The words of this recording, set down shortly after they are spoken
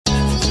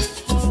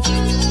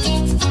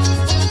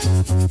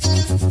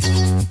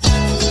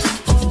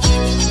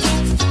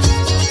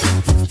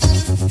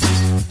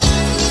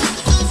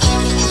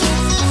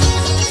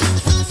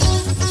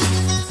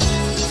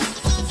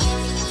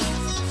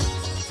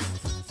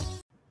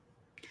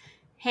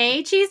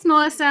Hey, Cheese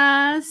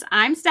Melissas.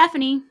 I'm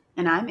Stephanie,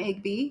 And I'm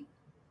Igby.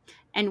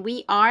 and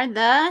we are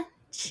the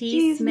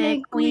Cheese Cheese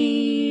McQueens.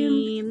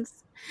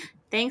 Queens.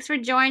 Thanks for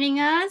joining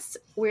us.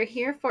 We're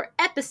here for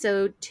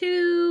episode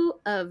 2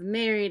 of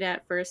Married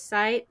at First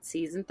Sight,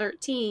 season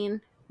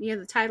 13. You have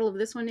the title of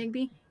this one,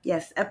 Igby?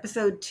 Yes,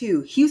 episode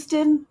 2.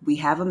 Houston, we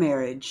have a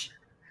marriage.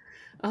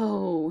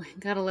 Oh,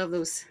 gotta love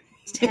those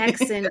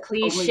Texan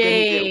Only gonna get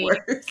cliche.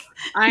 worse.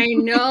 I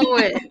know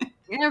it.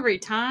 Every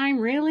time,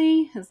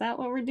 really? Is that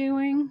what we're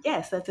doing?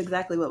 Yes, that's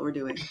exactly what we're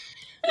doing.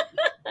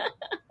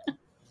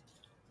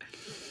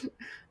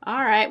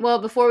 All right. Well,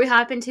 before we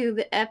hop into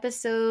the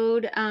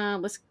episode,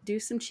 let's do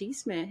some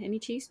cheesemeh. Any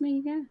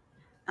cheesemeh you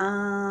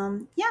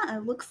got? Yeah,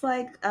 it looks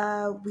like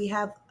we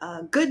have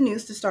good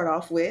news to start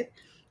off with.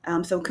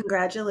 So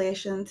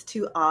congratulations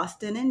to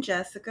Austin and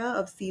Jessica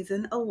of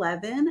season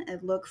 11.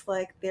 It looks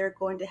like they're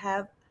going to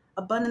have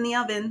a bun in the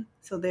oven.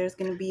 So there's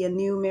going to be a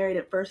new Married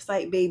at First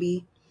Sight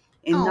baby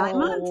in 9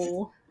 months.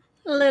 Oh,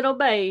 little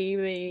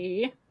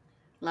baby.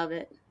 Love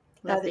it.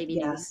 Love baby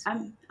Yeah, news.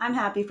 I'm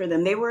happy for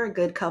them. They were a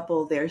good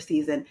couple their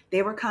season.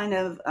 They were kind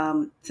of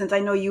since I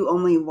know you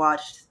only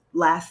watched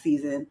last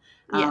season.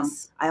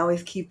 Yes. I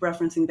always keep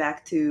referencing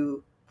back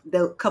to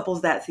the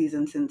couples that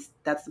season since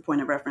that's the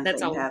point of reference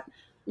That's that you all. have.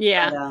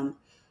 Yeah. But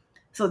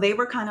so they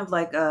were kind of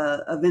like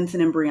a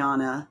Vincent and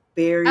Brianna,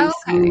 very Okay.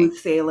 smooth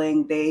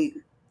sailing. They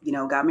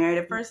got married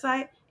at first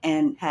sight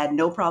and had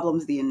no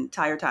problems the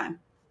entire time.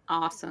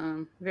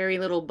 Awesome. Very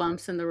little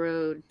bumps in the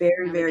road.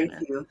 Very, Now they very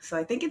gotta. few. So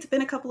I think it's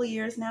been a couple of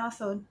years now.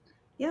 So,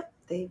 yep,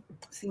 they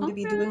seem to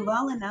be doing Okay.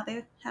 well, and now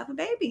they have a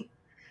baby.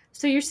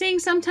 So you're saying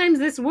sometimes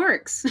this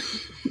works.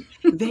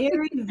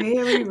 Very,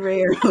 very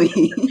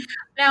rarely.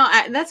 Now,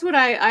 that's what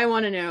I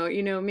want to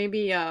know.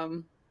 Maybe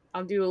I'll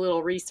do a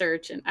little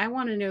research, and I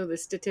want to know the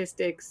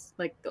statistics,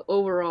 like the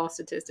overall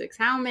statistics.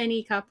 How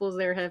many couples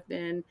there have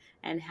been,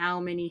 and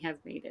how many have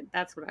made it.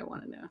 That's what I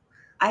want to know.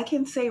 I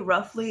can say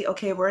roughly,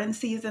 okay, we're in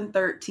season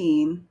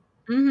 13.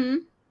 Mm-hmm.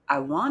 I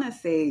want to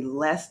say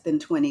less than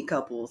 20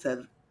 couples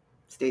have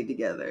stayed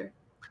together.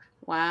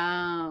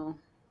 Wow.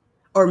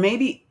 Or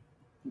maybe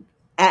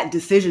at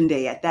decision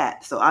day at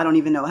that. So I don't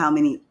even know how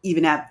many,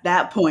 even at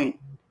that point,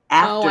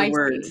 Oh, I see.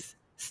 afterwards,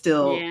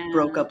 still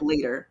broke Yeah. up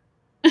later.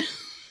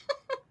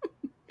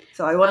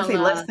 So I want A to say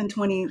less la, than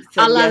 20 a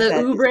said la yes the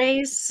at this.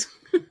 Ubres.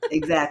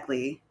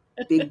 Exactly.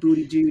 Big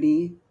Booty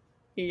Judy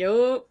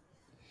Yup.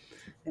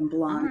 and All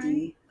right.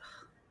 Blondie.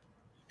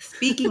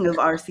 Speaking of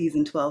our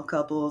season 12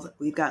 couples,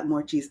 we've got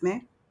more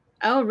chisme.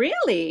 Oh,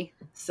 really?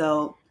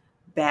 So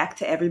back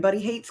to Everybody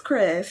Hates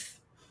Chris.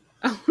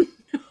 Oh,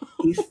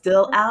 He's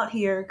still out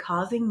here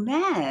causing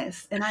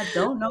mess, and I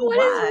don't know what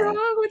is why.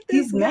 wrong with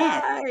this He's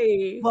mad.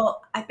 guy?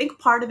 Well, I think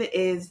part of it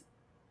is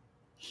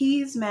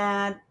he's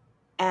mad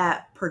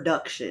at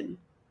production.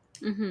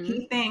 Mm-hmm.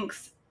 He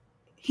thinks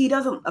he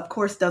doesn't, of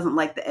course, doesn't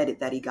like the edit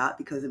that he got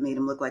because it made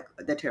him look like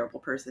the terrible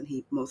person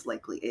he most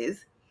likely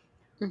is.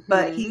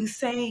 But Mm-hmm. he's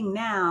saying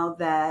now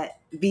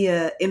that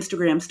via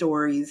Instagram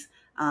stories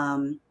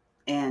and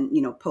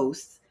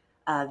posts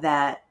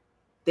that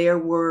there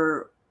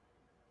were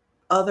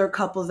other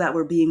couples that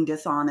were being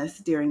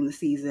dishonest during the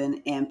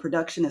season, and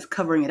production is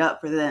covering it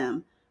up for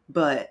them.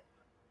 But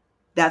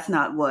that's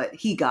not what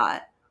he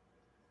got.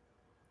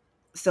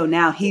 So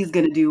now he's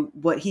going to do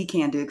what he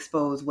can to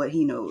expose what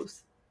he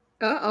knows.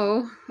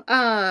 Uh-oh.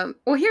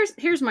 Well,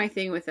 here's my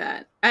thing with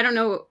that. I don't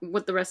know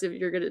what the rest of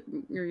you're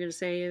gonna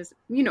say is,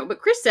 but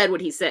Chris said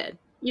what he said.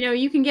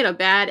 You can get a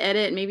bad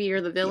edit, maybe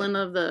you're the Yeah, villain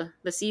of the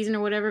season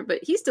or whatever, but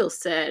he still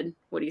said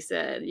what he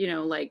said.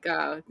 Like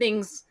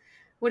things.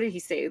 What did he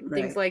say? Things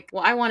right. like,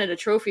 "Well, I wanted a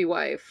trophy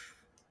wife,"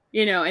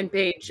 and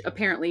Paige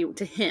apparently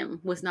to him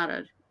was not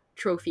a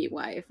trophy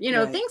wife.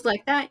 Right. Things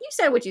like that. You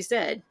said what you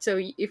said. So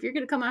if you're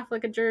gonna come off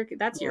like a jerk,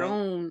 that's your Right.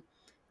 own.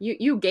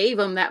 You gave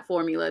him that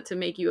formula to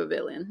make you a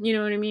villain. You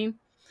know what I mean?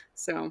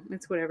 So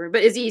it's whatever.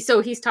 But is he? So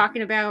he's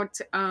talking about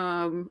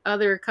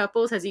other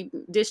couples. Has he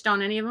dished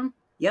on any of them?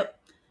 Yep.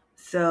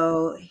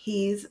 So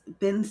he's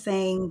been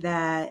saying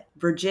that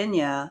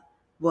Virginia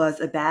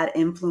was a bad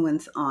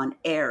influence on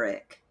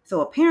Eric.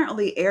 So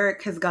apparently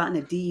Eric has gotten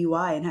a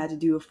DUI and had to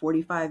do a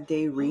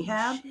 45-day Oh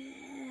rehab.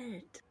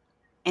 shit!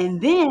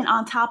 And then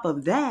on top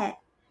of that,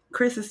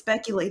 Chris is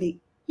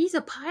speculating, He's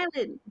a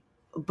pilot.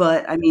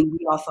 but I mean,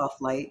 we all saw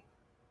Flight.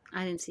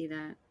 I didn't see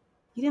that.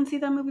 You didn't see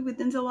that movie with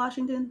Denzel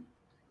Washington?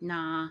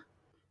 Nah.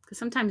 Because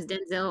sometimes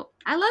Denzel,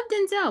 I love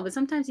Denzel, but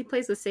sometimes he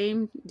plays the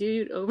same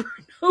dude over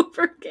and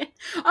over again.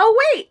 Oh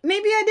wait,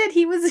 maybe I did.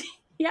 He was,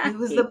 yeah, He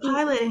was the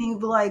pilot and he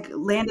like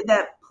landed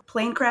that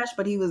plane crash,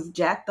 but he was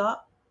jacked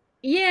up.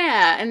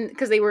 yeah, and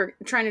because they were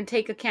trying to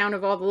take account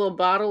of all the little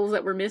bottles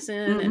that were missing,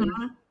 and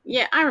Mm-hmm.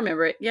 yeah, I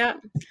remember it. Yeah,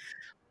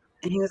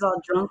 And he was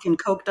all drunk and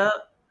coked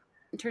up.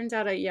 it turns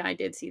out, I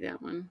did see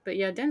that one. But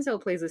yeah,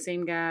 Denzel plays the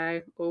same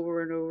guy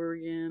over and over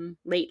again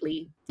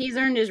lately. He's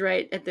earned his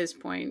right at this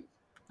point,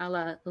 a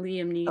la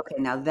Liam Neeson. Okay,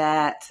 now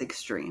that's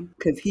extreme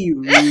because he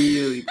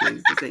really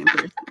plays the same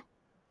person.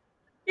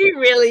 He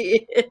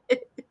really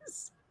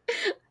is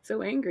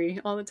so angry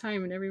all the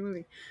time in every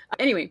movie.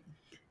 Anyway,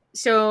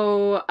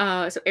 So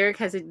Eric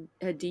has a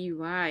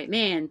DUI.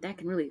 Man, that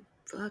can really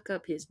fuck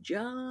up his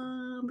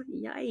job.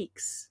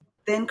 Yikes.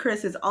 Then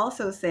Chris is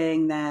also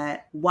saying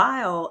that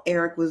while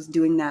Eric was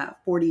doing that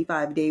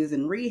 45 days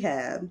in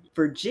rehab,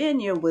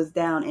 Virginia was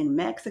down in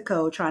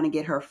Mexico trying to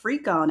get her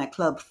freak on at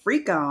Club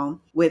Freak On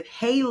with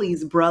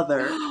Haley's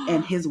brother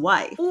and his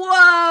wife.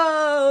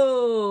 Whoa!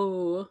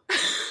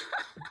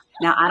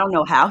 Now, I don't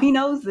know how he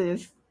knows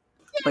this,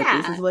 but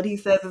this Yeah. is what he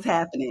says is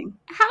happening.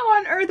 How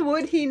on earth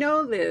would he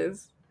know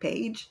this?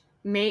 Paige?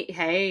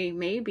 Hey,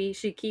 maybe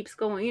she keeps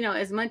going. You know,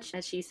 as much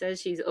as she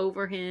says she's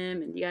over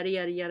him and yada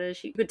yada yada,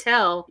 she could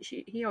tell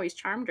he always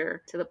charmed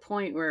her to the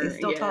point where They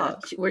still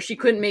talk. where she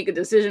couldn't make a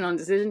decision on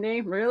decision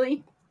day.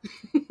 Really?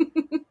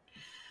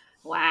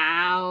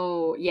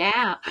 Wow.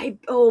 Yeah.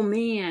 Oh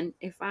man,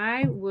 if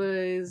I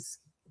was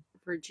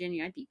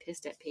Virginia, I'd be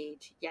pissed at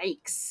Paige.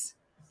 Yikes.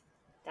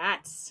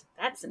 That's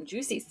some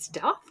juicy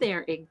stuff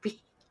there, Igby.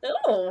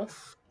 Oh.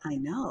 I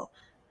know.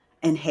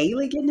 And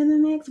Haley getting in the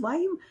mix? Why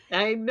you?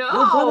 I know.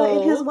 Your brother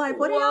and his wife.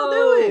 What are y'all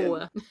doing?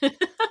 Whoa.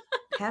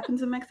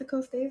 Happens in Mexico,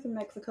 stays in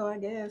Mexico, I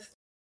guess.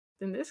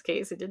 In this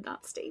case, it did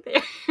not stay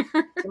there.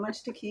 Too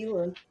much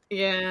tequila.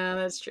 Yeah,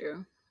 that's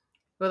true.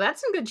 Well,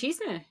 that's some good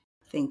chisme.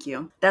 Thank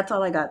you. That's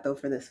all I got, though,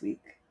 for this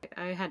week.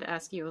 I had to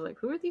ask you, I was like,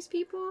 who are these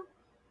people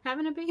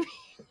having a baby?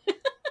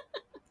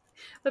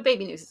 But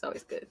baby news is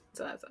always good.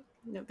 So that's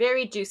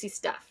very juicy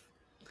stuff.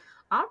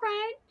 All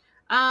right.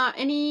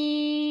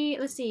 Any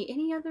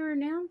other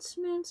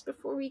announcements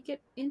before we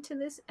get into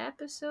this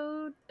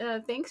episode?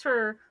 Thanks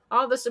for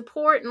all the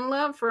support and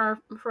love for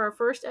our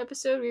first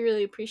episode. We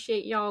really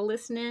appreciate y'all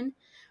listening.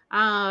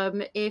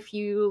 If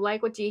you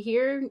like what you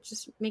hear,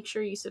 just make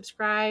sure you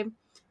subscribe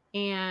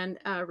and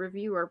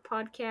review our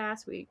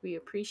podcast. We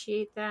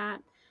appreciate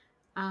that.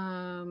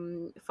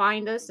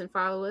 Find us and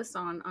follow us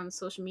on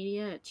social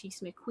media at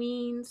Cheese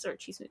McQueens or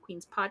Cheese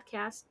McQueens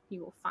Podcast. You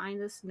will find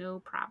us, no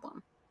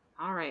problem.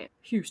 All right,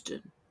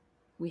 Houston,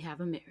 we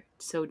have a marriage.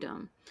 So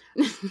dumb.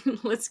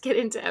 Let's get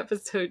into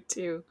episode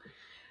 2.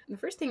 The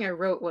first thing I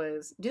wrote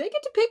was, do they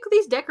get to pick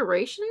these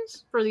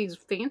decorations for these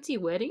fancy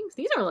weddings?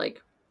 These are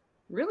like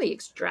really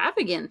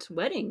extravagant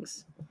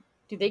weddings.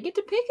 Do they get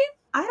to pick it?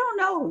 I don't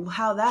know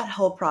how that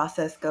whole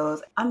process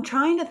goes. I'm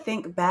trying to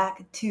think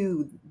back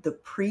to the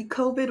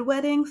pre-COVID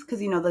weddings because,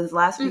 those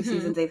last few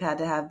seasons, they've had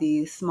to have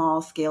these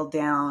small, scaled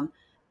down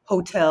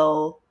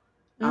hotel,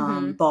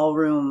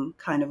 ballroom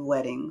kind of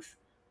weddings.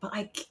 But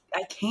I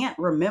can't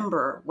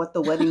remember what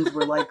the weddings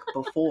were like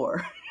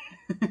before.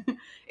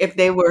 If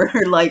they were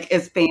like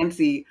as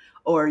fancy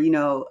or,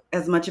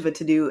 as much of a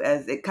to-do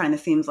as it kind of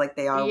seems like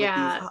they are with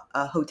these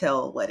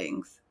hotel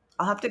weddings.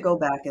 I'll have to go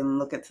back and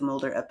look at some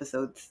older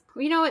episodes.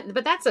 You know what?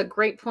 But that's a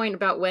great point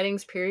about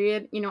weddings,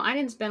 period. I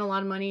didn't spend a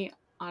lot of money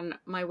on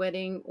my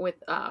wedding with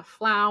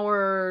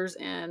flowers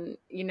and,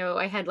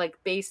 I had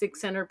like basic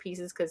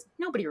centerpieces because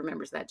nobody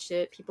remembers that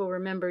shit. People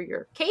remember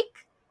your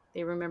cake.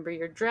 They remember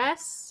your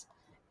dress.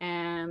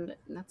 And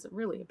that's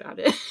really about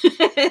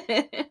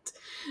it.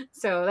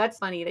 So that's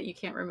funny that you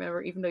can't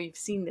remember, even though you've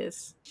seen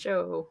this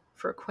show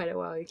for quite a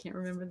while, you can't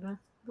remember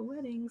the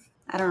weddings.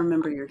 I don't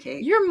remember your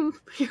cake. Your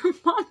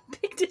mom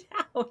picked it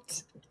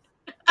out.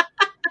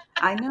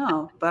 I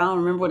know, but I don't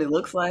remember what it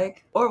looks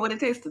like or what it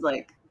tasted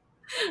like.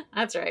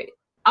 That's right.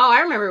 Oh, I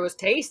remember it was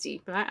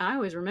tasty, but I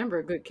always remember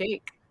a good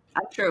cake.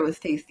 I'm sure it was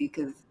tasty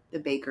because the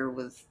baker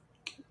was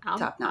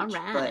top notch.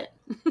 All right.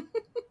 But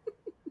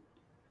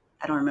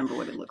I don't remember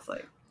what it looks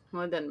like.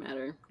 Well, it doesn't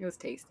matter. It was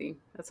tasty.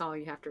 That's all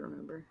you have to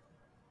remember.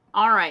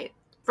 All right.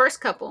 First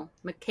couple,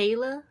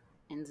 Michaela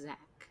and Zach.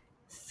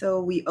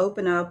 So we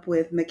open up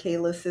with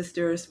Michaela's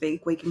sisters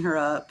fake waking her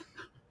up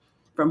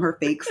from her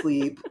fake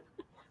sleep,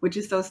 which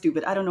is so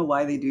stupid. I don't know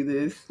why they do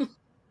this.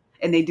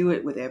 And they do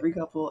it with every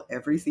couple,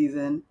 every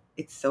season.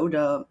 It's so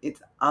dumb.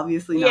 It's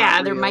obviously not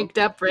real. They're mic'd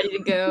up, ready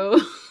to go.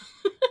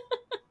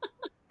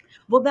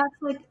 Well, that's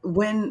like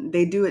when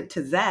they do it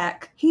to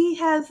Zach. He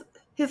has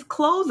his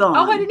clothes on.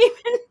 Oh, I didn't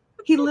even...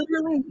 He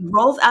literally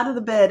rolls out of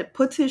the bed,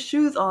 puts his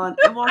shoes on,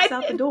 and walks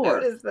out the door.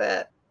 What is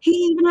that? He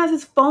even has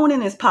his phone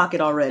in his pocket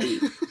already.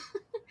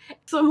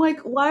 So I'm like,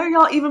 why are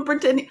y'all even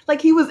pretending?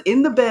 Like, he was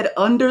in the bed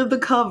under the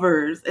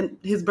covers, and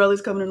his brother's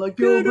coming in like,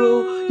 yo,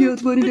 bro,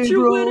 it's wedding day,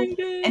 bro.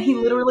 And he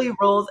literally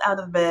rolls out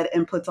of bed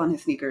and puts on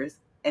his sneakers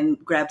and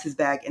grabs his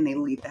bag, and they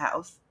leave the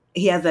house.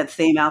 He has that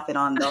same outfit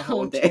on the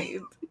whole day.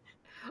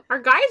 Are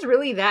guys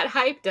really that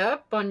hyped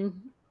up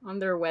on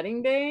their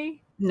wedding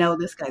day? No,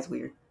 this guy's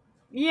weird.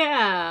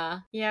 Yeah.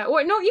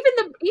 Or no,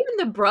 even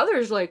the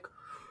brothers like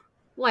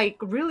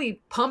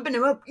really pumping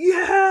him up.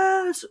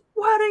 Yes,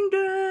 wedding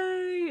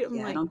day.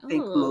 I don't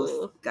think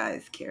most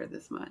guys care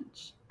this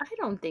much. I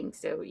don't think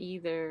so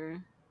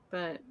either.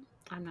 But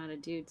I'm not a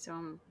dude, so I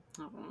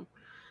don't know.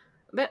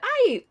 But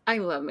I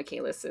love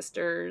Michaela's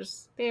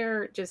sisters.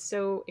 They're just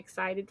so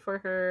excited for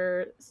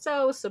her,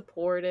 so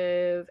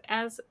supportive,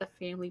 as a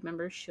family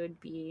member should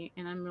be,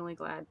 and I'm really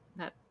glad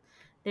that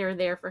they're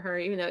there for her,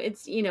 even though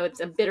it's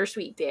a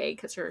bittersweet day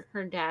because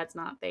her dad's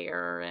not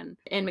there,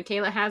 and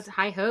Michaela has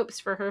high hopes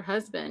for her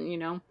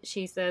husband.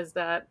 She says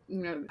that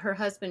her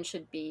husband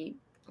should be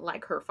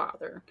like her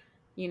father,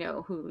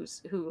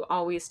 who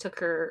always took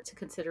her to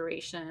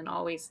consideration,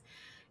 always,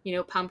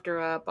 pumped her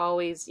up,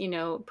 always,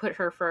 put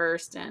her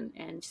first,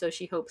 and so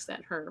she hopes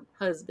that her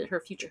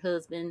future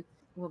husband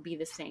will be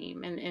the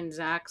same. And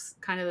Zach's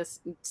kind of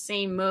the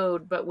same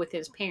mode, but with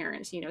his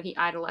parents. He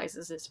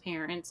idolizes his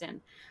parents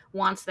and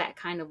wants that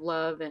kind of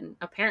love, and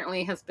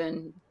apparently has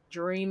been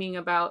dreaming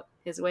about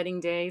his wedding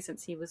day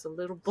since he was a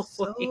little boy.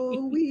 So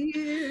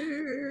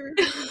weird.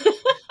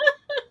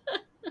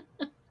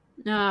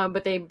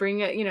 But they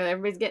bring it,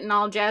 everybody's getting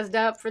all jazzed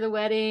up for the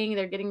wedding.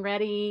 They're getting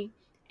ready.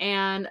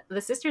 And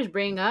the sisters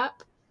bring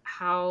up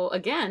how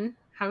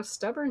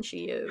stubborn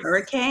she is.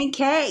 Hurricane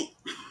Kate.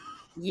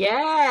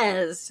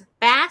 Yes.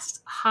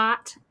 Fast,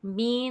 hot,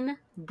 mean,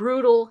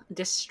 brutal,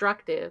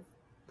 destructive.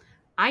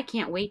 I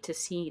can't wait to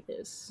see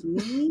this.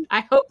 Me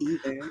I hope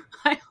either.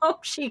 I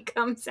hope she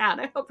comes out.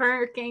 I hope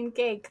Hurricane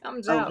K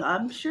comes out.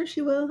 I'm sure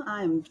she will.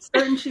 I'm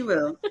certain she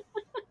will.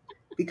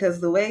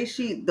 Because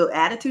the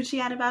attitude she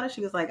had about it,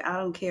 she was like, I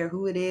don't care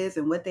who it is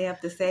and what they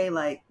have to say.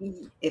 Like,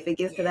 if it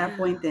gets to that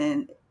point,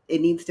 then it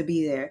needs to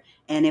be there.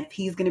 And if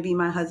he's going to be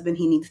my husband,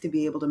 he needs to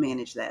be able to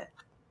manage that.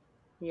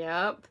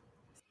 Yep.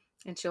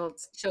 And she'll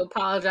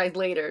apologize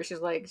later. She's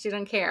like, she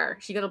doesn't care.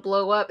 She's going to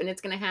blow up and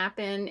it's going to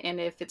happen. And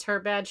if it's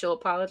her bad, she'll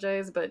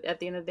apologize. But at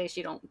the end of the day,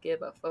 she don't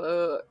give a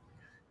fuck.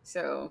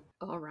 So,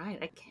 all right,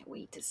 I can't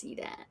wait to see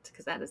that,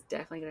 because that is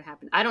definitely going to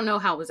happen. I don't know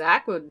how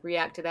Zach would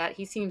react to that.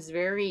 He seems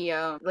very,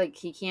 like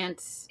he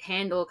can't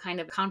handle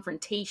kind of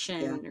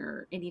confrontation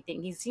or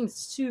anything. He seems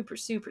super,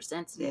 super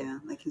sensitive. Yeah,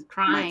 like he's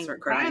crying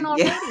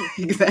already. Yeah,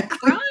 exactly.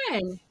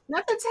 Crying.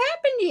 Nothing's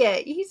happened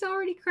yet. He's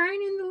already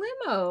crying in the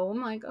limo.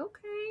 I'm like,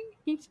 okay.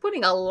 He's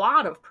putting a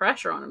lot of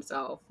pressure on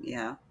himself.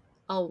 Yeah.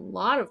 A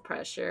lot of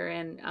pressure.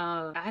 And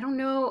I don't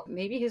know,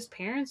 maybe his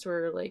parents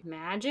were like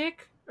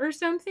magic or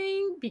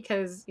something,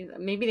 because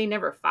maybe they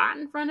never fought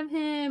in front of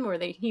him, or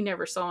he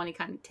never saw any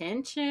kind of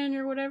tension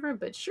or whatever.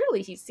 But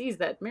surely he sees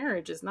that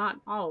marriage is not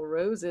all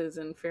roses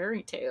and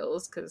fairy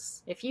tales,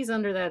 because if he's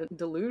under that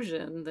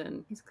delusion,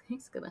 then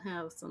he's gonna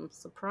have some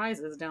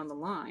surprises down the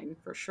line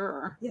for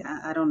sure. Yeah,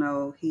 I don't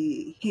know.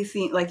 He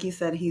seems, like you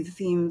said, he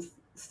seems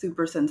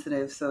super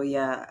sensitive. So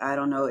yeah, I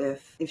don't know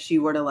if she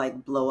were to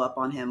like blow up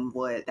on him,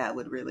 what that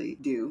would really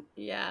do.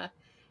 Yeah.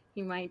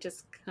 He might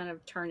just kind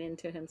of turn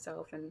into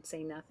himself and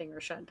say nothing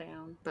or shut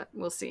down, but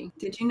we'll see.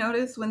 Did you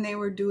notice when they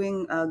were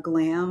doing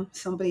glam,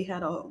 somebody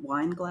had a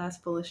wine glass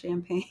full of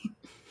champagne?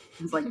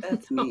 I was like,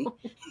 that's me.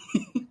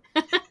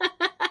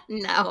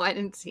 No, I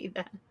didn't see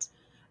that.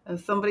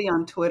 Somebody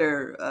on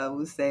Twitter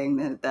was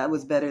saying that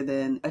was better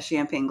than a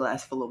champagne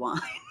glass full of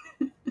wine.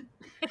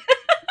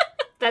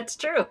 That's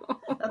true.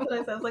 That's what I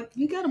said. I was like,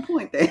 you got a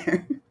point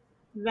there.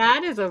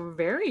 That is a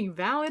very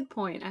valid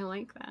point. I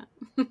like that.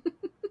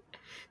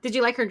 Did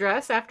you like her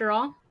dress after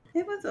all?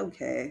 It was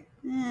okay.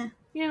 You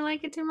didn't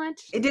like it too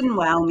much? It didn't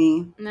wow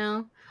me.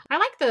 No. I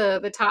like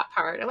the top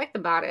part. I like the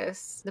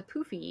bodice. The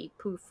poof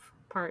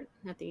part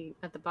at the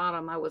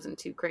bottom I wasn't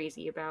too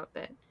crazy about,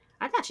 but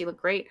I thought she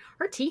looked great.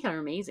 Her teeth are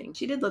amazing.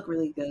 She did look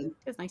really good.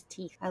 She has nice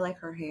teeth. I like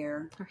her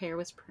hair. Her hair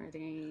was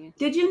pretty.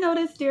 Did you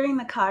notice during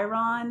the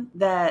Chiron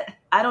that,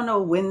 I don't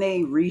know when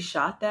they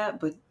reshot that,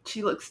 but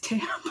she looks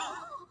terrible.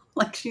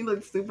 Like she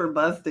looks super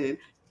busted.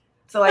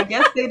 So I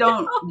guess they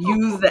don't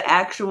use the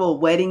actual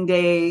wedding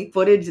day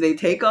footage they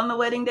take on the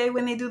wedding day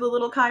when they do the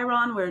little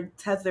Chiron where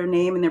it has their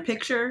name and their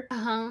picture.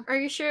 Are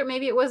you sure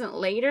maybe it wasn't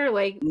later,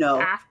 like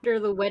no, after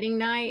the wedding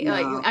night? No.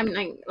 Like I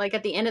mean, like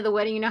at the end of the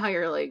wedding, you know how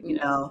you're like,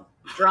 no,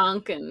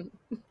 drunk and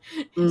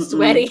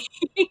sweaty.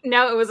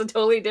 No, it was a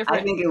totally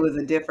different. I think it was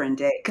a different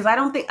day, because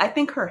I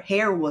think her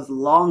hair was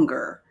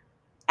longer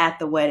at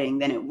the wedding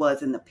than it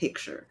was in the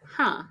picture.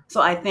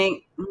 So I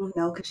think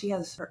no, because she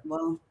has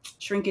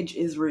shrinkage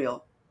is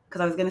real. Because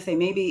I was going to say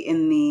maybe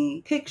in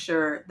the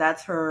picture,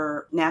 that's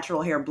her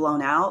natural hair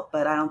blown out,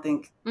 but I don't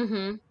think,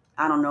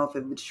 I don't know if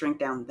it would shrink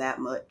down that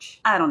much.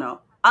 I don't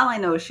know. All I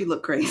know is she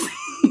looked crazy.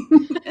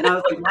 And I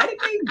was like, why did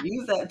they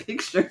use that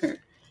picture?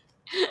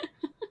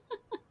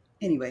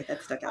 Anyway,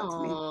 that stuck out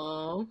to me.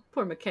 Oh,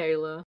 poor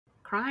Michaela.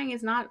 Crying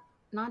is not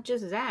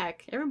just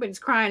Zach. Everybody's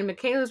crying in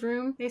Michaela's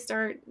room.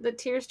 The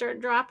tears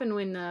start dropping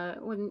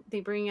when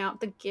they bring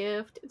out the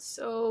gift. It's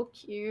so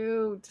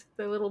cute.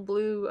 The little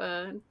blue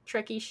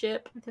Trekkie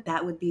ship.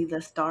 That would be the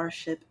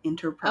Starship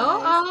Enterprise.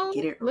 Oh,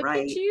 get it look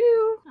right. At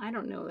you. I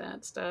don't know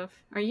that stuff.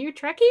 Are you a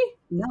Trekkie?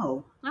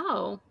 No.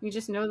 Oh, you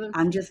just know them.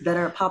 I'm just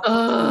better at pop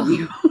culture than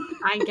you.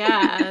 I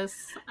guess.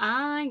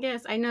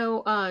 I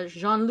know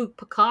Jean-Luc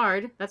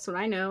Picard. That's what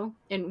I know.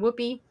 And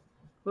Whoopi.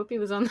 Whoopi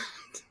was on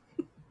that.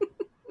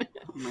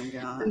 Oh my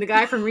God. And the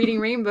guy from Reading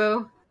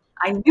Rainbow.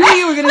 I knew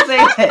you were going to say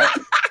that.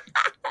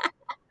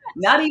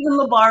 Not even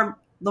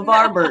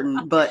LeVar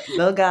Burton, but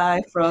the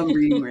guy from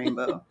Reading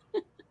Rainbow.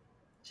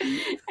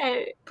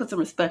 Hey, put some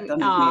respect on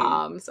his name.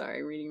 I'm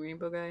sorry, Reading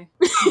Rainbow guy.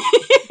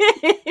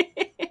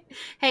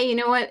 Hey, you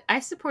know what? I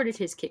supported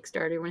his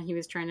Kickstarter when he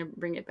was trying to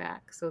bring it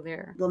back. So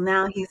there. Well,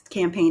 now he's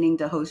campaigning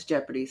to host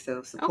Jeopardy,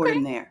 so support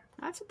him there.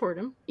 I'd support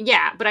him.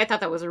 Yeah, but I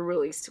thought that was a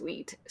really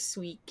sweet,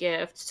 sweet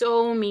gift.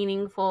 So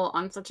meaningful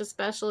on such a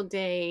special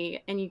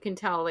day. And you can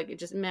tell, like, it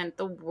just meant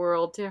the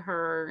world to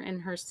her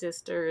and her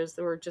sisters.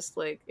 They were just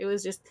like, it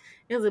was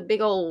a big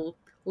old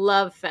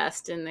love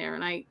fest in there.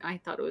 And I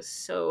thought it was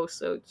so,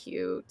 so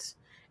cute.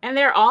 And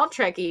they're all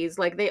Trekkies.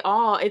 Like,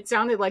 it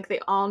sounded like they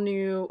all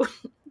knew,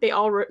 they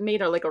all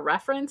made like a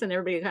reference and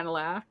everybody kind of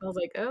laughed. I was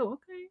like, oh,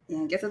 okay.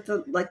 Yeah, I guess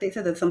like they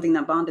said, that's something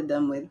that bonded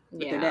them with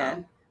their Yeah.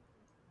 dad.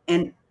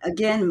 And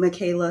again,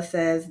 Michaela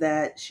says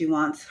that she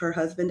wants her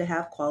husband to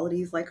have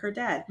qualities like her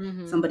dad.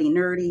 Mm-hmm. Somebody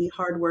nerdy,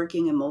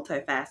 hardworking, and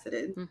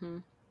multifaceted. Mm-hmm.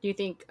 Do you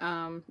think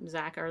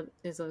Zach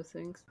is those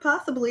things?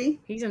 Possibly.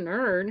 He's a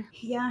nerd.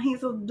 Yeah,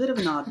 he's a bit of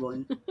an odd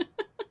one.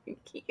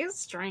 He is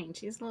strange.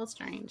 He's a little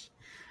strange.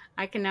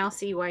 I can now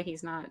see why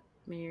he's not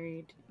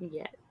married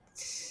yet.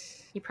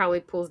 He probably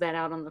pulls that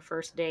out on the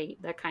first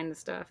date, that kind of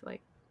stuff. Like,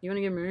 you want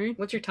to get married?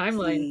 What's your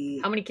timeline? See.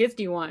 How many kids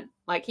do you want?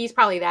 Like, he's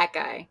probably that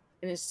guy.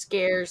 And it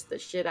scares the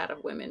shit out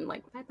of women.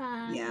 Like,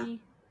 bye-bye. Yeah.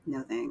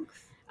 No thanks.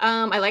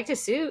 I liked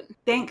his suit.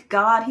 Thank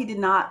God he did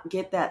not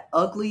get that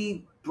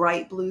ugly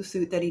bright blue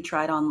suit that he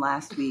tried on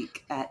last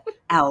week at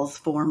Al's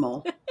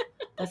Formal.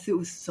 That suit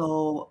was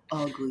so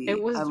ugly. I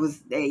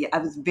was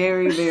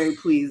very, very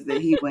pleased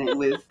that he went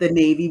with the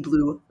navy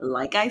blue,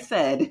 like I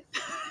said.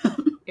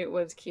 It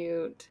was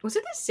cute. Was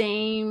it the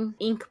same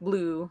ink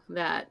blue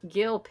that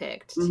Gil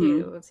picked too?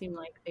 Mm-hmm. It seemed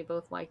like they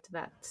both liked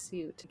that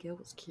suit. Gil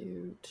was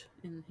cute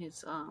in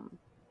his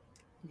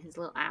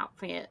little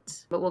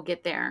outfit. But we'll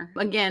get there.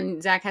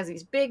 Again, Zach has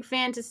these big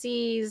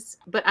fantasies,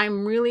 but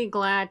I'm really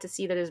glad to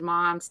see that his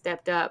mom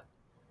stepped up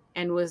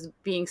and was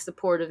being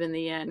supportive in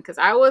the end, because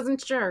I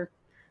wasn't sure.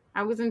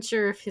 I wasn't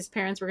sure if his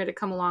parents were going to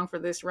come along for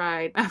this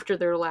ride after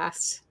their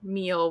last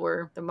meal,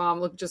 where the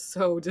mom looked just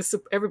so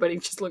everybody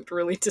just looked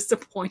really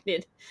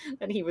disappointed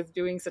that he was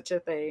doing such a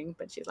thing.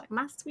 But she's like,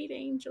 my sweet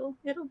angel,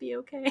 it'll be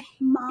okay.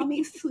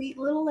 Mommy, sweet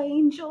little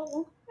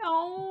angel.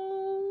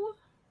 Oh.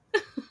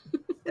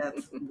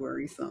 That's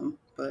worrisome,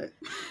 but...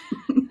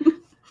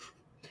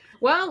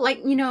 Well, like,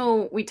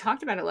 we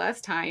talked about it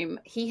last time.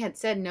 He had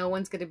said no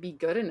one's going to be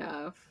good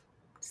enough.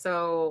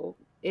 So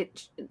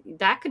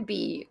that could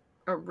be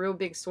a real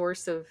big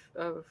source of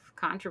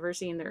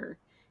controversy in their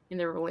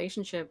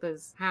relationship,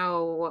 is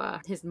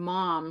how his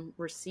mom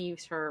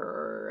receives her,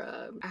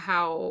 or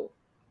how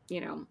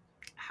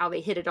they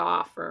hit it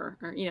off, or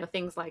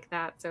things like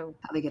that. So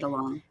how they get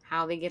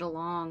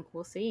along.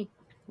 We'll see.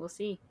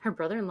 Her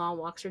brother-in-law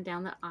walks her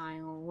down the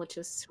aisle, which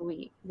is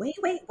sweet.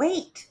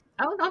 Wait.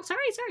 Oh, I'm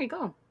sorry,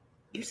 go.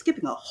 You're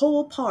skipping a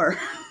whole part.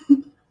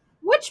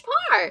 Which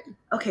part?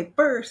 Okay,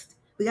 first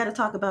we got to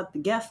talk about the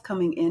guests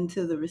coming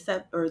into the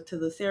to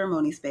the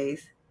ceremony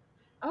space.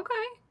 Okay.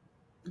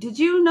 Did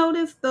you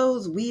notice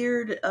those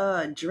weird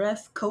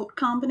dress coat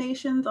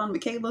combinations on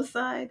Michaela's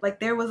side? Like,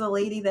 there was a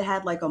lady that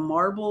had like a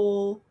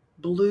marble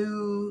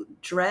blue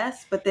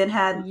dress, but then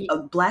had a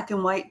black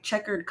and white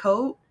checkered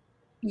coat.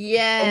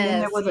 Yes. And then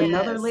there was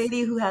another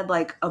lady who had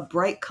like a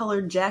bright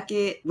colored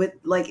jacket with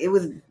like, it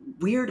was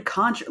weird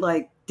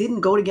like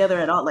didn't go together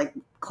at all, like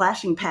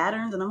clashing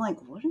patterns. And I'm like,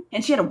 what?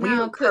 And she had a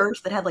weird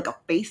purse that had like a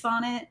face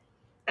on it.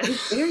 It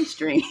was very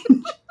strange.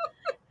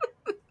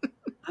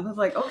 I was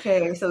like,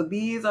 okay, so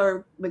these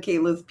are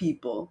Michaela's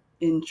people.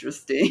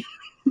 Interesting.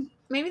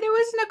 Maybe there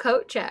wasn't a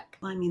coat check.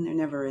 Well, I mean, there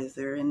never is.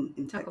 They're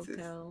in Texas.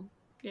 Hotel.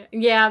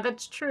 Yeah,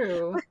 that's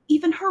true. But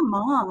even her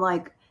mom,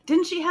 like,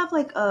 didn't she have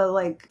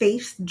like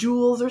face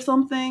jewels or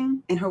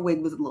something? And her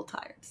wig was a little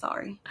tired.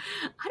 Sorry.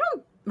 I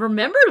don't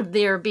remember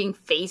there being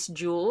face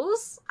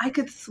jewels. I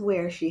could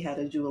swear she had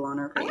a jewel on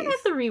her face. I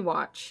have to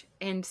rewatch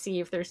and see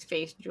if there's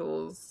face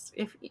jewels.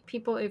 If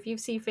you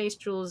see face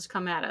jewels,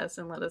 come at us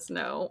and let us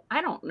know.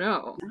 I don't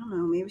know.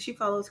 Maybe she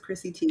follows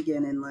Chrissy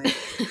Teigen and like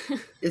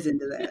is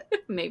into that.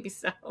 Maybe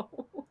so.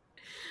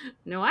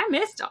 No, I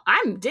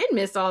did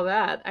miss all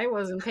that. I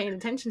wasn't paying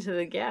attention to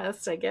the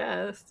guests, I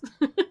guess.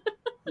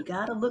 You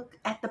gotta look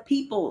at the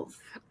peoples.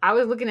 I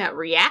was looking at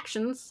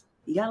reactions.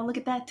 You gotta look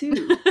at that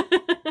too.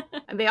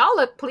 They all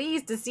look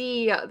pleased to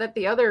see that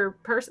the other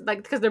person,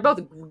 like, because they're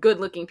both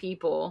good-looking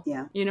people.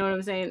 Yeah. You know what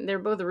I'm saying? They're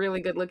both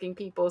really good-looking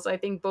people. So I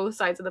think both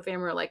sides of the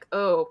family are like,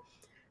 oh,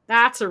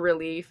 that's a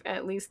relief.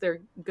 At least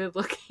they're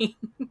good-looking.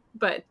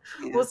 But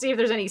we'll see if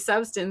there's any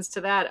substance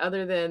to that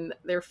other than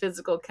their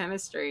physical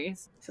chemistry.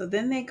 So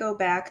then they go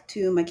back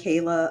to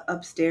Michaela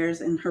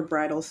upstairs in her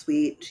bridal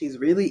suite. She's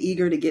really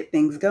eager to get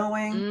things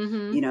going.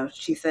 Mm-hmm.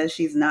 She says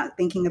she's not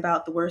thinking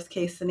about the worst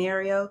case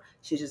scenario.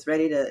 She's just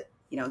ready to,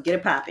 get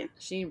it popping.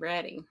 She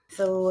ready.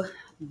 So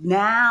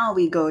now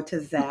we go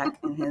to Zach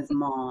and his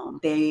mom.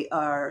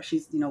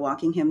 She's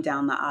walking him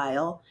down the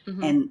aisle,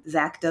 and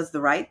Zach does the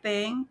right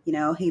thing.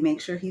 He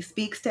makes sure he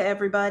speaks to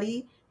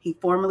everybody. He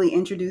formally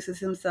introduces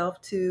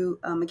himself to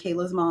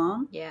Michaela's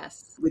mom.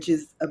 Yes. Which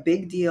is a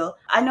big deal.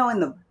 I know in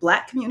the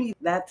Black community,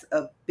 that's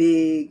a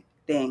big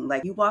thing.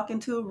 Like, you walk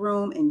into a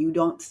room and you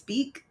don't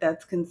speak,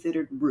 that's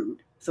considered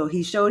rude. So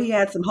he showed he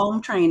had some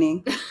home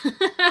training.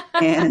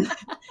 And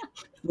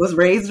was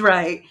raised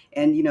right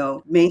and,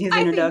 made his I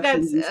think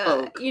introductions that's,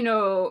 and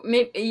spoke.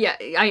 maybe, yeah,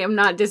 I am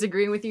not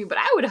disagreeing with you, but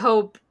I would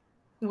hope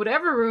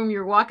whatever room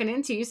you're walking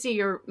into, you see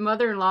your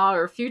mother-in-law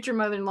or future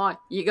mother-in-law,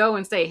 you go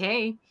and say,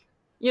 hey,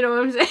 you know what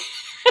I'm saying?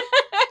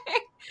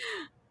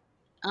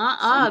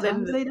 Sometimes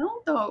Then they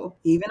don't, though,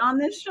 even on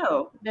this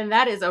show. then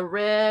that is a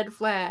red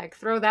flag.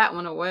 Throw that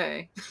one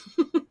away.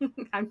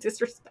 I'm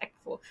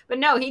disrespectful. But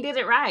no, he did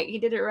it right. He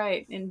did it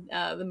right. And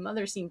the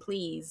mother seemed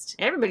pleased.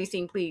 Everybody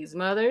seemed pleased.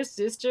 Mothers,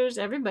 sisters,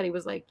 everybody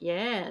was like,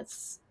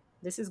 yes,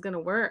 this is going to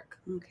work.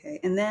 Okay.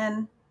 And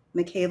then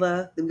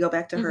Michaela, we go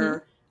back to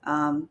her.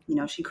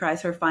 She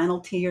cries her final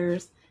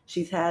tears.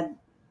 She's had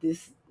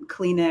this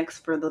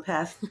Kleenex for the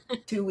past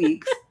 2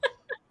 weeks,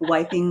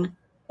 wiping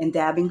and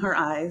dabbing her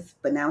eyes,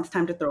 but now it's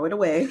time to throw it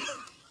away,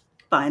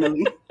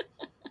 finally.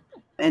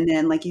 And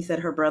then, like you said,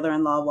 her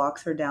brother-in-law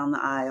walks her down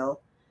the aisle.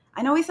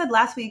 I know we said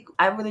last week,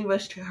 I really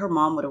wished her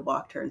mom would have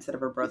walked her instead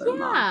of her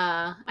brother-in-law.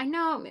 Yeah, I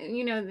know.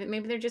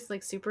 Maybe they're just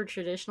like super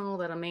traditional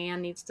that a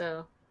man needs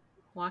to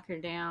walk her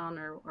down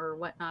or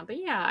whatnot.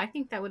 But yeah, I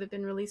think that would have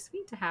been really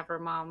sweet to have her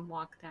mom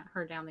walk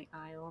her down the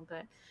aisle.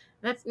 But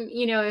that's,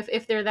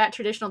 if they're that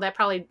traditional, that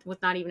probably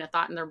was not even a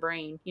thought in their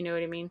brain. You know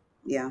what I mean?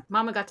 Yeah.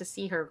 Mama got to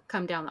see her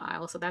come down the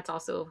aisle, so that's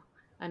also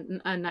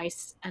a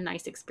nice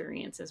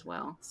experience as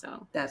well.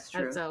 So that's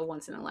true. That's a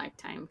once in a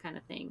lifetime kind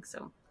of thing.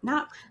 So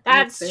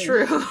that's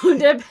true. You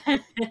would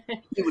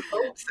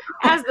hope so.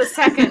 As the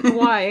second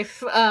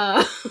wife,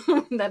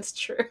 that's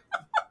true.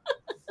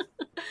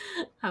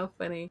 How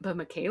funny. But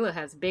Michaela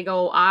has big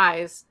old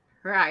eyes.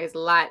 Her eyes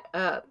light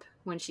up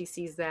when she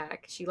sees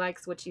Zach. She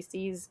likes what she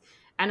sees.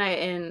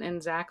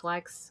 And Zach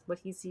likes what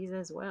he sees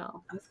as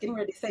well. I was getting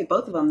ready to say,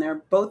 both of them,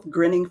 they're both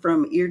grinning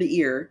from ear to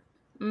ear.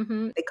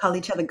 Mm-hmm. They call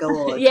each other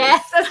gorgeous.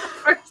 Yes, that's the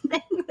first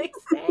thing they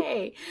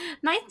say.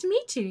 Nice to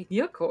meet you.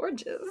 You're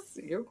gorgeous.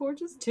 You're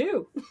gorgeous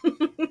too.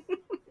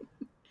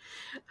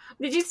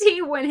 Did you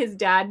see when his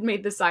dad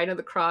made the sign of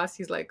the cross?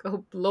 He's like,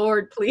 oh,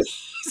 Lord,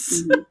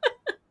 please. Mm-hmm.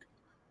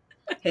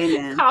 Hey,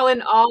 man.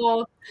 Calling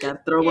all.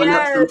 Gotta throw one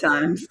up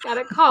sometimes.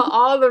 Gotta call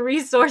all the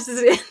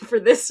resources in for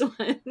this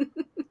one.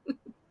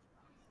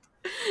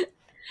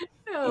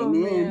 Oh,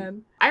 Amen.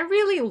 man. I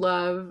really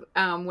love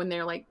when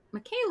they're like,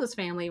 Michaela's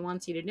family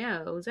wants you to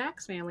know,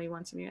 Zach's family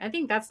wants you to know. I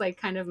think that's like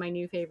kind of my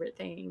new favorite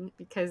thing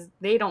because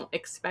they don't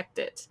expect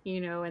it,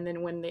 and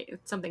then when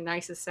something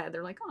nice is said,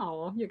 they're like,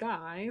 oh, you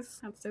guys,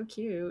 that's so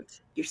cute.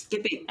 You're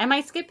skipping. Am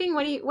I skipping?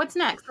 What's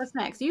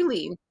next? You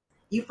lead.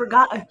 You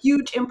forgot a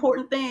huge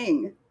important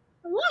thing.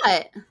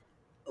 What?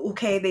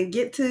 Okay, they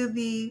get to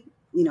the,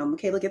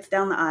 Michaela gets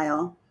down the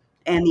aisle.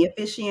 And the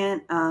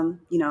officiant,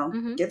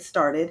 gets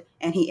started,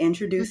 and he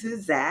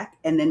introduces Zach,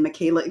 and then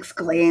Michaela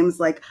exclaims,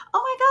 like,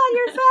 oh my God,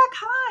 you're Zach,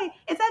 hi.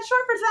 Is that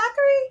short for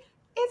Zachary?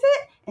 Is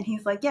it? And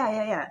he's like,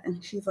 yeah.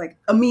 And she's like,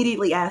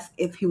 immediately asked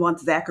if he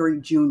wants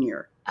Zachary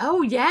Jr.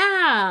 Oh,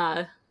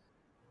 yeah.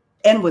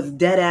 And was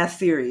dead ass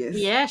serious.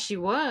 Yeah, she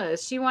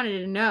was. She wanted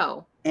to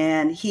know.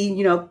 And he,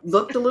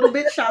 looked a little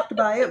bit shocked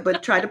by it,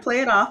 but tried to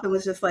play it off and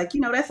was just like,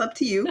 that's up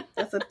to you.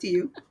 That's up to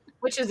you.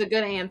 Which is a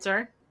good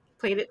answer.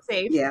 Played it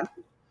safe. Yeah.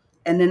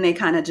 And then they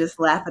kind of just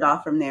laugh it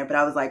off from there. But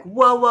I was like,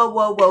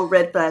 whoa,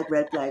 red flag.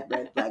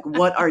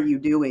 What are you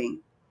doing?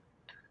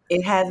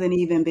 It hasn't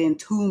even been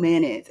 2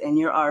 minutes and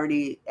you're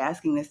already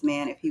asking this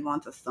man if he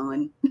wants a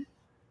son.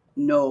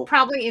 No.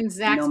 Probably in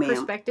Zach's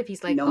perspective,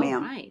 he's like,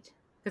 ma'am. Right.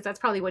 Because that's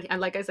probably what,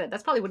 like I said,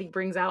 that's probably what he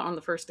brings out on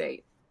the first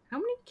date. How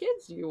many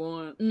kids do you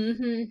want?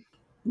 Mm-hmm.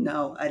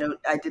 No,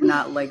 I did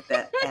not like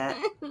that at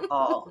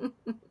all.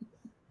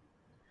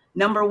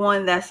 Number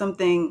one, that's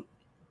something...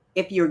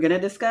 If you're going to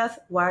discuss,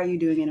 why are you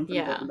doing it in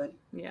front of everybody?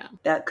 Yeah.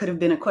 That could have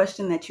been a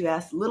question that you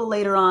asked a little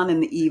later on in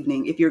the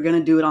evening if you're going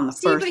to do it on the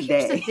first day.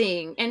 Here's the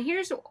thing, and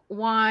here's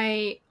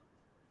why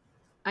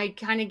I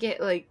kind of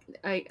get, like,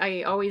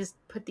 I always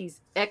put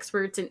these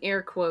experts in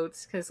air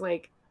quotes, because,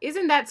 like,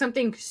 isn't that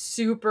something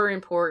super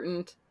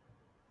important?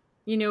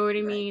 You know what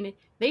I mean?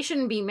 They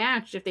shouldn't be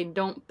matched if they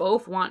don't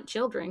both want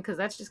children, because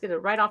that's just going to,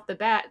 right off the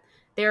bat,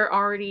 they're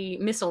already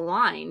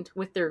misaligned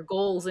with their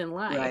goals in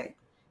life.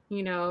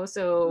 Right.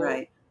 So...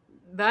 Right.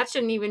 That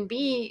shouldn't even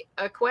be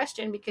a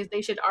question because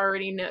they should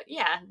already know.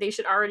 Yeah, they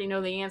should already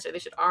know the answer. They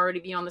should already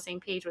be on the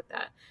same page with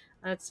that.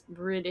 That's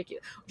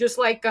ridiculous. Just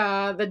like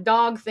the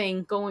dog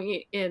thing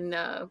going in,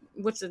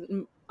 what's it,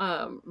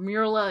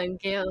 Murla and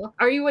Gail.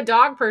 Are you a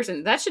dog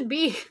person? That should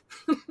be,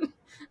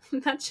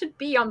 that should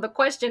be on the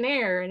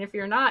questionnaire. And if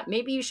you're not,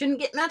 maybe you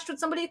shouldn't get matched with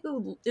somebody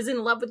who is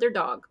in love with their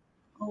dog.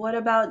 What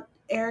about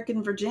Eric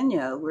in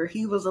Virginia, where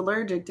he was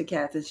allergic to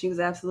cats and she was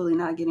absolutely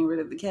not getting rid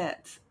of the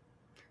cats?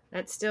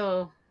 That's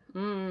still...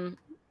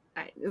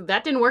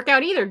 that didn't work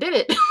out either, did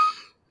it?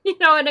 You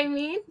know what I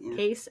mean? Yeah.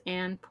 Case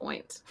and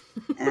point.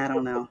 I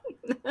don't know.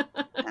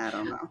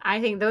 I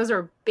think those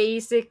are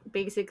basic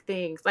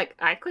things. Like,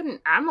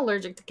 I'm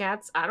allergic to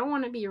cats. I don't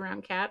want to be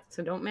around cats,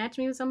 so don't match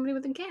me with somebody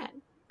with a cat.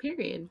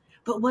 Period.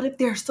 But what if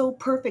they're so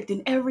perfect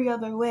in every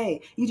other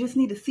way? You just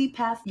need to see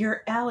past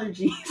your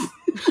allergies.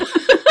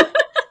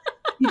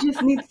 You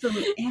just need some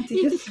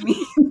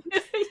antihistamine.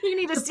 You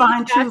need to to see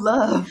find true past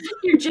love.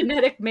 your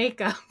genetic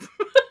makeup.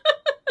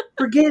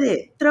 Forget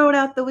it. Throw it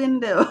out the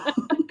window.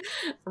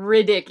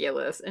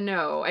 Ridiculous.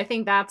 No, I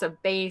think that's a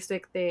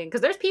basic thing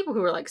because there's people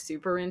who are like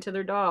super into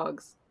their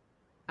dogs.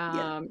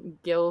 Yeah.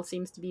 Gil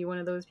seems to be one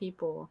of those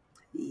people.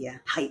 Yeah.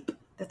 Hype.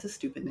 That's a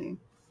stupid name.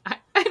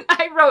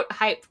 I wrote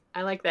hype.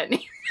 I like that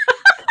name.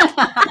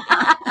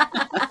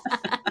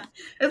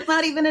 It's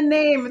not even a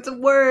name. It's a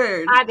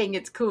word. I think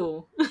it's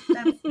cool.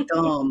 That's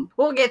dumb.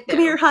 We'll get there.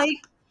 Come here,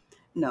 Hype.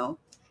 No.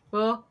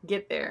 We'll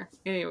get there.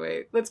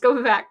 Anyway, let's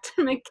go back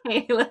to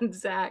Michaela and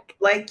Zach.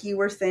 Like you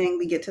were saying,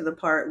 we get to the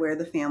part where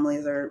the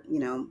families are,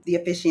 the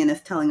officiant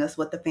is telling us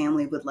what the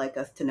family would like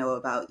us to know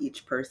about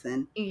each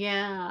person.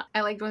 Yeah,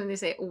 I liked when they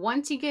say,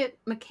 once you get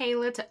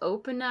Michaela to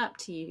open up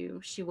to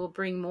you, she will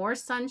bring more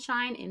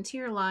sunshine into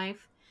your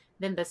life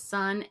than the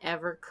sun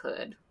ever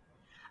could.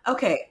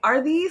 Okay,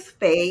 are these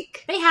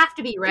fake? They have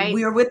to be, right?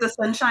 We are with the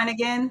sunshine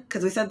again?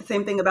 Because we said the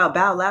same thing about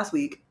Bao last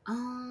week.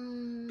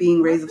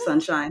 Being rays of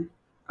sunshine.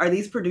 Are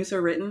these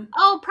producer written?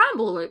 Oh,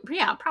 probably.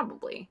 Yeah,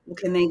 probably. Well,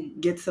 can they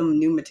get some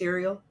new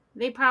material?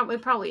 It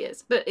probably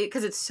is, but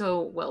because it's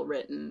so well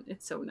written,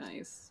 it's so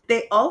nice.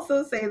 They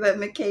also say that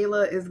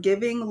Michaela is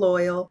giving,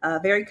 loyal,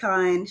 very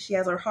kind. She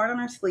has her heart on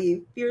her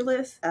sleeve,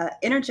 fearless,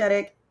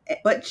 energetic,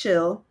 but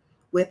chill,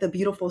 with a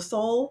beautiful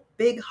soul,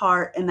 big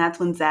heart. And that's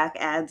when Zach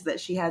adds that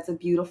she has a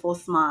beautiful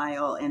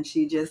smile and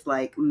she just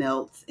like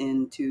melts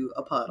into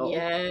a puddle.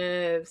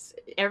 Yes.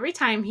 Every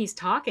time he's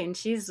talking,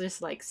 she's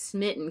just like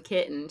smitten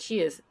kitten. She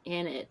is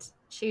in it.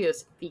 She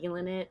is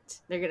feeling it.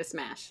 They're going to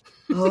smash.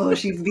 Oh,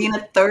 she's being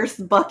a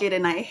thirst bucket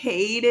and I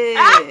hate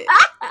it.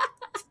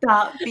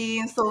 Stop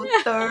being so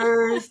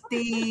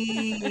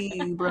thirsty,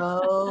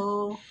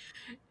 bro.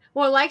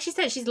 Well, like she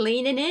said, she's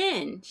leaning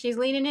in. She's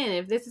leaning in.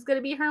 If this is going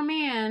to be her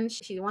man,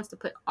 she wants to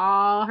put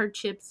all her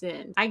chips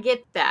in. I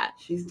get that.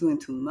 She's doing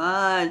too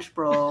much,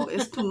 bro.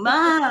 It's too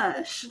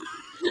much.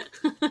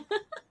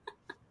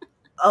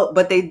 Oh,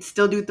 but they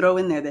still do throw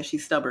in there that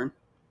she's stubborn.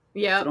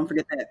 Yeah. So don't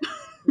forget that.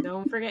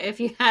 Don't forget, if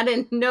you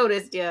hadn't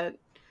noticed yet,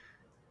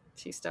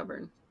 she's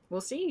stubborn.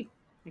 We'll see.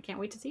 I can't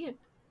wait to see it.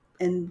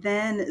 And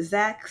then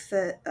Zach's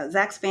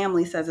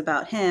family says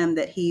about him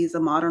that he's a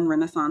modern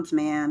Renaissance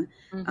man.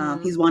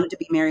 Mm-hmm. He's wanted to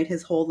be married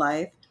his whole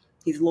life.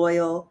 He's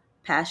loyal,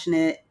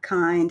 passionate,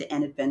 kind,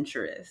 and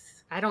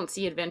adventurous. I don't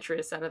see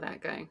adventurous out of that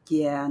guy.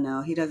 Yeah,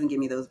 no, he doesn't give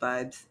me those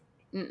vibes.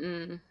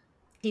 Mm-mm.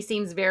 He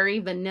seems very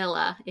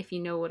vanilla, if you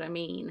know what I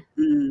mean.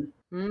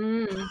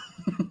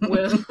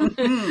 Well,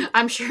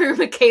 I'm sure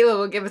Michaela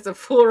will give us a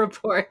full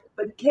report.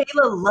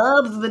 Michaela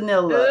loves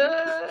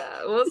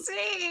vanilla. We'll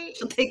see.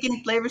 She'll take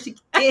any flavor she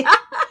can.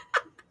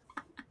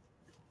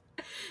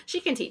 She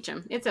can teach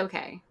him. It's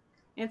okay.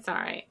 It's all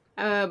right.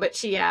 But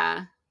she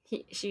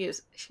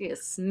is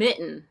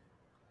smitten.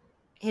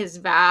 His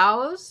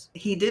vows.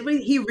 He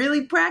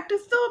really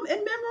practiced them and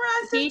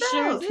memorized his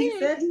vows. Sure he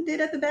said he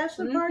did at the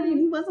bachelor party and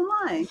he wasn't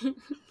lying.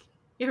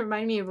 You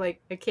remind me of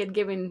like a kid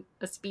giving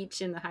a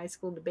speech in the high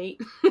school debate.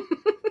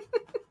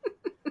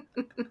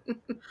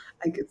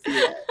 I could see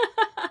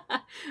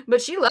that.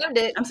 But she loved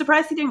it. I'm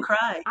surprised he didn't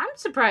cry. I'm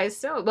surprised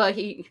so. Well,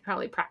 he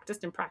probably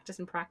practiced and practiced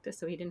and practiced,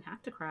 so he didn't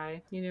have to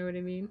cry. You know what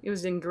I mean? It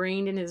was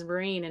ingrained in his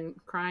brain, and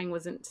crying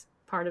wasn't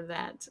part of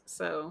that.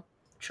 So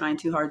trying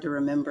too hard to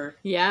remember.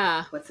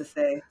 Yeah. What to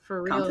say.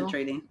 For real.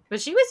 Concentrating. But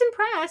she was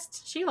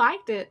impressed. She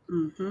liked it.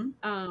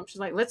 Mm-hmm. She's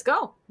like, let's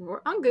go.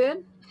 I'm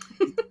good.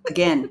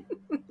 Again,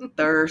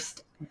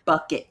 thirst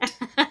bucket.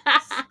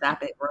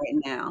 Stop it right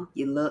now.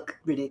 You look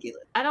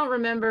ridiculous. I don't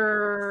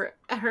remember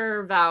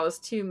her vows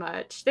too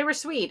much. They were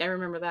sweet. I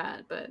remember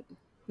that, but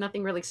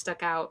nothing really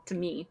stuck out to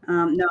me.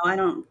 No, I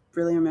don't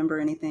really remember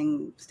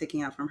anything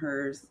sticking out from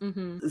hers.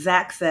 Mm-hmm.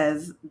 Zach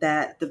says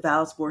that the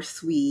vows were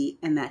sweet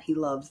and that he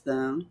loves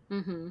them.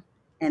 Mm-hmm.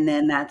 And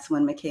then that's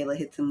when Michaela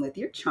hits him with,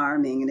 "You're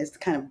charming," and is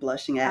kind of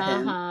blushing at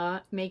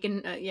him.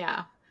 Making,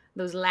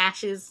 those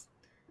lashes.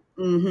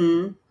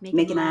 Mm-hmm.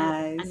 Making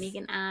eyes. I'm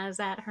making eyes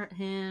at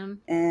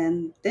him.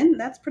 And then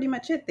that's pretty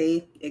much it.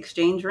 They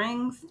exchange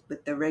rings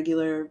with the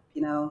regular,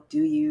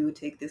 do you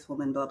take this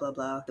woman, blah, blah,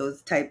 blah,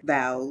 those type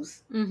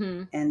vows.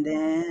 Mm-hmm. And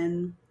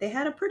then they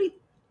had a pretty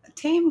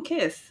tame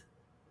kiss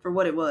for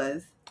what it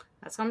was.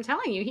 That's what I'm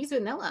telling you. He's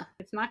vanilla.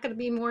 It's not going to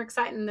be more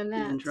exciting than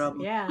that. He's in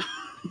trouble. Yeah.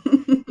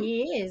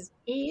 He is.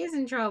 He is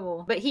in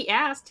trouble. But he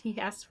asked. He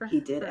asked for. He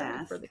did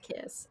ask for the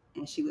kiss.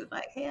 And she was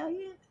like, "Hell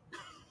yeah.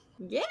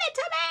 Give it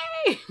to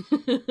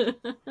me."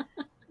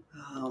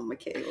 Oh,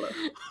 Michaela.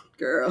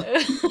 Girl.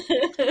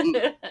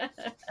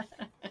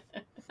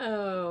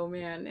 Oh,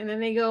 man. And then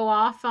they go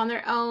off on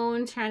their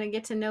own, trying to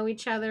get to know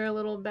each other a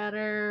little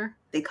better.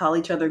 They call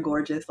each other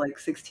gorgeous like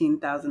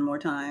 16,000 more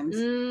times.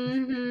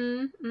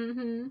 Mm-hmm.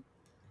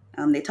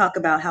 Mm-hmm. They talk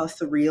about how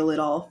surreal it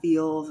all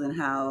feels and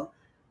how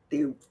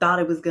they thought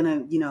it was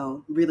going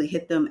to, really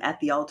hit them at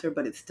the altar,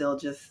 but it's still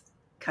just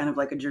kind of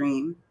like a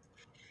dream.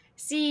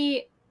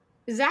 See,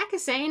 Zach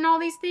is saying all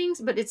these things,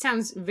 but it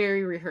sounds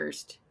very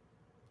rehearsed.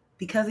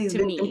 Because he's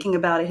been thinking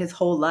about it his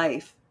whole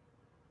life.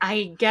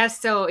 I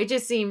guess so. It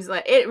just seems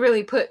like it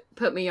really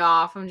put me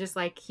off. I'm just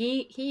like,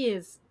 he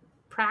is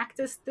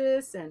practice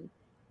this and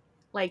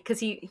like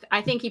because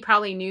I think he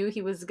probably knew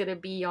he was gonna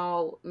be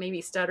all maybe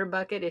stutter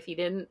bucket if he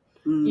didn't,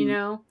 you Mm,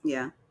 know.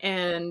 yeah.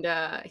 And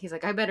he's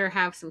like, I better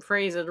have some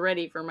phrases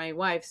ready for my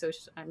wife, so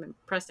I'm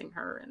impressing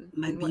her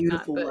My and whatnot.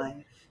 beautiful But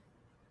wife.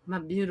 my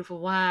beautiful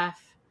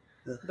wife.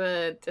 Ugh.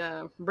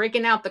 But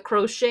breaking out the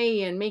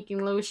crochet and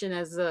making lotion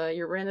as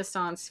your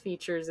Renaissance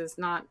features is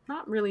not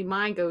really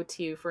my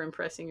go-to for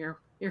impressing your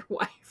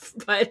wife.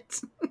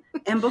 But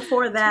And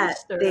before to that,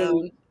 each their they,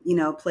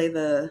 own. play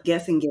the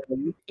guessing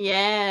game.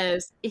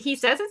 Yes, he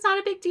says it's not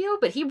a big deal,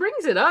 but he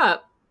brings it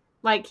up.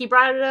 Like he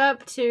brought it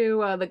up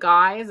to the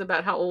guys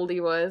about how old he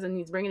was, and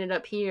he's bringing it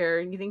up here.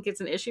 You think it's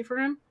an issue for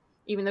him,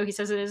 even though he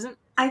says it isn't?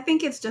 I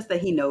think it's just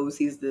that he knows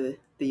he's the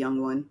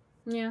young one.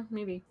 Yeah,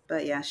 maybe.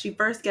 But yeah, she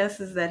first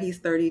guesses that he's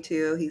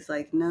 32. He's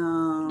like,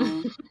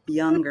 no,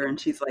 younger. And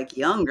she's like,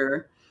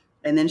 younger.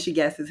 And then she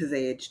guesses his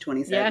age,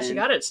 Yeah, she 27.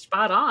 got it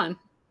spot on.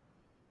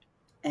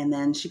 And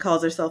then she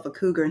calls herself a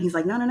cougar. And he's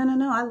like, no, no, no, no,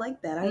 no. I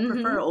like that. I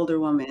prefer Mm-hmm. older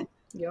women.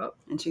 Yep.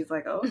 And she's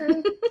like, okay,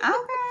 okay.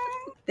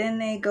 Then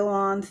they go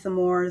on some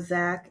more.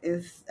 Zach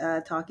is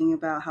talking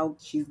about how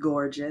she's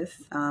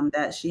gorgeous,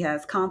 that she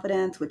has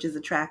confidence, which is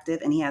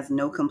attractive, and he has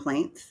no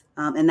complaints.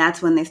 And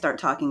that's when they start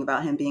talking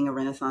about him being a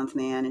Renaissance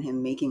man and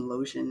him making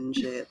lotion and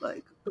shit.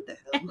 Like, what the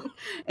hell?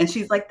 And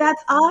she's like,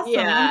 that's awesome.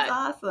 Yeah. That's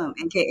awesome.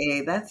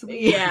 AKA, that's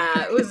weird.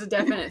 Yeah, it was a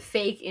definite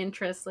fake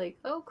interest. Like,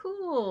 oh,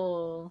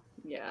 cool.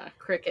 Yeah,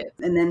 cricket.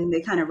 And then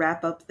they kind of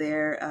wrap up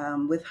there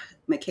with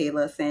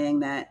Michaela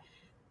saying that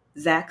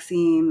Zach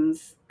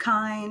seems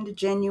kind,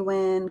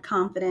 genuine,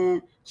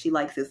 confident. She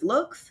likes his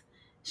looks.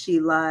 She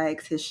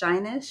likes his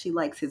shyness. She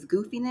likes his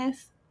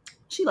goofiness.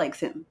 She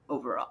likes him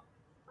overall.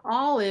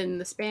 All in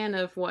the span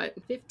of what,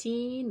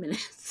 15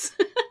 minutes?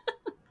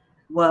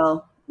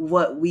 Well,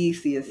 what we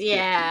see is 15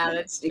 Yeah,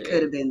 minutes. that's true. It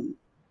could have been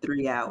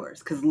 3 hours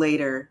because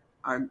later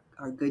our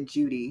good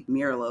Judy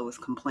Mirla was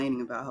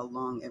complaining about how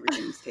long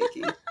everything was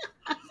taking.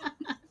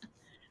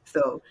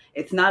 So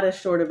it's not as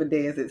short of a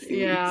day as it seems.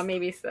 Yeah,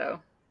 maybe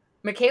so.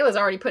 Michaela's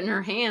already putting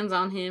her hands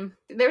on him.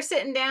 They're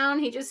sitting down.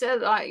 He just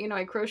said,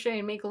 I crochet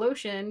and make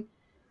lotion.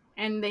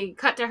 And they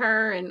cut to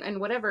her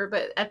and whatever.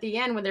 But at the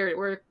end, when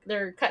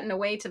they're cutting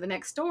away to the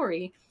next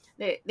story,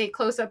 they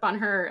close up on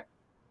her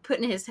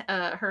putting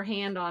her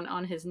hand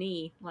on his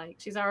knee. Like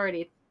she's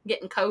already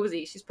getting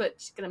cozy. She's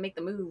gonna make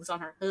the moves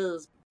on her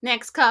husband.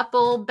 Next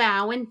couple,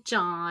 Bao and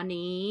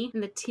Johnny in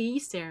the tea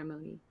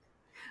ceremony.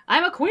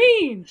 I'm a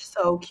queen.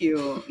 So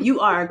cute. You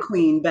are a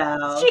queen,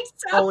 Belle. She's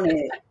so, Own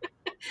it.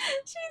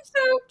 She's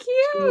so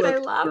cute. I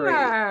love great.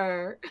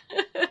 her.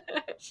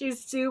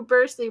 She's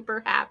super,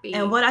 super happy.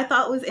 And what I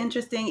thought was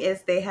interesting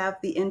is they have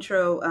the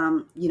intro,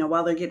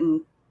 while they're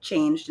getting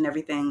changed and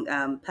everything,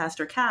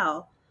 Pastor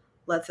Cal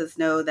lets us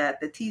know that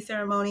the tea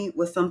ceremony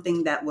was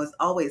something that was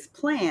always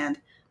planned,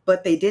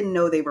 but they didn't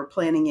know they were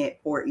planning it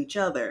for each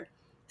other.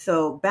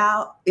 So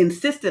Bao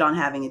insisted on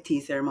having a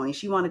tea ceremony.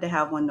 She wanted to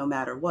have one no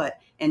matter what.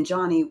 And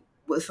Johnny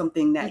was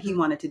something that he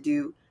wanted to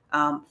do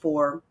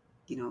for,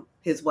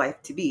 his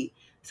wife to be.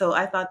 So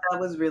I thought that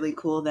was really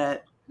cool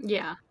that,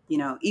 yeah,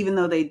 even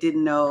though they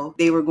didn't know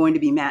they were going to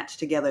be matched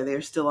together,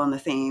 they're still on the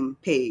same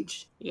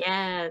page.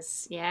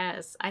 Yes.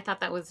 I thought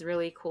that was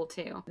really cool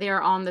too.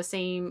 They're on the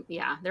same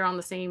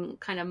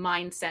kind of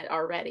mindset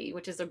already,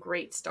 which is a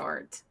great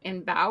start.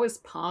 And Bao is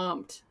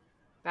pumped.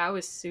 Bao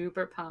is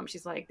super pumped.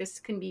 She's like, this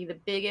can be the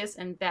biggest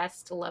and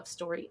best love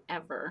story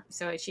ever.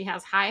 So she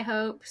has high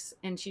hopes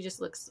and she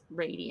just looks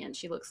radiant.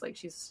 She looks like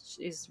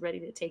she's ready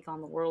to take on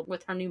the world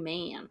with her new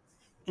man.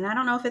 And I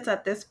don't know if it's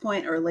at this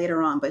point or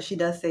later on, but she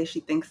does say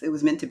she thinks it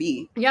was meant to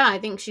be. Yeah, I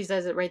think she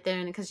says it right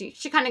there. Because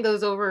she kind of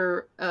goes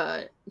over,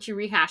 she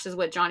rehashes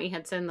what Johnny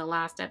had said in the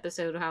last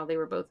episode, how they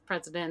were both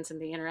presidents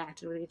and they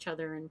interacted with each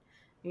other. And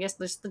I guess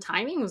the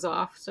timing was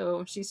off.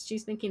 So she's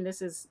thinking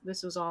this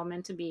was all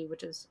meant to be,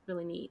 which is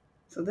really neat.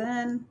 So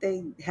then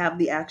they have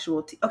the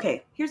actual tea.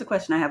 Okay, here's a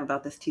question I have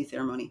about this tea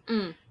ceremony.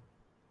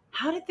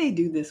 How did they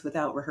do this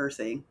without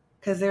rehearsing?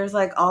 Because there's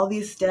like all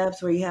these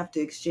steps where you have to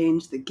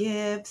exchange the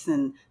gifts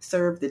and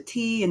serve the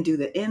tea and do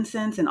the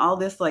incense and all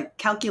this like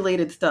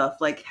calculated stuff.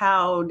 Like,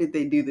 how did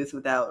they do this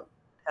without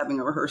having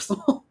a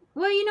rehearsal?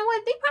 Well, you know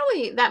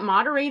what? That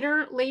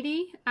moderator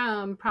lady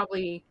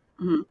probably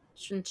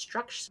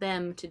instructs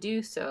them to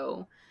do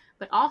so.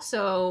 But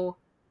also,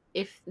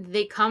 if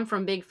they come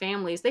from big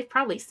families, they've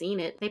probably seen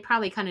it. They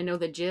probably kind of know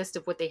the gist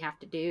of what they have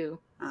to do.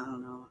 I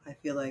don't know. I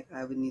feel like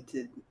I would need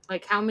to...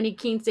 Like, how many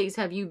quinces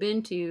have you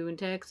been to in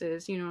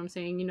Texas? You know what I'm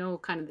saying? You know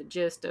kind of the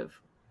gist of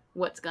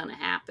what's going to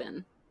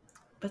happen.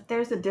 But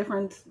there's a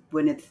difference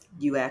when it's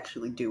you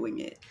actually doing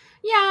it.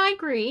 Yeah, I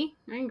agree.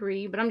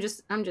 But I'm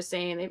just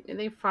saying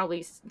they've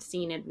probably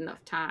seen it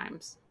enough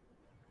times.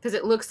 Because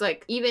it looks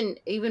like even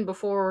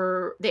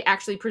before they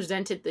actually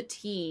presented the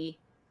tea,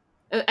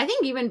 I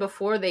think even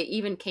before they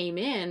even came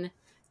in,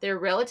 their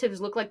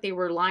relatives looked like they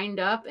were lined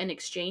up and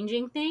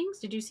exchanging things.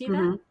 Did you see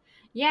that?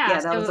 Yeah,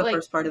 that was the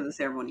first part of the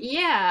ceremony.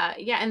 Yeah,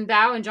 and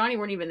Bao and Johnny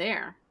weren't even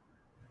there.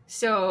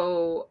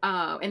 So,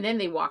 and then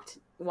they walked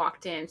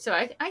walked in. So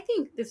I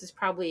think this is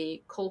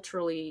probably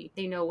culturally,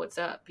 they know what's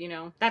up, you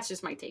know? That's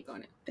just my take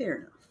on it.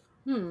 Fair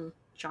enough.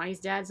 Johnny's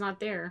dad's not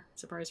there.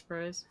 Surprise,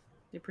 surprise.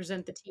 They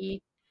present the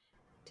tea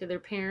to their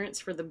parents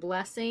for the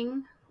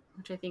blessing,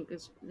 which I think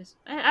is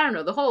I don't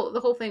know. The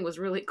whole thing was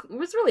really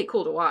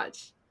cool to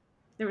watch.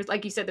 There was,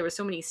 like you said, there was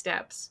so many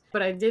steps,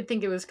 but I did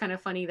think it was kind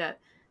of funny that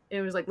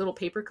it was like little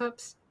paper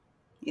cups.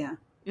 Yeah.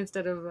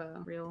 Instead of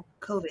real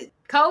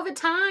COVID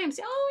times.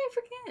 Oh, I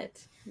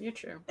forget. You're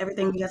true.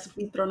 Everything got to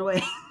be thrown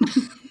away.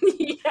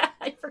 Yeah,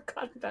 I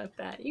forgot about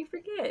that. You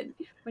forget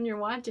when you're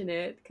watching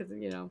it because,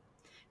 you know,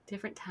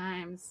 different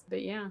times.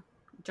 But yeah,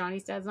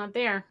 Johnny's dad's not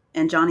there.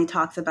 And Johnny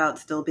talks about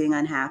still being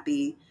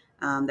unhappy,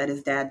 that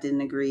his dad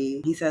didn't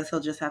agree. He says he'll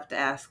just have to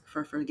ask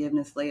for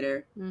forgiveness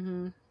later.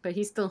 Mm-hmm. But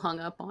he's still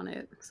hung up on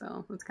it,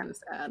 so it's kind of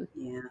sad.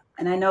 Yeah.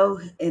 And I know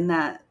in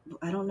that,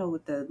 I don't know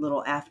what the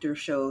little after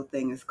show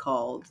thing is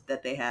called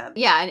that they have.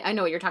 Yeah, I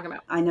know what you're talking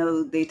about. I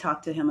know they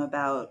talked to him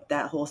about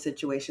that whole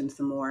situation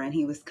some more, and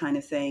he was kind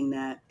of saying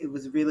that it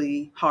was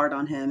really hard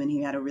on him and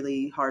he had a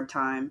really hard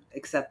time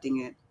accepting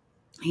it.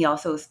 He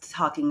also was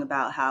talking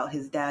about how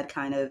his dad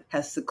kind of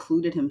has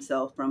secluded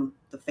himself from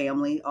the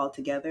family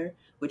altogether,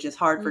 which is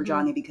hard for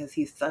Johnny because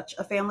he's such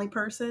a family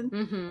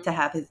person. To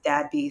have his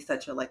dad be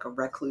such a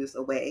recluse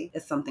away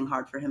is something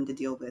hard for him to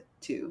deal with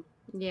too.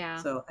 Yeah.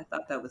 So I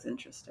thought that was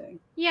interesting.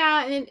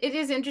 Yeah, and it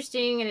is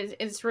interesting, and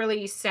it's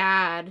really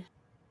sad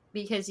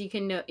because you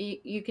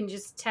can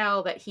just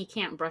tell that he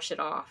can't brush it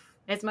off.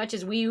 As much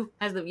as we,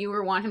 as the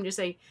viewer, want him to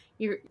say,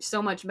 "You're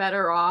so much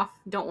better off.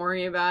 Don't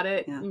worry about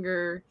it.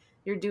 Yeah.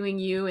 You're doing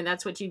you, and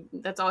that's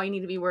all you need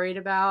to be worried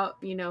about.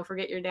 You know,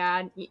 forget your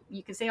dad."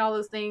 You can say all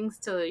those things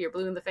till you're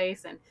blue in the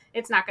face, and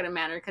it's not going to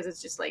matter because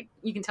it's just like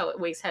you can tell it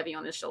weighs heavy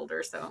on his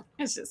shoulder. So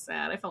it's just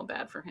sad. I felt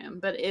bad for him,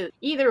 but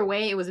either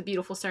way, it was a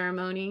beautiful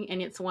ceremony,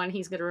 and it's one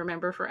he's going to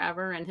remember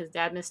forever. And his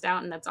dad missed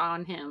out, and that's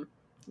on him.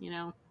 You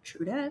know,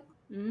 true that.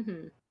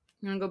 Mm-hmm.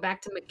 I'm going to go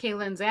back to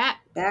Michaela and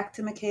Zach. Back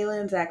to Michaela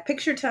and Zach.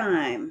 Picture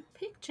time.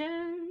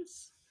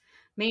 Pictures.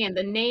 Man,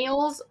 the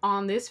nails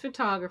on this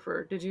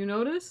photographer. Did you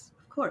notice?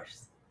 Of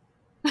course.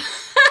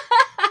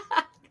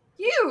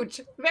 Huge.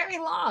 Very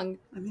long.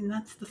 I mean,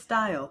 that's the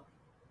style.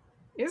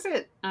 Is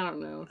it? I don't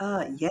know.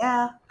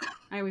 Yeah.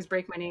 I always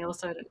break my nails,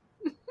 so I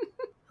don't...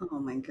 Oh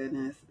my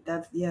goodness.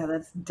 That's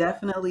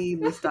definitely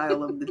the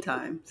style of the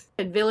times.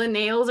 And villain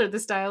nails are the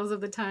styles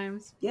of the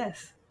times?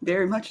 Yes,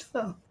 very much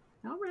so.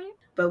 All right.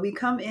 But we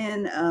come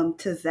in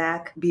to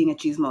Zach being a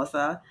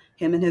chismosa.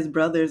 Him and his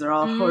brothers are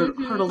all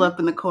hurtled up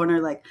in the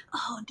corner like,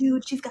 "Oh,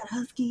 dude, she's got a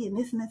husky and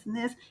this and this and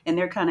this." And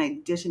they're kind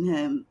of dishing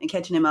him and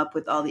catching him up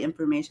with all the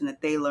information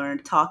that they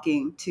learned,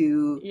 talking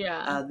to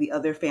the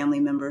other family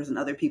members and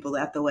other people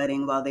at the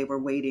wedding while they were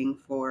waiting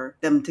for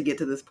them to get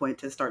to this point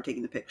to start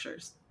taking the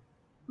pictures.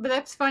 But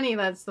that's funny.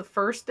 That's the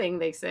first thing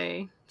they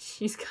say.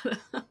 She's got a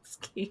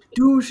husky.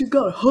 Dude, she's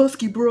got a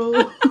husky,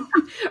 bro.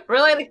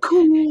 Really? Like,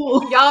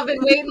 cool. Y'all been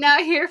waiting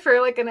out here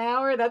for like an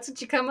hour? That's what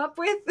you come up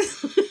with?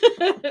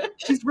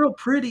 She's real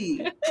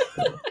pretty.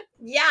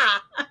 Yeah.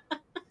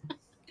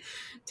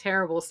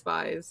 Terrible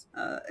spies.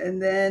 And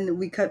then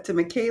we cut to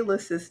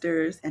Michaela's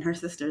sisters, and her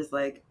sister's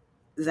like,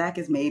 "Zach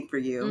is made for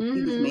you.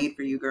 He was made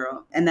for you,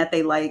 girl." And that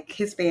they like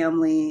his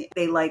family.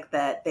 They like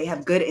that they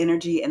have good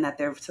energy and that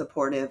they're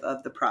supportive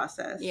of the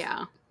process.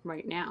 Yeah,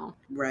 right now.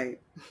 Right.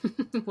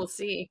 We'll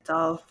see. It's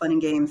all fun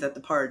and games at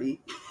the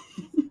party.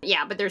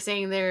 Yeah, but they're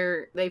saying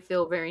they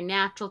feel very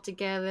natural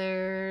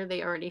together.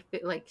 They already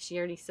feel like, she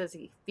already says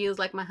he feels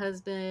like my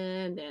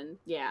husband. And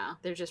yeah,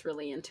 they're just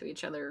really into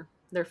each other.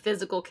 Their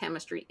physical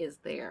chemistry is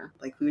there.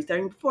 Like we were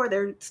saying before,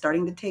 they're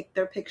starting to take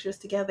their pictures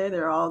together.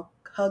 They're all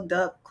hugged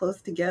up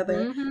close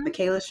together.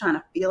 Michaela's trying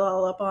to feel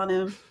all up on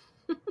him.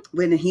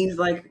 When he's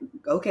like,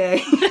 "Okay."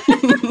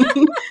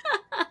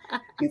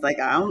 He's like,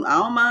 I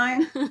don't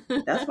mind.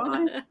 That's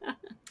fine.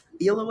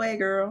 Feel away,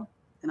 girl.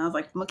 And I was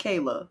like,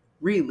 "Michaela,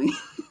 really?"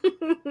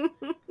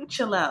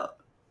 Chill out.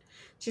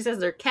 She says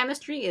their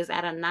chemistry is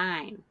at a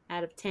 9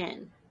 out of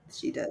 10.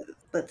 She does.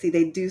 Let's see,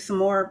 they do some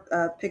more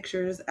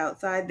pictures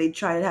outside. They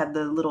try to have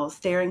the little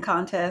staring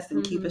contest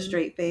and keep a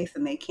straight face,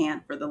 and they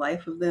can't for the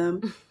life of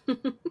them.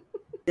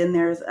 Then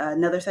there's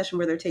another session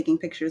where they're taking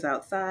pictures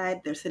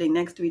outside. They're sitting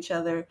next to each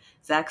other.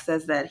 Zach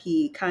says that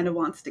he kind of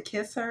wants to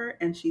kiss her,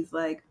 and she's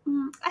like,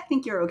 "I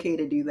think you're okay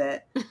to do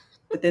that."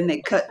 But then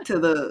they cut to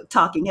the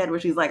talking head where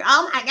she's like,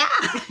 "Oh my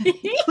God,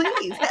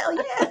 please, hell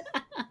yeah."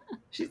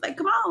 She's like,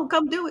 "Come on,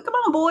 come do it. Come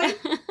on, boy."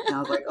 And I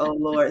was like, "Oh,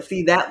 Lord."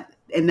 See that?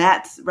 And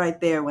that's right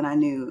there when I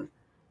knew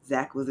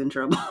Zach was in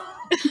trouble.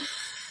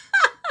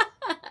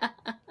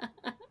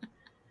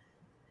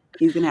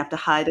 He's going to have to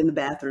hide in the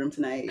bathroom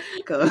tonight.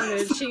 She's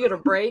going to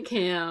break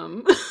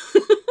him.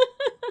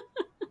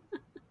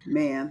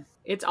 Man.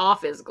 It's all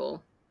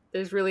physical.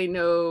 There's really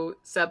no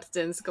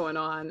substance going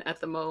on at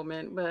the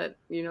moment, but,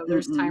 you know,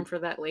 there's time for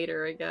that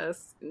later, I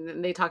guess. And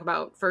then they talk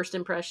about first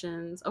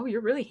impressions. "Oh, you're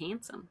really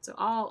handsome." So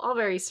all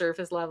very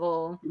surface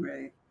level.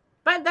 Right.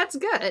 But that's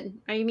good.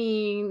 I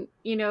mean,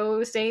 you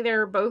know, say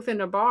they're both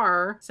in a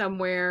bar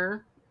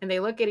somewhere and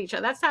they look at each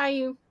other. That's how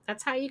you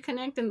That's how you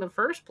connect in the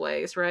first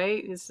place,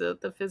 right? It's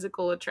the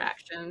physical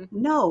attraction.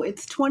 No,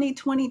 it's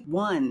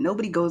 2021.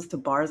 Nobody goes to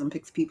bars and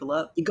picks people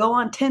up. You go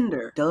on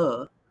Tinder.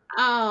 Duh.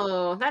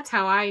 Oh, that's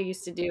how I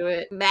used to do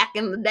it back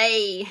in the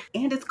day.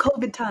 And it's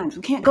COVID times.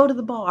 We can't go to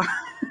the bar.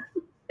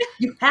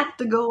 You have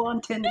to go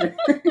on Tinder.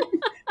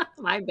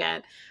 My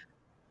bad.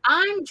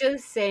 I'm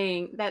just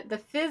saying that the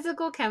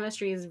physical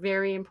chemistry is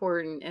very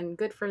important and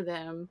good for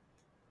them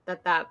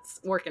that that's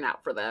working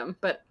out for them.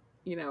 But,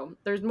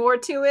 there's more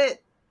to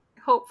it,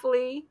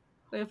 hopefully,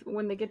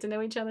 when they get to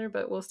know each other,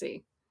 but we'll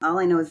see. All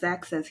I know is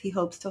Zach says he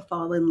hopes to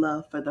fall in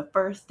love for the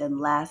first and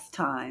last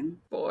time.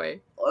 Boy.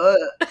 Ugh.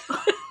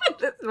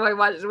 This boy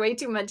watches way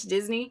too much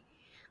Disney.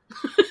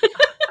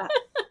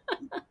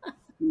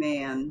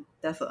 Man,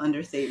 that's an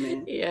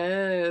understatement.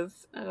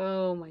 Yes.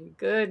 Oh my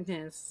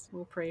goodness.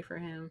 We'll pray for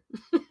him.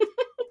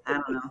 I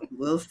don't know.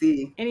 We'll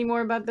see. Any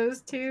more about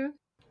those two?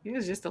 It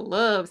was just a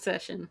love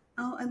session.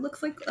 Oh, it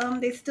looks like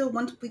they still,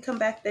 once we come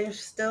back, they're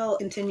still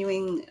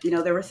continuing,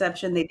 their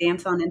reception. They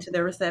dance on into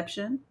their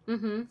reception.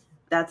 Mm-hmm.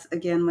 That's,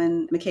 again,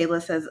 when Michaela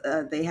says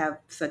they have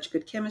such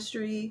good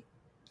chemistry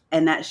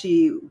and that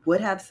she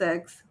would have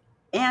sex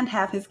and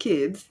have his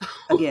kids.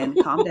 Again,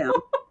 calm down.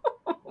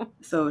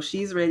 So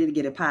she's ready to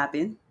get it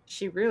popping.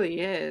 She really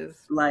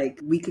is. Like,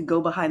 we could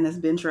go behind this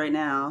bench right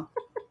now.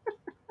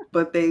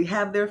 But they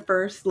have their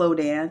first slow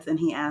dance, and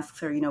he asks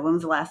her, when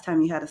was the last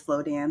time you had a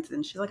slow dance?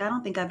 And she's like, I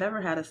don't think I've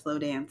ever had a slow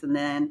dance. And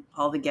then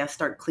all the guests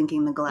start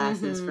clinking the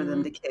glasses for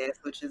them to kiss,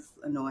 which is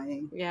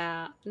annoying.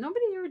 Yeah.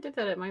 Nobody ever did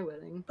that at my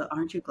wedding. But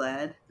aren't you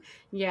glad?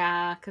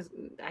 Yeah, because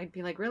I'd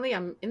be like, really?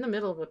 I'm in the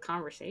middle of a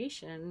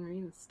conversation. Are you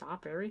going to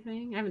stop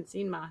everything? I haven't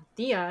seen my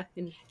Dia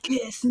in...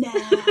 Kiss now!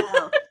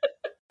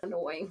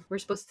 Annoying. We're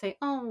supposed to say,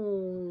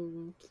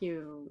 oh,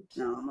 cute.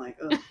 No, I'm like,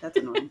 oh, that's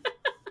annoying.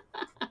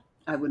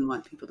 I wouldn't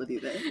want people to do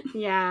that.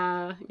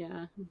 Yeah.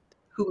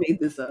 Who made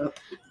this up?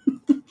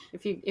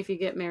 If you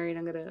get married,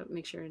 I'm gonna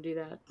make sure to do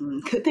that.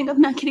 Good thing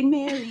I'm not getting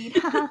married.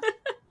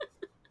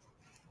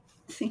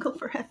 Single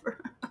forever.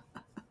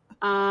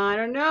 I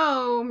don't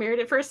know. Married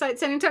at First Sight,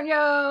 San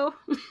Antonio.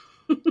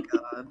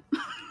 God.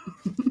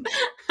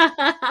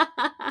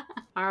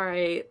 All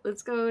right,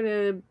 let's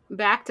go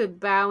back to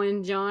Bao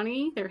and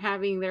Johnny. They're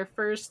having their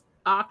first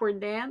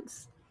awkward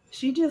dance.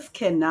 She just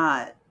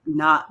cannot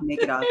not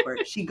make it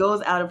awkward. She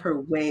goes out of her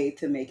way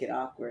to make it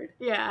awkward.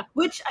 Yeah.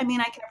 Which, I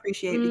mean, I can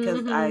appreciate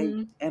because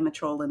I am a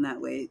troll in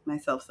that way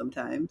myself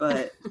sometimes.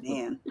 But,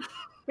 man.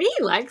 He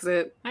likes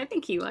it. I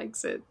think he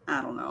likes it.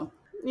 I don't know.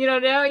 You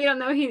don't know? You don't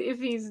know if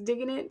he's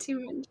digging it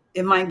too much?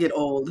 It might get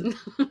old.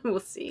 We'll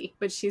see.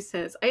 But she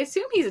says, I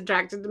assume he's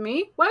attracted to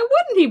me. Why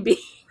wouldn't he be?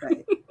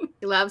 Right.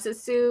 He loves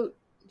his suit.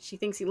 She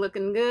thinks he's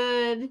looking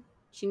good.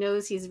 She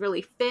knows he's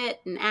really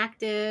fit and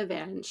active,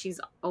 and she's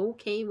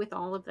okay with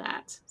all of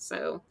that.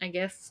 So I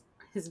guess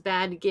his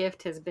bad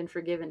gift has been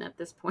forgiven at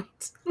this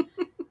point.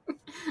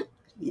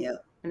 Yeah.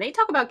 And they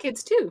talk about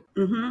kids, too.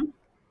 Mm-hmm.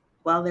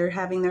 While they're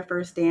having their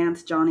first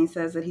dance, Johnny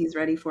says that he's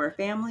ready for a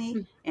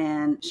family,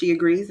 and she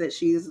agrees that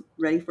she's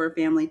ready for a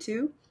family,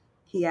 too.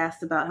 He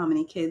asks about how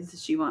many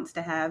kids she wants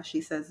to have.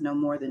 She says no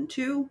more than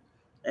 2,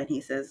 and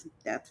he says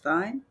that's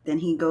fine. Then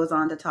he goes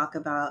on to talk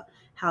about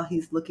how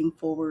he's looking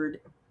forward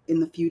in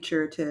the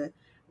future to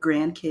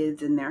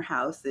grandkids in their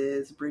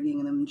houses,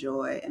 bringing them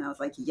joy. And I was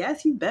like,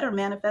 yes, you better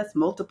manifest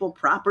multiple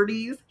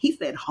properties. He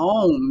said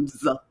homes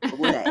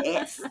with an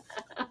S.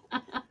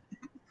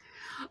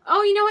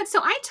 Oh, you know what?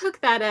 So I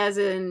took that as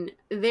in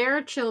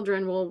their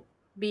children will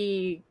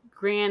be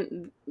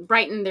brighten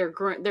their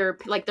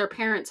like their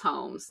parents'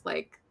 homes.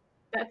 Like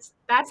that's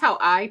how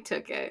I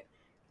took it.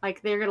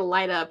 Like they're gonna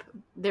light up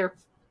their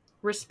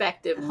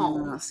respective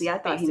homes. See, I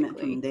thought he meant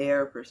from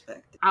their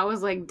perspective. I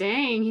was like,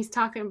 dang, he's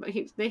talking about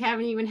they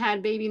haven't even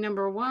had baby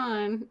number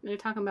 1. They're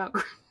talking about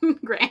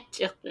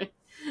grandchildren.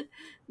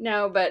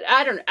 No, but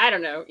I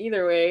don't know.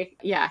 Either way,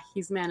 yeah,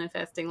 he's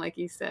manifesting like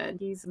you said.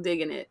 He's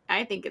digging it.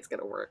 I think it's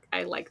gonna work.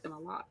 I like them a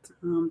lot.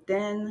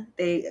 Then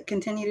they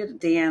continue to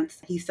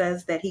dance. He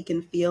says that he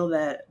can feel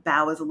that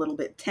Bao is a little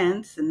bit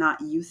tense and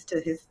not used to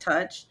his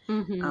touch.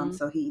 Mm-hmm.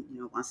 So he,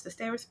 wants to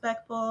stay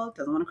respectful.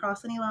 Doesn't want to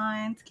cross any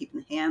lines.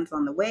 Keeping the hands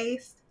on the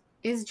waist.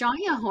 Is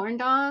Johnny a horn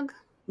dog?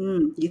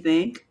 You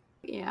think?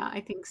 Yeah, I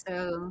think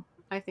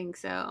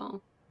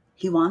so.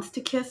 He wants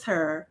to kiss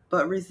her,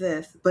 but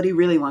resists. But he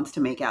really wants to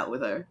make out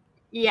with her.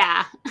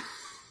 Yeah.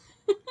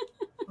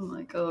 I'm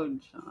like, oh,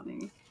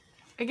 Johnny.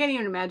 I can't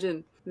even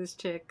imagine this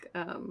chick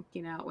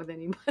making out with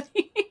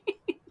anybody.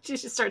 She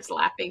just starts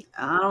laughing.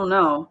 I don't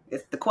know.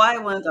 It's the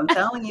quiet ones. I'm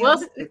telling you.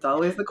 It's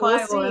always the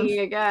quiet ones.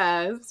 I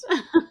guess.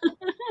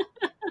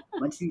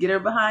 Once you get her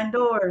behind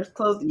doors,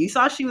 closed. You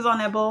saw she was on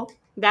that bowl.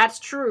 That's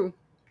true.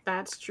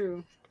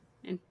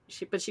 And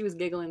she was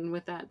giggling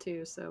with that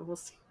too. So we'll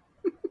see.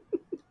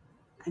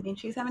 I mean,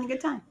 she's having a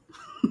good time.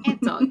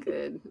 It's all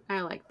good.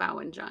 I like Bao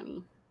and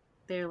Johnny.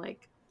 They're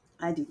like...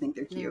 I do think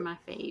they're cute. They're my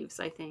faves,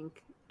 I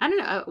think. I don't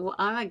know. Well,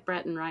 I like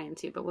Brett and Ryan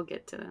too, but we'll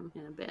get to them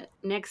in a bit.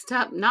 Next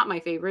up, not my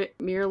favorite,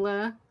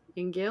 Mirla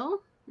and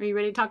Gil. Are you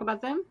ready to talk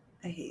about them?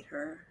 I hate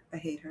her. I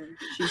hate her.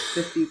 She's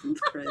this season's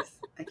Chris.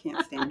 I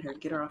can't stand her.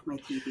 Get her off my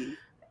TV.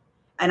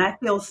 And I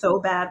feel so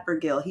bad for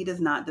Gil. He does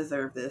not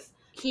deserve this.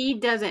 He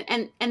doesn't.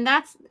 And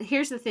that's,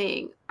 here's the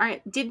thing. All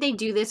right, did they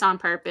do this on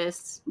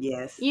purpose?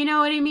 Yes. You know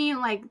what I mean?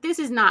 Like, this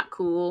is not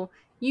cool.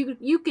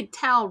 You could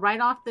tell right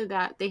off the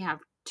bat they have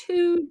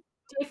two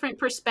different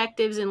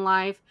perspectives in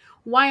life.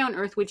 Why on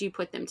earth would you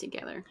put them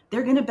together?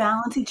 They're going to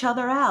balance each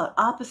other out.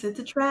 Opposites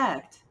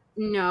attract.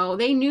 No,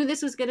 they knew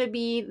this was going to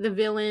be the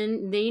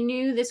villain. They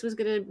knew this was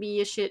going to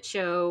be a shit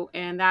show,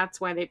 and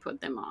that's why they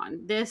put them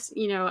on. This,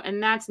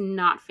 and that's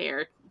not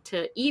fair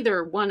to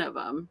either one of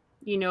them.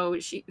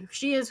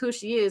 She is who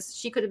she is.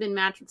 She could have been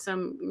matched with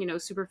some,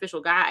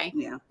 superficial guy.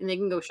 Yeah. And they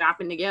can go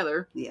shopping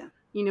together. Yeah.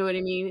 You know what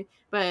I mean?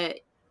 But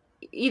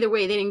either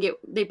way,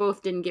 they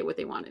both didn't get what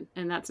they wanted,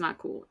 and that's not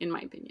cool, in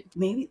my opinion.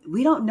 Maybe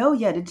we don't know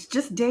yet. It's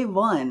just day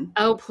one.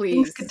 Oh, please.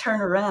 Things could turn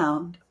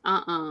around.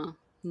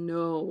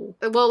 No.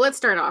 Well, let's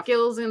start off.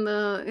 Gil's in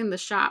the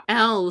shop.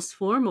 Al's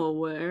formal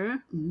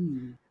wear.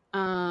 Did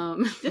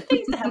they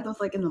used to have those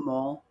like in the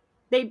mall?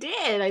 They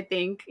did, I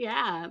think.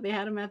 Yeah, they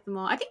had them at the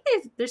mall. I think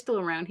they're still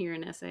around here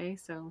in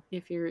SA. So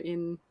if you're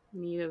in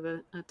need of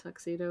a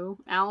tuxedo,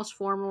 Al's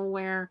formal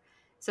wear.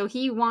 So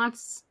he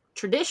wants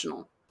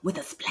traditional with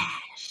a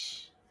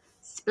splash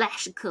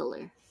of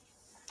color,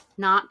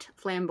 not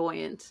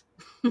flamboyant.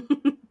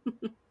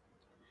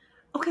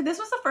 Okay, this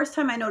was the first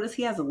time I noticed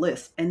he has a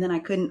lisp, and then I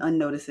couldn't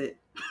unnotice it.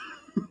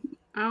 Oh,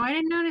 I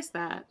didn't notice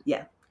that.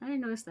 Yeah. I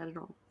didn't notice that at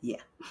all. Yeah.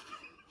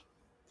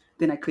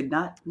 Then I could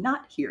not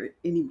hear it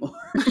anymore.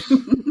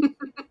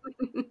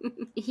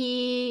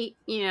 He,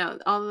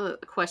 all the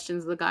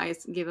questions the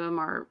guys give him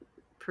are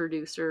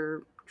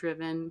producer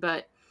driven,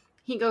 but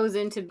he goes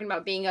into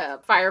about being a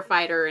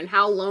firefighter and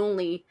how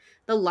lonely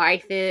the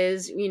life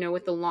is,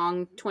 with the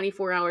long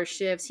 24-hour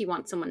shifts. He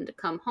wants someone to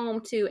come home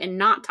to and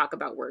not talk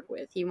about work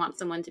with. He wants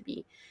someone to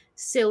be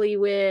silly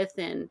with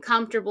and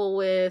comfortable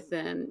with.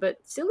 But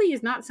silly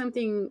is not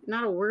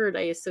a word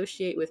I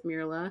associate with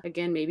Mirla.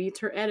 Again, maybe it's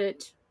her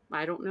edit.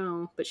 I don't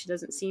know, but she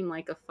doesn't seem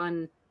like a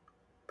fun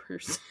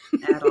person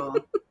at all.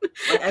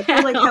 I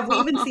feel like, have we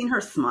even seen her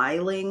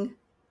smiling?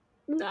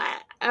 I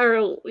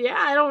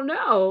don't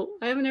know.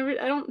 I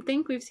don't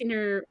think we've seen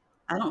her.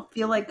 I don't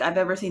feel like I've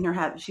ever seen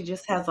her she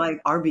just has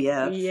like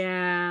RBF.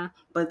 Yeah.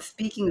 But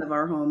speaking of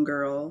our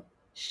homegirl,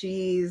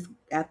 she's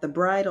at the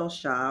bridal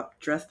shop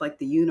dressed like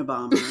the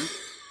Unabomber.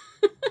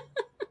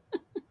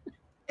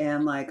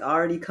 And like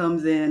already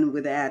comes in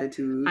with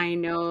attitude. I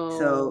know.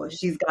 So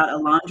she's got a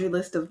laundry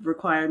list of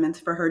requirements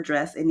for her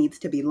dress. It needs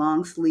to be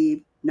long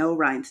sleeve, no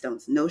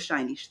rhinestones, no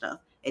shiny stuff.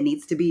 It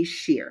needs to be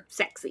sheer.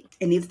 Sexy.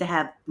 It needs to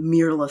have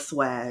Mirla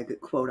swag,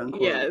 quote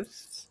unquote.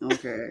 Yes.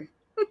 Okay.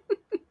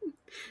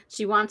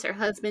 She wants her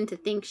husband to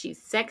think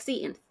she's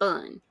sexy and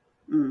fun.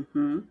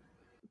 Mm-hmm.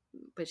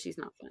 But she's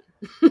not fun.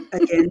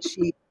 Again,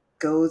 she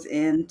goes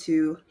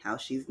into how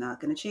she's not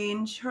going to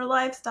change her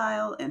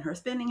lifestyle and her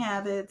spending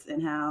habits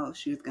and how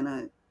she's going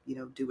to,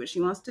 do what she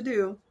wants to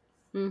do.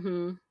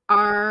 Mm-hmm.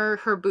 Are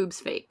her boobs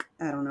fake?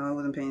 I don't know. I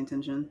wasn't paying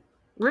attention.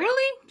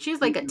 Really? She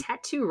has like a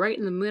tattoo right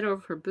in the middle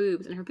of her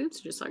boobs, and her boobs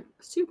are just like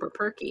super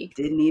perky.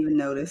 Didn't even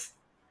notice.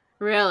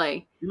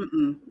 Really?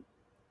 Mm-mm.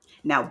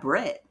 Now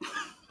Brett,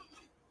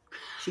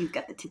 she's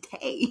got the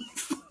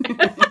titties. How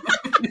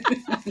do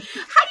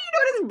you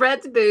notice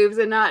Brett's boobs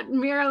and not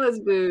Mirla's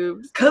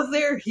boobs? Because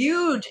they're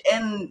huge,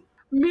 and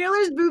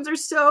Mirla's boobs are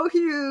so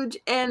huge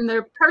and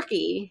they're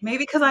perky. Maybe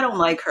because I don't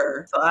like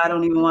her, so I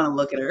don't even want to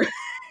look at her.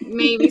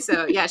 Maybe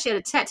so. Yeah, she had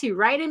a tattoo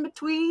right in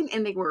between,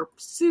 and they were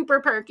super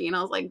perky. And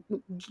I was like,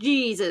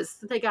 Jesus,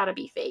 they gotta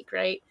be fake,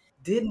 right?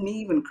 Didn't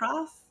even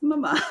cross my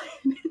mind.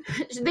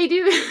 They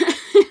do.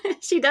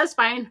 She does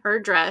find her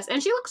dress,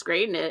 and she looks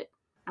great in it.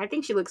 I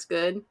think she looks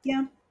good.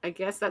 Yeah. I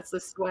guess that's the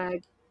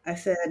swag. I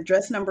said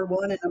dress number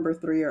 1 and number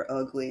 3 are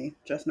ugly.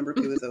 Dress number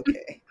 2 is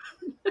okay.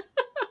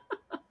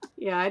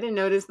 Yeah, I didn't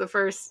notice the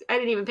first. I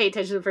didn't even pay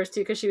attention to the first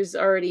 2 because she was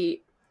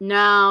already,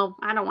 no,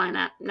 I don't want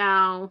that.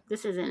 No,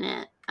 this isn't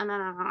it.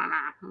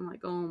 I'm like,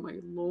 oh my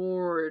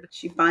Lord.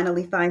 She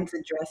finally finds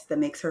a dress that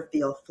makes her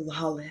feel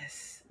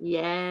flawless.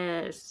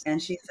 Yes.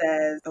 And she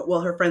says,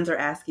 well, her friends are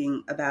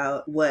asking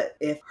about what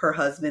if her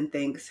husband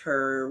thinks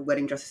her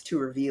wedding dress is too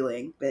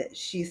revealing. But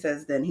she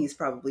says then he's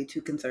probably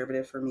too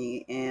conservative for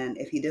me. And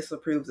if he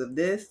disapproves of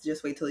this,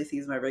 just wait till he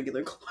sees my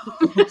regular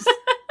clothes.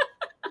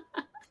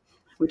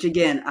 Which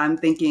again, I'm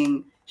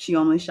thinking she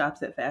only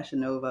shops at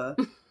Fashion Nova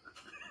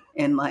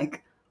and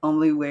like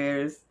only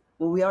wears,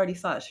 well, we already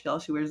saw it. All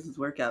she wears is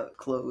workout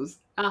clothes.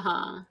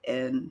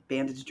 And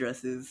bandage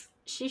dresses.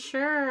 She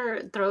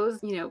sure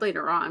throws,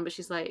 later on, but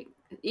she's like,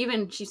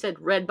 even she said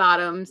red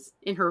bottoms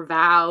in her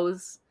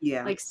vows.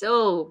 Yeah. Like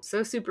so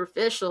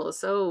superficial.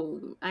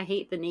 So I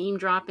hate the name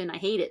dropping. I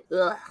hate it.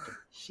 Ugh.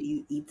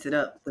 She eats it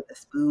up with a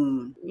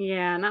spoon.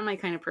 Yeah, not my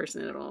kind of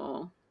person at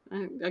all.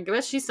 I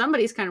guess she's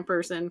somebody's kind of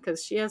person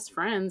because she has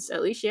friends.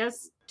 At least she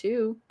has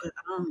 2. But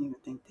I don't even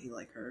think they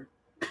like her.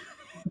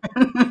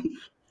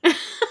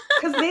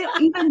 Because they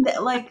even,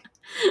 like,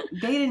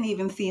 they didn't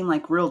even seem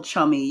like real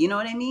chummy. You know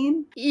what I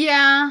mean?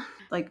 Yeah.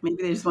 Like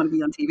maybe they just want to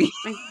be on TV.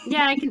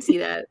 Yeah, I can see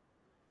that.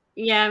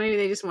 Yeah, maybe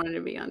they just wanted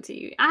to be on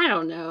TV. I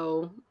don't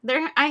know.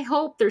 I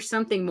hope there's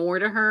something more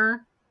to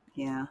her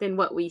Yeah. than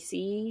what we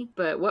see,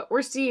 but what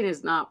we're seeing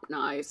is not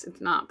nice.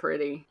 It's not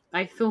pretty.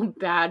 I feel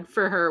bad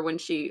for her when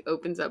she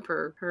opens up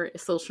her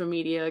social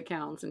media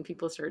accounts and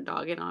people start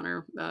dogging on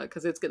her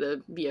because it's gonna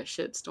be a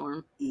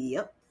shitstorm.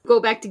 Yep. Go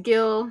back to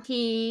Gil.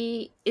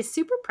 He is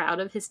super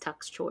proud of his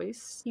tux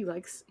choice. He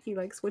likes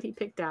what he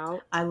picked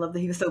out. I love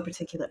that he was so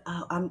particular.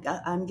 Oh,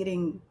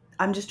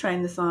 I'm just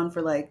trying this on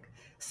for like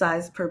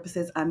size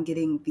purposes. I'm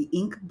getting the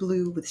ink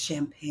blue with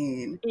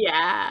champagne.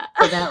 Yeah.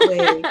 So that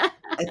way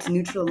it's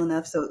neutral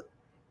enough so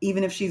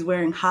even if she's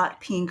wearing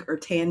hot pink or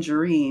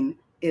tangerine,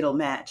 it'll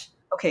match.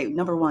 Okay,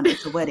 number one,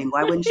 it's a wedding.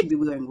 Why wouldn't she be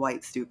wearing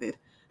white, stupid?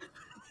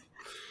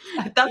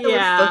 I thought that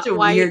was such a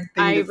weird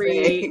thing to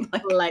say.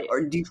 Like,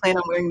 or do you plan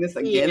on wearing this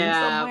again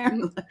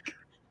somewhere?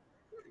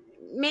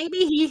 Maybe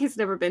he has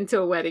never been to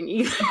a wedding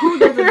either. Who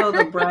doesn't know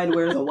the bride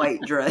wears a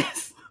white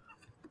dress?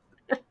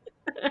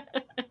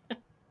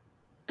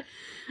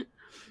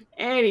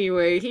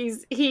 Anyway,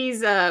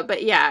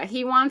 but yeah,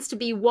 he wants to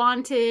be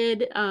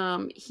wanted.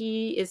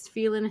 He is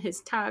feeling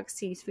his tux.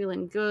 He's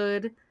feeling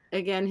good.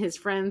 Again, his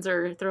friends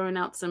are throwing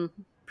out some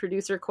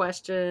producer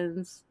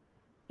questions.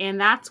 And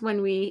that's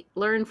when we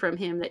learn from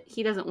him that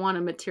he doesn't want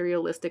a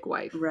materialistic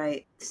wife.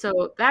 Right.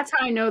 So that's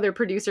how I know they're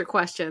producer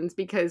questions,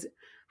 because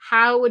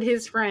how would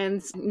his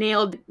friends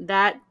nail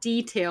that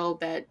detail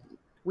that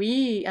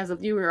we, as a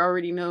viewer,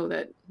 already know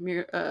that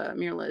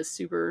Mirla is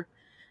super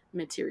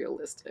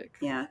materialistic?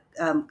 Yeah,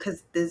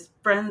 because his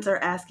friends are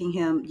asking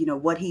him,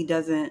 what he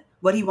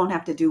won't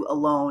have to do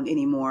alone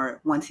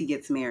anymore once he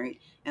gets married.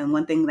 And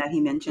one thing that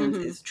he mentions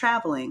is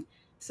traveling.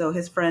 So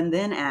his friend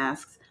then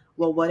asks,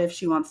 well, what if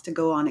she wants to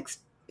go on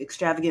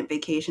extravagant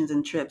vacations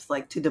and trips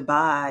like to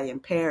Dubai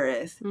and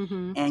Paris?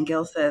 And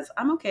Gil says,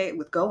 I'm okay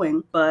with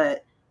going,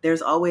 but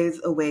there's always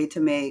a way to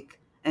make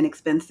an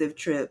expensive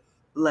trip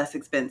less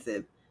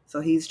expensive. So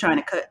he's trying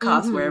to cut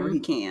costs wherever he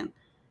can.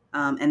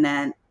 And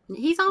then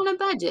he's on a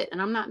budget, and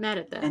I'm not mad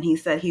at that. And he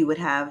said he would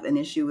have an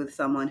issue with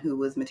someone who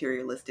was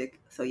materialistic.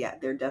 So yeah,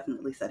 they're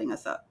definitely setting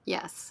us up.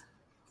 Yes,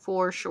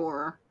 for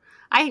sure.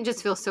 I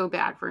just feel so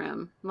bad for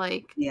him.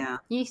 Like, yeah,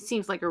 he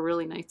seems like a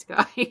really nice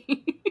guy.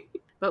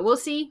 But we'll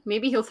see.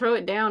 Maybe he'll throw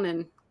it down.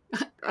 And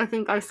I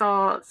think I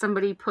saw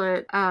somebody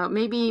put,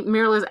 maybe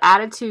Mirla's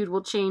attitude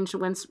will change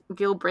once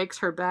Gil breaks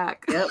her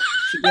back. Yep,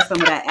 she gets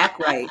some of that act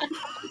right.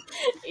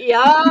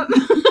 Yup.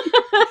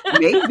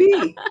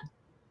 Maybe.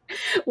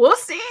 We'll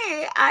see.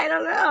 I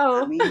don't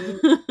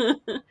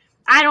know.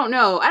 I don't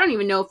know. I don't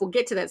even know if we'll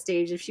get to that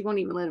stage if she won't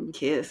even let him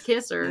kiss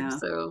her. Yeah.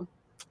 So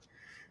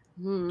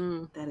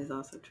that is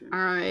also true. All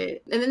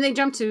right. And then they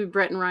jump to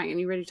Brett and Ryan.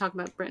 You ready to talk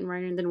about Brett and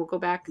Ryan? And then we'll go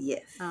back.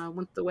 Yes.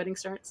 Once the wedding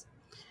starts.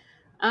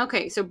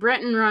 Okay. So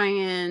Brett and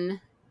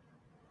Ryan,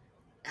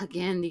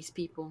 again, these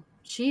people.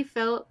 She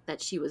felt that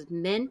she was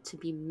meant to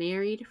be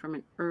married from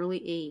an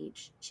early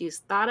age. She has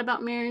thought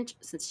about marriage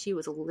since she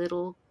was a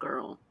little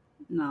girl.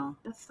 No,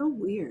 that's so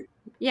weird.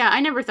 Yeah,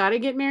 I never thought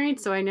I'd get married,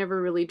 so I never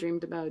really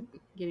dreamed about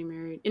getting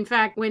married. In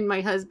fact, when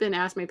my husband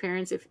asked my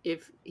parents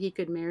if he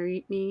could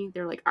marry me,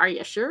 they're like, "Are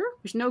you sure?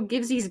 There's no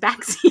givesies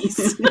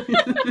backsies."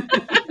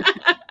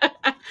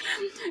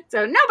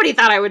 So nobody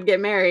thought I would get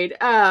married.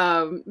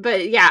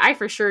 But yeah, I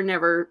for sure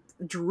never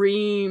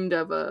dreamed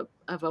of a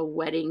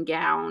wedding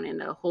gown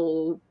and a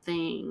whole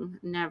thing.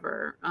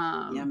 Never.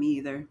 Yeah, me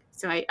either.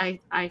 So I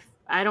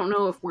don't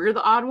know if we're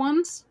the odd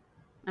ones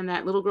and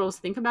that little girls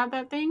think about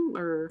that thing,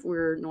 or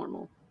we're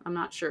normal. I'm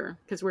not sure,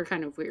 because we're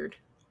kind of weird.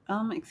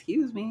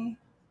 Excuse me.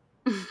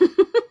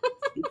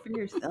 Speak for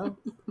yourself.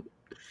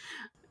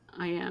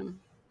 I am.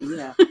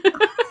 Yeah.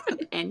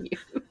 And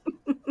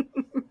you.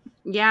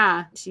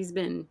 Yeah, she's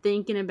been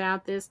thinking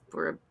about this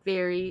for a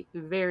very,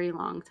 very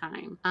long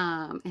time.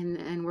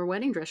 And we're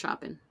wedding dress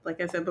shopping. Like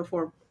I said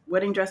before,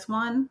 wedding dress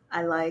one,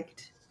 I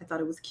liked. I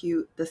thought it was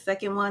cute. The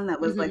second one, that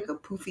was like a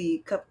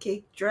poofy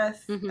cupcake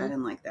dress, I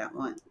didn't like that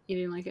one. You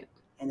didn't like it?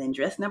 And then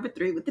dress number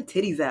 3 with the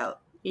titties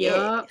out. Yep.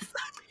 Yes.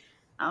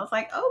 I was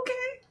like,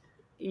 okay.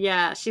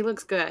 Yeah, she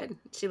looks good.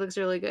 She looks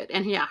really good.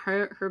 And yeah,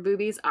 her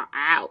boobies are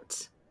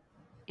out.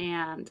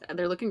 And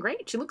they're looking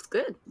great. She looks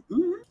good.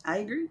 I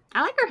agree.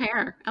 I like her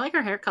hair. I like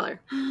her hair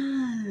color.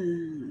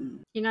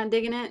 You're not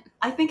digging it?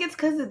 I think it's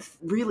because it's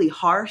really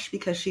harsh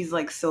because she's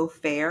like so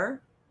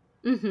fair.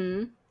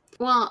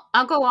 Well,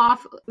 I'll go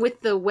off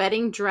with the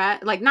wedding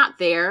dress. Like, not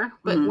there,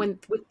 but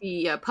with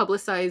the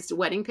publicized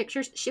wedding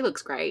pictures, she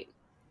looks great.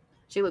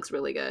 She looks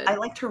really good. I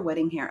liked her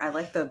wedding hair. I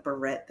like the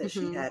barrette that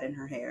she had in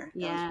her hair.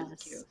 That was really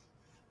cute.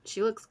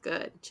 She looks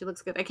good. She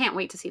looks good. I can't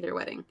wait to see their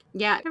wedding.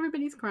 Yeah,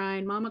 everybody's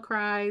crying. Mama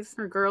cries.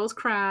 Her girls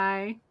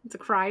cry. It's a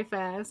cry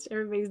fest.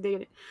 Everybody's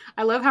digging it.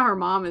 I love how her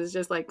mom is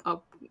just like,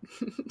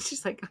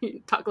 she's like,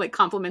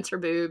 compliments her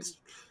boobs.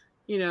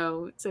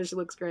 Says she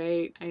looks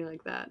great. I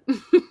like that.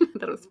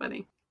 That was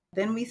funny.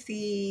 Then we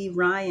see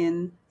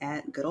Ryan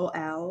at good old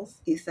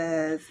Al's. He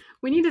says,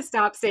 we need to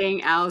stop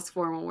saying Al's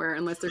formal wear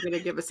unless they're going to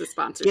give us a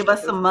sponsorship. Give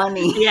us some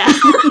money. Yeah.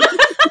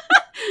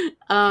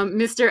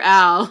 Mr.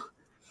 Al.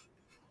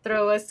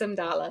 Throw us some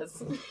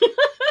dollars.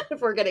 If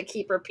we're going to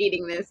keep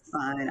repeating this.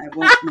 Fine, I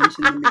won't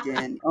mention them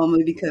again.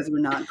 Only because we're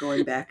not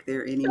going back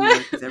there anymore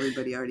because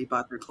everybody already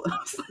bought their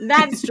clothes.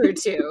 That's true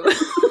too.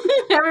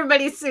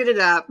 Everybody's suited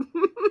up.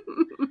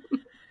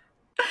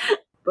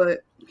 But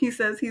he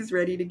says he's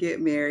ready to get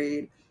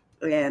married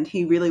and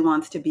he really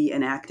wants to be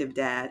an active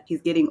dad.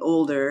 He's getting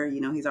older,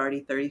 he's already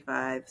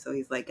 35. So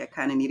he's like, I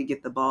kind of need to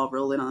get the ball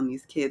rolling on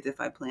these kids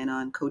if I plan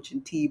on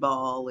coaching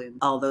T-ball and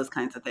all those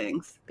kinds of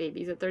things.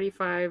 Babies at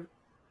 35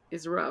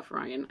 is rough,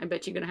 Ryan. I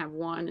bet you're going to have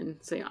one and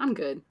say, I'm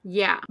good.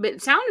 Yeah. But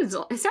it sounds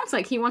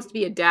like he wants to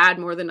be a dad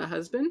more than a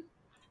husband.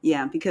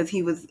 Yeah, because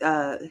he was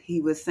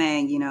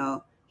saying,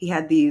 he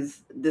had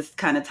this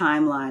kind of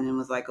timeline and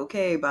was like,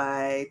 okay,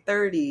 by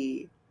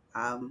 30,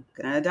 I'm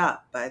going to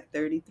adopt. By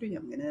 33,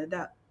 I'm going to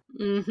adopt.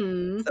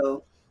 Mm-hmm.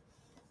 So,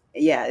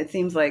 yeah, it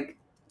seems like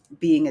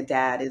being a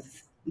dad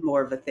is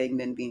more of a thing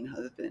than being a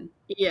husband.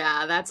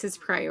 Yeah, that's his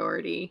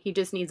priority. He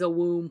just needs a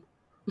womb.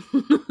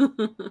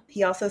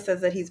 He also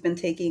says that he's been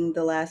taking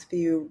the last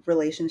few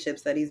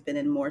relationships that he's been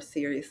in more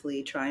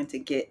seriously, trying to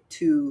get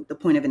to the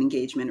point of an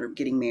engagement or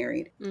getting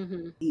married.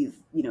 Mm-hmm. He's,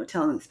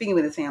 speaking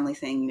with his family,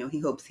 saying, he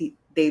hopes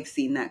they've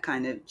seen that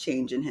kind of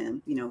change in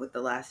him, with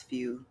the last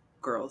few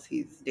girls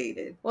he's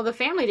dated. Well, the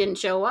family didn't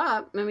show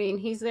up. I mean,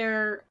 he's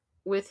there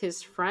with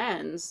his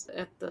friends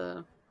at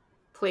the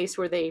place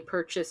where they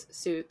purchase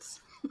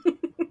suits.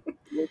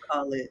 We'll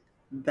call it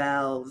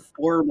Val's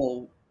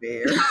formal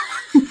wear.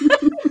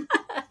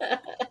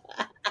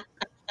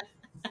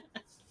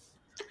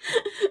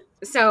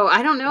 So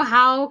I don't know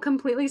how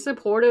completely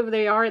supportive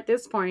they are at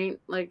this point.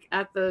 Like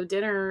at the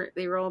dinner,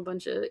 they were all a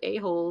bunch of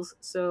a-holes.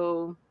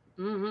 So,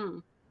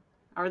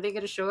 are they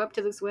going to show up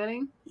to this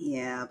wedding?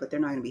 Yeah, but they're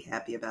not going to be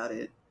happy about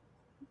it.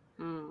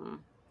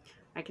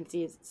 I can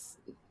see his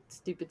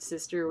stupid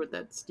sister with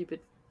that stupid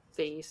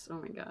face.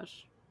 Oh my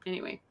gosh.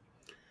 Anyway,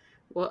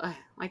 well,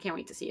 I can't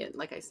wait to see it.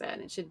 Like I said,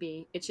 it should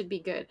be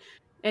good.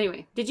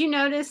 Anyway, did you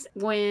notice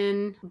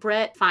when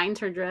Brett finds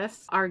her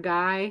dress, our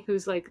guy,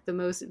 who's like the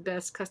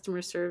best customer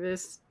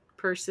service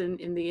person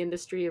in the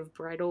industry of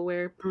bridal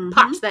wear,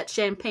 pops that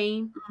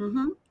champagne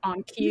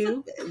on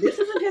cue? This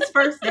isn't his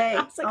first day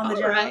on the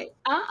job.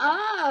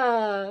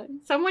 Right.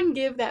 Someone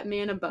give that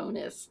man a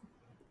bonus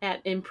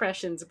at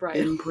Impressions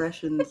Bridal.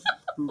 Impressions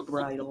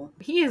Bridal.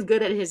 He is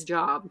good at his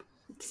job.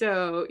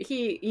 So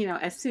he,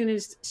 as soon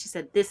as she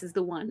said, this is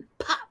the one,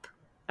 pop.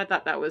 I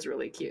thought that was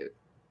really cute.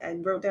 I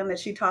wrote down that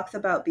she talks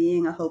about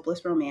being a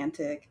hopeless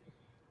romantic,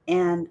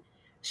 and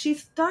she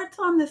starts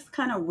on this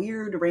kind of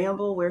weird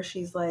ramble where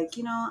she's like,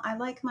 I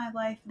like my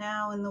life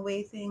now and the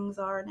way things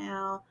are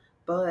now,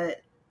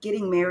 but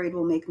getting married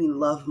will make me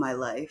love my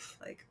life.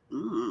 Like,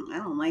 I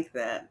don't like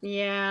that.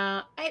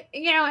 Yeah.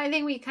 I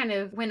think we kind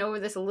of went over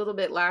this a little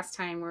bit last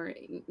time where,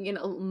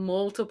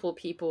 multiple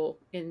people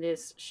in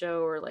this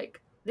show are like,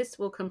 this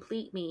will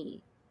complete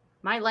me.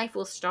 My life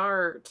will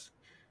start.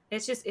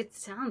 It's just, it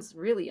sounds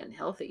really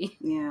unhealthy.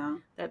 Yeah.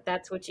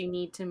 That's what you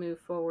need to move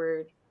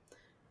forward.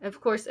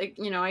 Of course,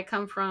 I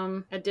come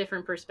from a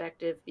different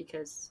perspective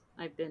because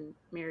I've been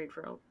married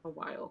for a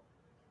while.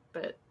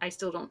 But I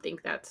still don't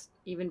think that's,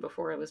 even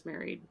before I was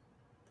married,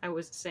 I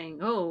was saying,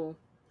 oh,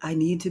 I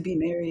need to be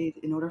married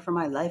in order for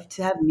my life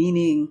to have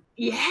meaning.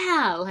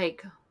 Yeah,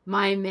 like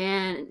my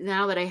man,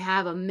 now that I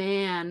have a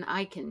man,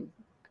 I can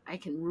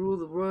rule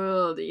the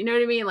world. You know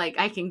what I mean? Like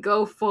I can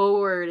go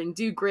forward and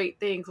do great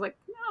things. Like,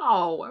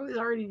 no, I was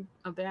already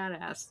a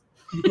badass.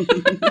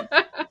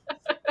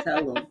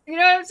 Tell them. You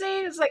know what I'm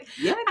saying? It's like,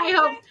 yeah, I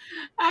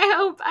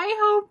hope,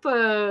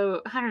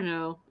 I don't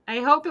know. I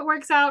hope it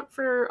works out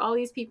for all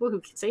these people who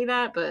can say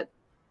that, but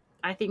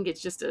I think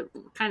it's just a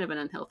kind of an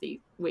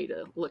unhealthy way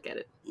to look at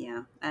it.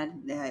 Yeah, I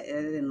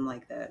didn't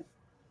like that.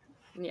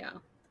 Yeah.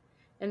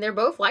 And they're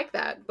both like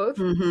that. Both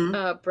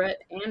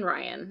Brett and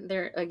Ryan.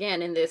 They're,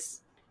 again, in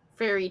this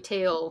fairy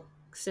tale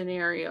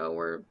scenario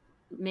where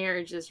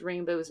marriage is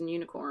rainbows and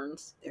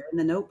unicorns. They're in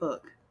the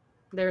Notebook.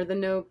 They're the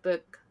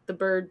Notebook, the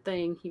bird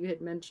thing you had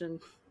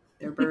mentioned.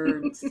 They're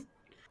birds.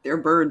 They're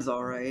birds,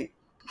 all right.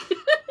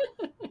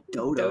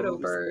 Dodo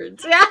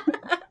birds. Yeah.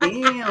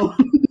 Damn.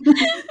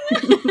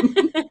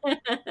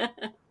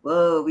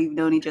 Whoa, we've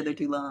known each other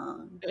too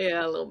long.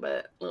 Yeah, a little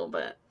bit. You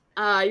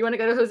want to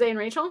go to Jose and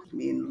Rachel? I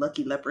mean,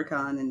 Lucky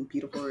Leprechaun and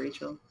Beautiful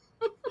Rachel.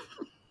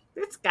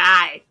 This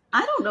guy.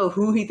 I don't know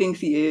who he thinks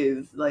he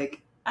is.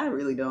 Like, I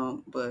really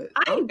don't, but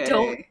I don't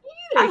either.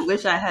 I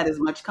wish I had as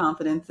much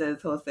confidence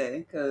as Jose,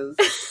 because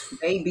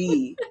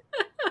baby,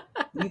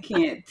 you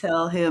can't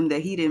tell him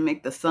that he didn't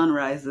make the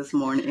sunrise this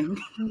morning.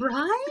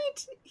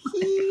 Right?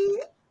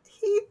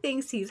 He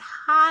thinks he's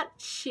hot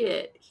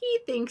shit. He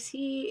thinks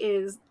he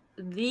is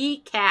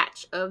the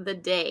catch of the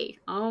day.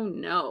 Oh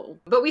no.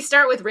 But we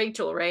start with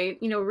Rachel, right?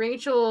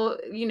 Rachel,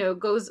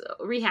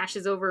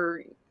 rehashes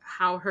over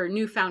how her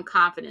newfound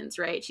confidence,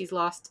 right? She's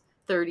lost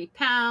 30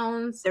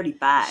 pounds.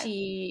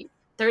 35.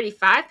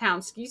 35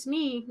 pounds, excuse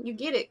me. You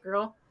get it,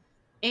 girl.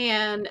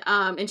 And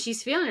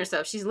she's feeling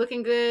herself. She's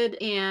looking good,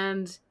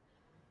 and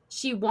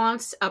she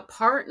wants a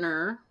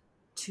partner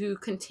to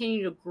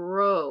continue to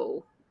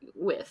grow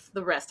with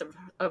the rest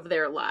of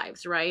their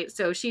lives, right?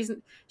 So she's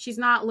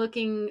not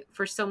looking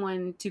for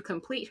someone to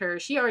complete her.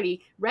 She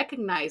already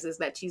recognizes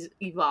that she's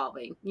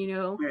evolving,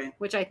 Right.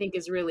 which I think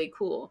is really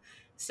cool.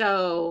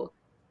 So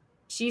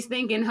she's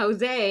thinking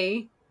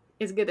Jose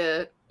is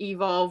gonna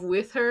evolve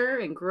with her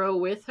and grow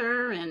with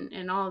her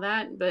and all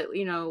that. But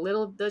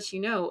little does she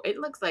know, it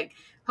looks like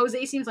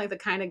Jose seems like the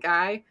kind of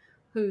guy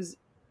who's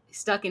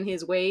stuck in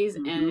his ways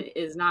Mm-hmm. and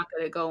is not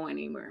gonna go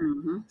anywhere.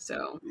 Mm-hmm.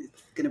 So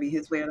It's gonna be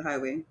his way or the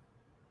highway.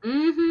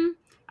 mm-hmm.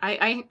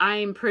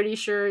 I'm pretty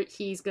sure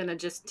he's gonna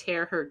just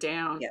tear her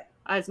down. Yeah.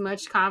 As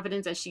much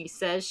confidence as she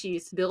says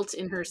she's built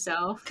in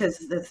herself.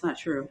 Because that's not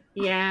true.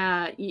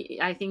 Yeah,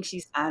 I think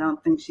I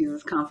don't think she's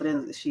as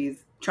confident as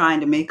she's trying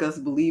to make us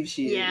believe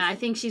she is. Yeah, I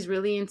think she's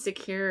really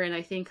insecure, and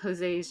I think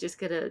Jose is just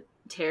gonna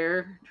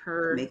tear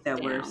her Make that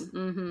down. worse.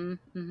 Mm-hmm.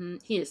 Mm-hmm.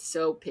 He is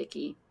so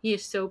picky. He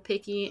is so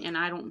picky, and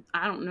I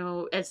don't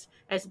know. As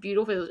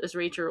beautiful as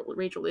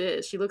Rachel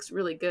is, she looks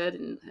really good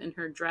in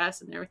her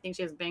dress and everything.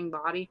 She has a bang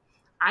body.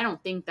 I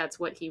don't think that's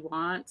what he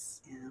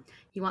wants. Yeah.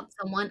 He wants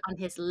someone on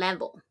his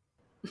level.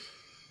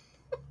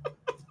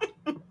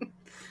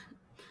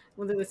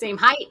 Well, they're the same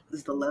height.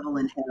 Is the level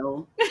in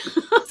hell?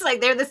 It's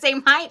like they're the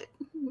same height.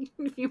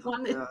 If you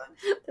wanted God.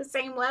 the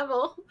same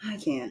level. I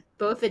can't.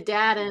 Both the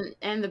dad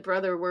and the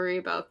brother worry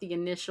about the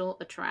initial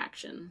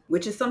attraction.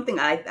 Which is something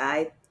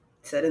I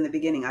said in the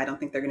beginning. I don't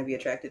think they're going to be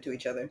attracted to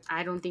each other.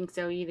 I don't think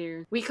so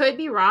either. We could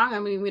be wrong. I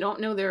mean, we don't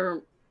know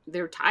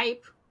their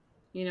type.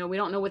 We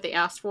don't know what they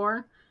asked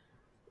for.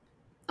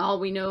 All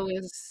we know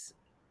is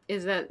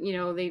that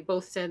they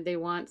both said they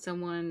want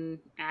someone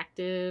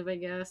active, I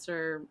guess,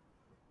 or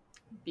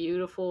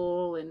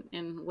beautiful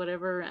and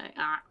whatever.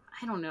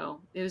 I don't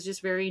know. It was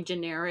just very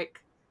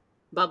generic,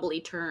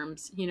 bubbly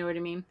terms. You know what I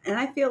mean? And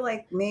I feel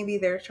like maybe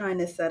they're trying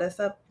to set us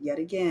up yet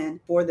again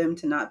for them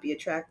to not be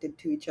attracted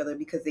to each other,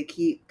 because they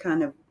keep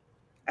kind of,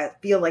 I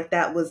feel like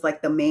that was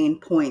like the main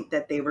point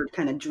that they were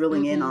kind of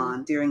drilling in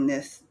on during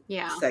this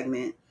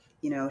segment.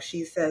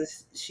 She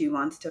says she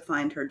wants to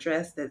find her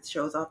dress that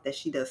shows off that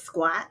she does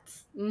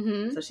squats.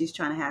 Mm-hmm. So she's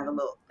trying to have a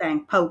little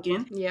thing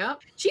poking. Yeah.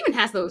 She even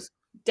has those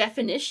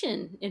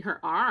definition in her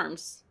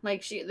arms.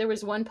 Like there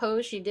was one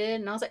pose she did,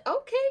 and I was like,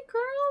 okay,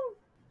 girl.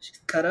 She's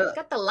cut up.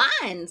 Got the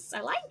lines.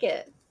 I like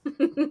it.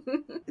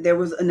 There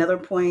was another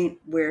point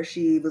where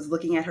she was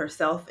looking at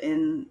herself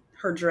in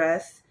her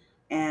dress,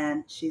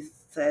 and she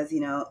says,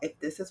 if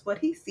this is what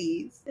he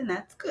sees, then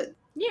that's good.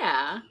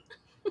 Yeah.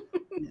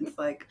 It's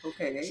like,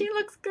 okay. She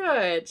looks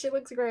good. She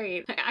looks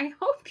great. I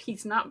hope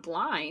he's not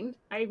blind.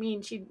 I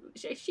mean, she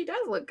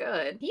does look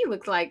good. He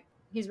looks like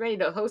he's ready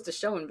to host a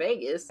show in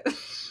Vegas.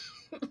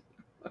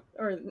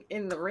 Or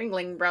in the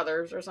Ringling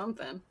Brothers or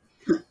something.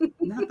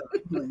 Not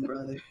the Ringling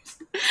Brothers.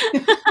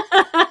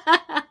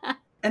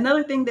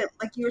 Another thing that,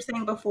 like you were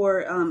saying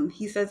before,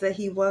 he says that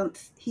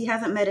he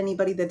hasn't met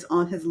anybody that's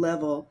on his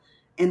level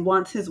and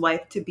wants his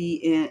wife to be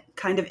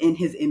in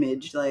his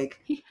image. Like,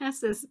 he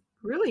has this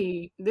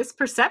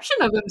perception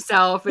of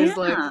himself is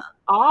like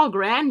all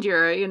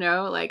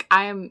grandeur, like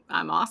I'm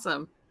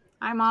awesome.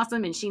 I'm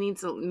awesome, and she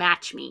needs to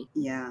match me.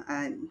 Yeah,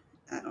 I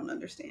don't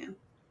understand.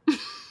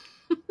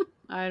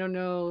 I don't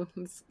know.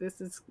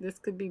 This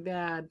could be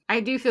bad. I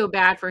do feel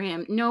bad for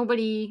him.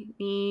 Nobody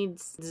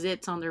needs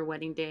zits on their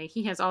wedding day.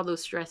 He has all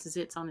those stress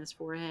zits on his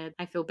forehead.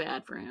 I feel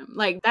bad for him.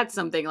 Like, that's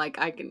something like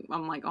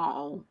I'm like,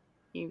 oh,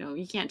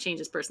 you can't change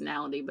his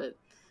personality, but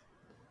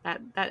that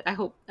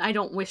I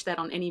don't wish that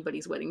on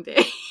anybody's wedding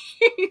day.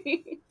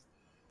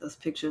 Those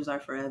pictures are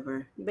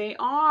forever. They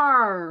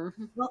are.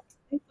 Well,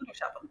 they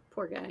Photoshop them.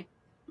 Poor guy.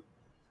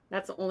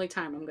 That's the only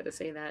time I'm going to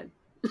say that.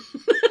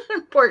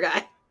 Poor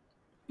guy.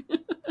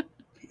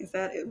 Is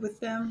that it with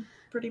them,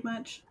 pretty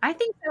much? I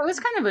think it was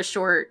kind of a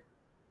short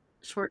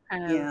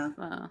kind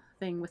of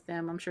thing with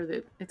them. I'm sure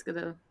that it's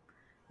gonna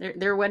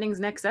their wedding's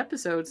next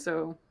episode,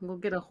 so we'll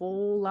get a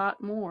whole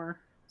lot more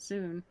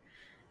soon.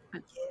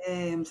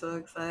 Yay! I'm so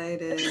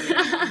excited.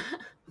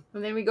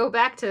 And then we go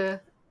back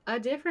to a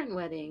different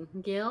wedding,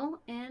 Gil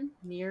and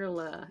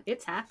Mirla.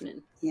 It's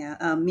happening. Yeah,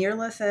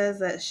 Mirla says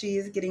that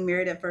she's getting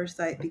married at first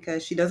sight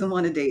because she doesn't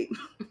want to date.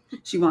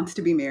 She wants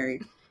to be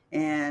married,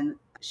 and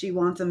she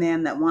wants a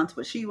man that wants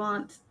what she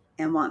wants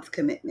and wants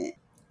commitment.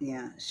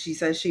 Yeah. She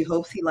says she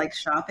hopes he likes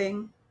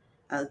shopping.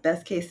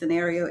 Best case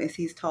scenario is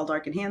he's tall,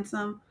 dark, and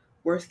handsome.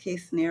 Worst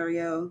case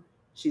scenario,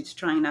 she's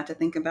trying not to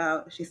think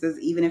about. She says,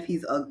 even if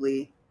he's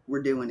ugly,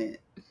 we're doing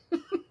it.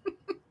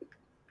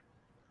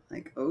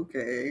 Like,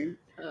 okay.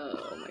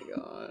 Oh my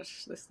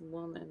gosh. This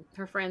woman.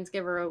 Her friends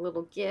give her a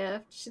little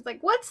gift. She's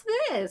like, what's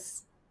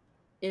this?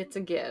 It's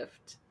a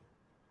gift.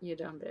 You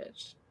dumb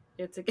bitch.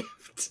 It's a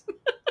gift.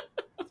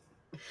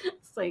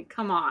 It's like,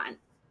 come on.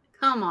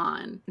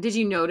 Did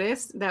you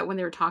notice that when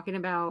they were talking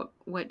about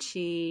what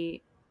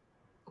she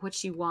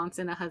wants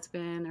in a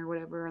husband or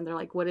whatever, and they're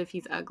like, what if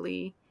he's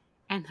ugly?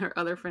 And her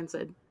other friend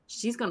said,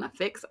 she's gonna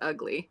fix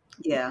ugly.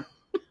 Yeah.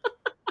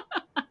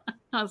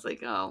 I was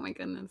like, oh my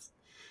goodness.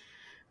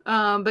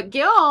 But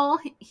Gil,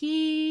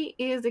 he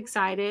is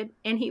excited,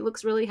 and he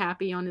looks really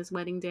happy on his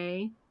wedding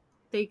day.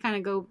 they kind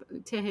of go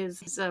to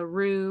his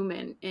room,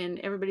 and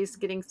everybody's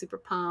getting super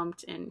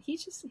pumped, and he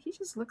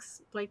just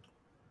looks like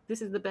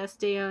this is the best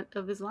day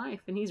of his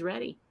life, and he's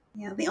ready.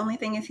 Yeah, the only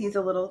thing is he's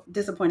a little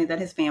disappointed that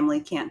his family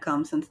can't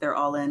come since they're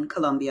all in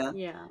Colombia.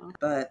 Yeah.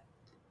 But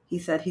he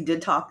said he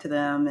did talk to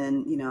them,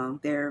 and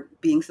they're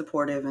being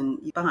supportive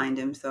and behind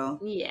him. So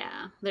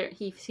Yeah,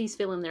 he's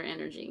feeling their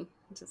energy,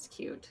 which is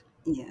cute.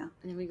 yeah.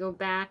 And then we go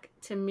back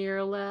to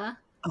Mirla.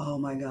 Oh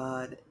my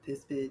God,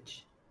 this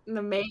bitch.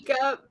 The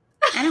makeup.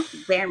 I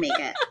don't wear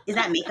makeup. Is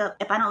that makeup?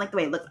 If I don't like the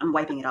way it looks, I'm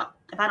wiping it off.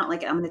 If I don't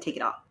like it, I'm going to take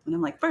it off. And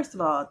I'm like, first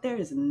of all, there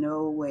is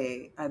no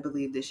way I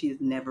believe that she has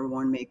never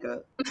worn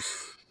makeup.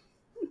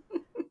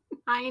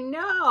 I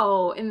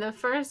know. In the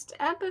first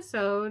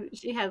episode,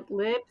 she had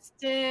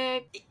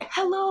lipstick.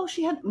 Hello,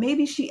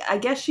 I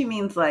guess she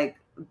means like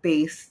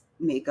base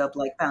makeup,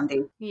 like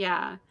foundation.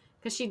 Yeah,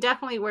 because she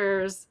definitely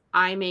wears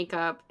eye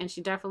makeup and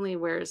she definitely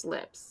wears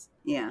lips.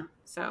 Yeah.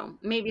 So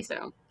maybe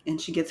so. And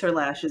she gets her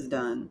lashes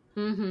done.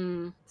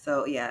 Mm-hmm.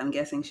 So yeah, I'm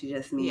guessing she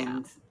just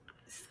means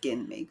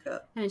skin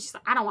makeup. And she's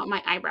like, I don't want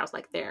my eyebrows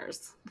like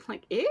theirs. I'm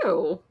like,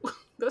 ew,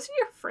 those are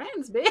your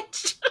friends,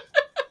 bitch.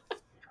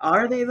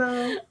 Are they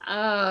though?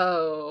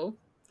 Oh,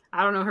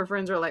 I don't know. Her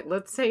friends are like,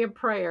 let's say a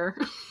prayer.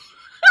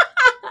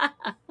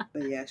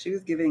 But yeah, she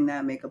was giving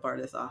that makeup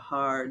artist a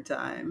hard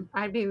time.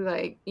 I'd be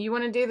like, you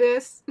want to do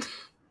this?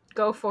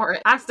 Go for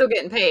it. I'm still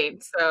getting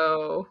paid,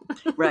 so.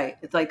 Right.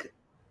 It's like,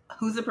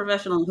 who's a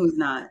professional and who's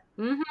not?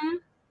 Mm-hmm.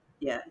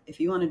 Yeah. If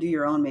you want to do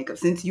your own makeup,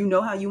 since you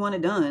know how you want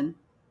it done,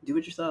 do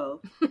it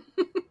yourself.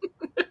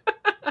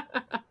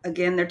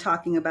 Again, they're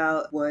talking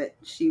about what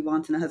she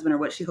wants in a husband or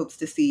what she hopes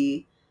to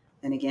see.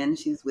 And again,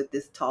 she's with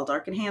this tall,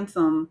 dark, and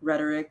handsome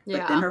rhetoric. Yeah.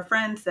 But then her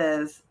friend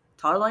says,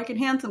 tall, dark, and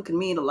handsome can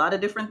mean a lot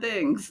of different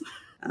things.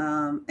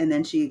 And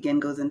then she again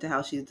goes into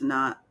how she's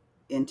not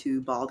into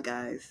bald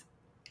guys.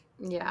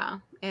 Yeah.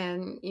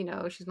 And,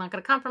 she's not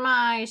going to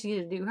compromise. She's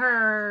going to do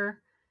her.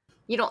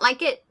 You don't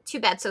like it? Too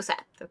bad, so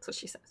sad. That's what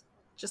she says.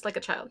 Just like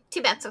a child.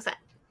 Too bad, so sad.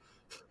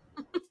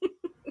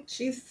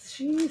 She's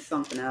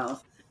something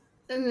else.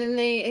 And then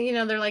they,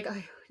 they're like,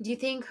 oh,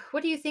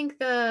 what do you think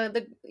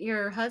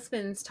your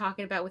husband's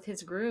talking about with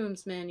his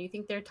groomsmen? You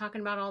think they're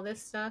talking about all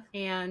this stuff?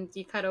 And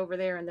you cut over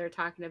there and they're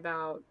talking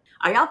about,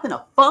 are y'all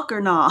finna fuck or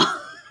not?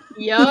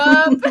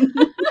 Yup.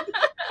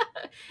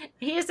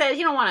 He said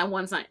he don't want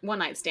a one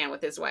night stand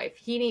with his wife.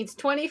 He needs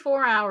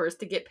 24 hours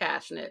to get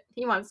passionate.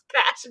 He wants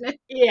passionate.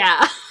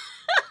 Yeah.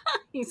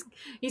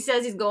 He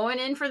says he's going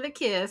in for the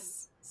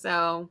kiss.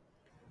 So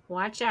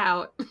watch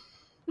out.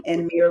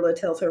 And Mirla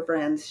tells her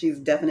friends she's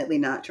definitely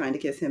not trying to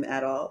kiss him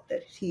at all,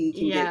 that he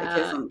can get a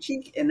kiss on the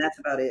cheek, and that's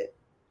about it.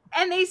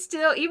 And they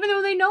still, even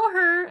though they know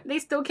her, they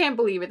still can't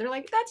believe it. They're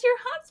like, that's your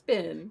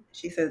husband.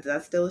 She says,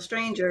 that's still a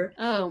stranger.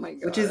 Oh my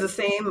God. Which is the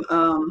same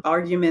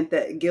argument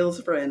that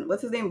Gil's friend,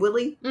 what's his name,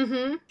 Willie?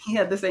 Mm-hmm. He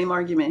had the same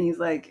argument. He's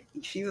like,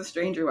 she's a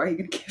stranger, why are you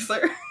going to kiss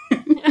her?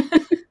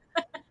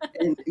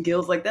 And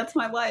Gil's like, that's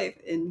my wife.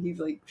 And he's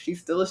like, she's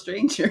still a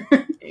stranger.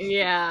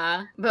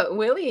 Yeah. But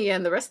Willie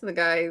and the rest of the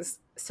guys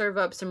serve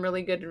up some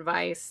really good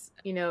advice,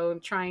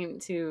 trying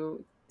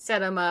to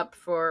set him up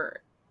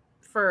for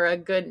a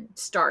good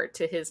start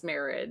to his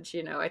marriage.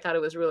 I thought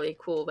it was really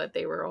cool that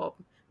they were all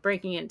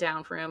breaking it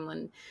down for him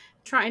and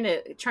trying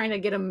to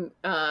get him,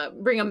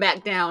 bring him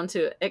back down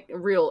to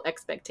real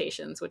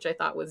expectations, which I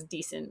thought was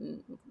decent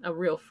and a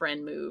real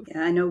friend move.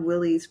 Yeah, I know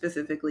Willie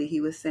specifically,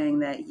 he was saying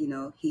that,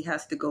 he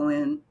has to go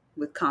in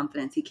with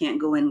confidence. He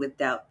can't go in with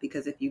doubt,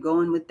 because if you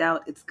go in with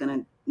doubt, it's going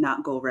to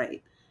not go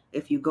right.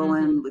 If you go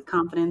in with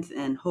confidence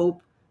and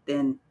hope,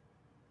 then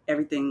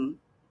everything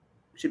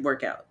should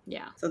work out.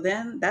 Yeah. So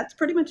then that's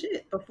pretty much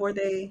it before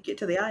they get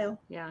to the aisle.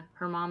 Yeah.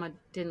 Her mama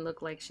didn't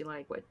look like she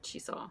liked what she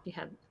saw. She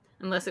had,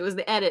 unless it was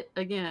the edit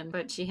again,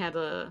 but she had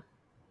the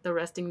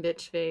resting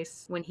bitch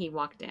face when he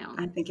walked down.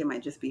 I think it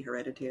might just be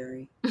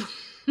hereditary.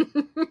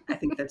 I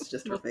think that's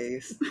just her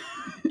face.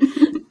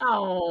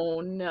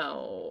 Oh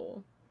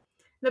no.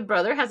 The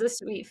brother has a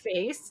sweet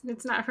face.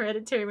 It's not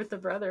hereditary with the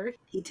brother.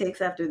 He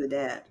takes after the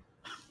dad.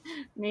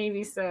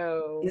 Maybe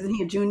so. Isn't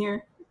he a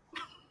junior?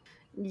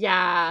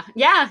 Yeah,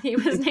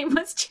 his name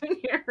was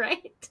Junior,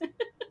 right?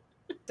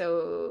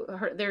 So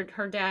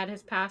her dad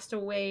has passed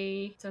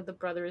away, so the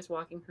brother is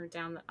walking her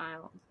down the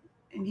aisle.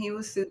 And he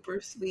was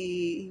super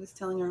sweet. He was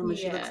telling her how much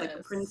she looks like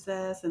a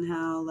princess and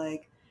how,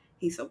 like,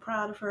 he's so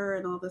proud of her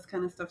and all this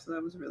kind of stuff. So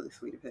that was really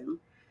sweet of him.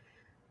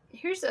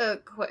 Here's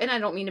and I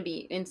don't mean to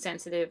be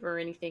insensitive or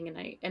anything,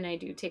 and I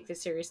do take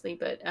this seriously,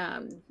 but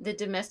the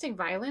domestic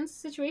violence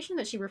situation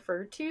that she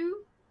referred to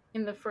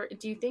in the first,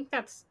 do you think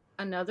that's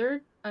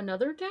another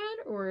dad,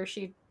 or is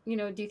she,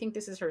 do you think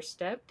this is her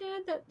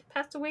stepdad that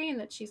passed away and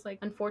that she's like,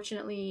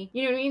 unfortunately,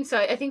 you know what I mean? So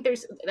I think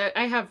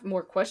I have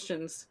more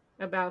questions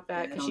about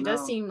that, because she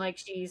does seem like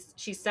she's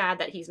sad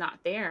that he's not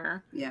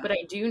there. Yeah. But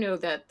I do know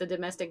that the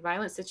domestic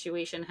violence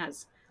situation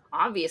has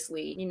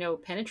obviously,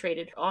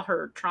 penetrated all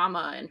her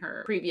trauma and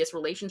her previous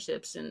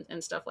relationships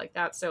and stuff like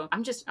that. So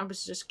I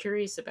was just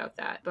curious about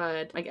that.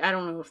 But like, I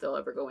don't know if they'll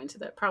ever go into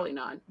that. Probably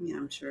not. Yeah,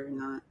 I'm sure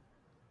not.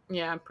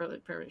 Yeah, I'm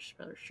pretty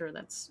sure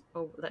that's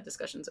over. That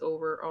discussion's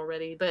over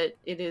already. But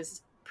it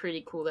is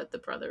pretty cool that the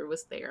brother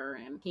was there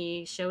and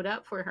he showed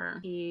up for her.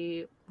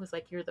 He was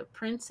like, "You're the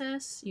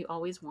princess you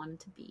always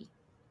wanted to be."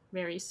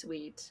 Very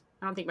sweet.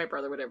 I don't think my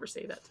brother would ever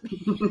say that to me.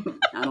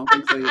 I don't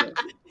think so either.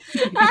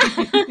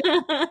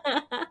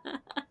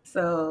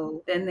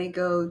 So then they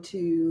go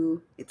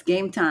to, it's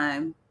game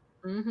time,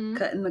 Mm-hmm.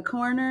 cut in the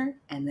corner,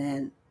 and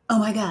then, oh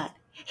my God,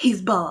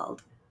 he's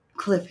bald.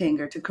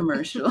 Cliffhanger to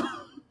commercial.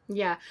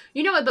 Yeah.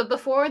 You know what? But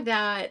before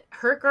that,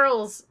 her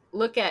girls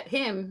look at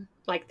him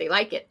like they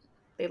like it.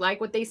 They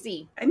like what they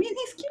see. I mean,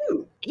 he's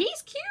cute.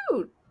 He's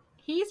cute.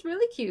 He's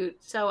really cute.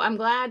 So I'm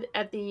glad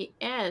at the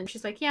end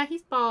she's like, yeah,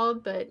 he's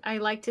bald, but I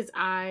liked his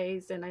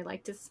eyes and I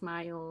liked his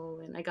smile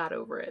and I got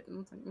over it. And I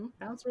was like,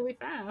 that was really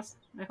fast.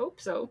 I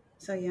hope so.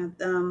 So yeah,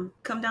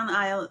 come down the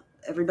aisle.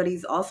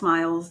 Everybody's all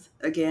smiles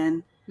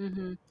again.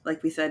 Mm-hmm.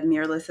 Like we said,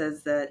 Mirla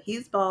says that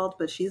he's bald,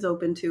 but she's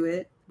open to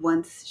it.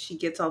 Once she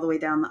gets all the way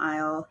down the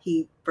aisle,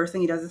 first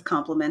thing he does is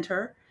compliment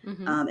her,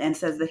 Mm-hmm. and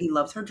says that he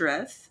loves her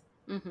dress.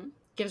 Mm-hmm.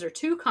 Gives her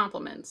 2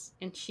 compliments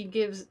and she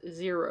gives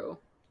 0.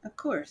 Of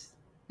course.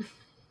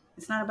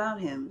 It's not about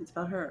him. It's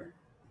about her.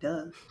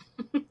 Duh.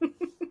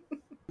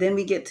 Then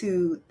we get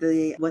to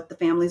what the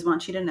families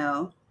want you to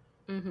know.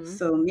 Mm-hmm.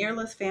 So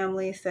Mirla's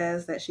family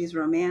says that she's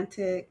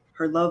romantic.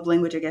 Her love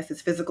language, I guess,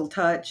 is physical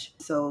touch.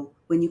 So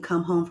when you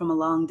come home from a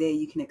long day,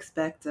 you can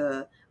expect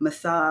a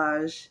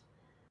massage.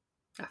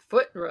 A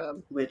foot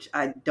rub. Which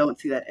I don't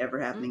see that ever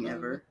happening Mm-mm.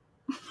 ever.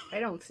 I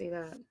don't see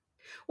that.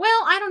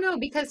 Well, I don't know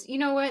because you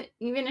know what?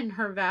 Even in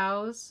her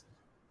vows,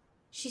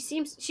 she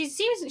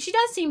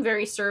does seem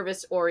very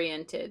service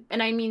oriented,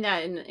 and I mean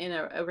that in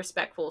a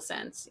respectful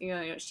sense.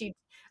 She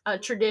a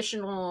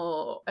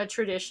traditional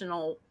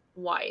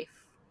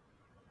wife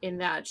in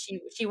that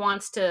she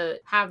wants to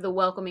have the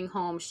welcoming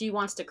home. She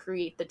wants to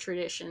create the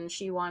tradition.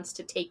 She wants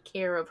to take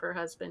care of her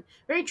husband.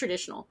 Very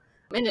traditional.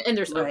 And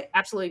there's Right.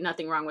 absolutely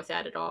nothing wrong with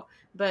that at all.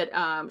 But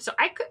so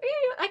I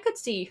could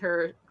see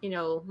her,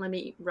 let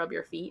me rub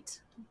your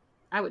feet.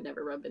 I would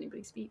never rub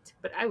anybody's feet,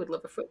 but I would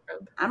love a foot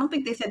rub. I don't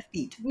think they said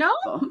feet. No,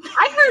 Oh.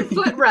 I heard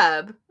foot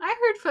rub. I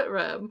heard foot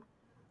rub.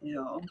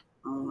 Ew.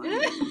 Oh my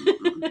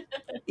God.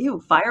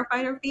 Ew,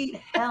 firefighter feet?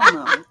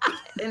 Hell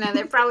no.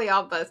 They're probably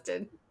all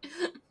busted.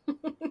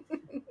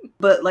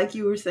 But like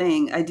you were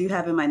saying, I do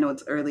have in my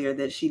notes earlier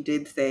that she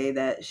did say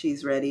that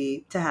she's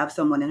ready to have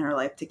someone in her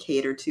life to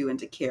cater to and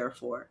to care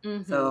for.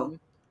 Mm-hmm. So,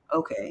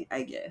 okay,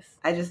 I guess.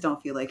 I just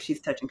don't feel like she's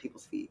touching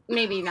people's feet.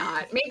 Maybe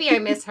not. Maybe I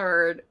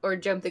misheard or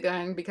jumped the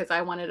gun because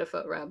I wanted a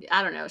foot rub.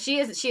 I don't know. She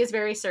is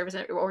very service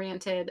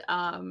oriented.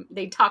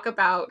 They talk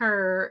about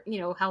her,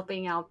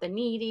 helping out the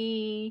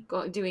needy,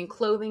 doing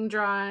clothing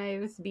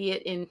drives, be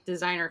it in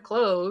designer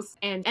clothes,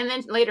 and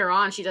then later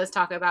on she does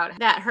talk about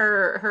that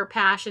her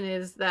passion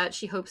is that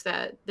she hopes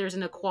that there's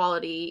an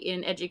equality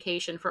in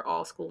education for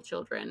all school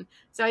children.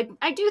 So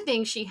I do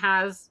think she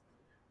has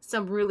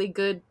some really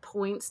good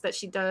points that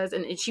she does,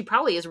 and she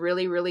probably is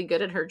really, really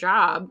good at her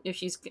job if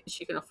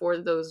she can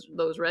afford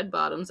those red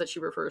bottoms that she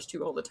refers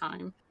to all the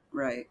time,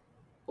 right?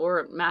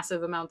 Or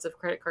massive amounts of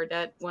credit card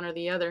debt, one or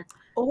the other,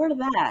 or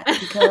that,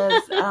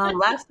 because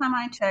last time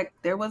I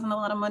checked, there wasn't a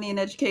lot of money in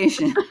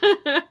education.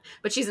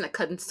 But she's a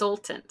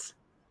consultant.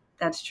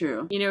 That's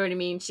true. You know what I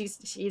mean?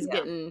 She's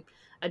getting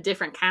a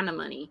different kind of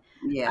money.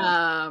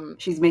 Yeah.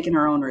 She's making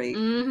her own rate.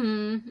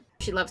 Mm-hmm.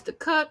 She loves to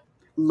cook.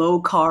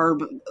 Low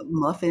carb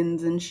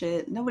muffins and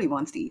shit. Nobody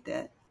wants to eat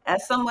that.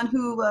 As someone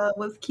who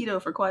was keto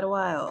for quite a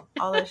while,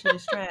 all that shit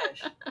is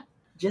trash.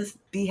 Just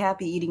be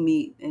happy eating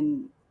meat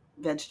and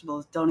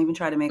vegetables. Don't even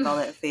try to make all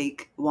that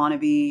fake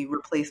wannabe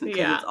replacement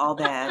because it's all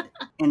bad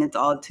and it's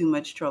all too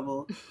much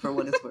trouble for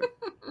what it's worth.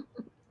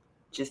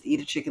 Just eat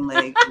a chicken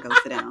leg and go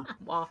sit down.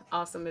 Wow,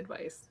 awesome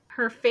advice.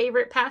 Her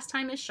favorite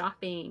pastime is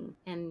shopping,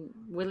 and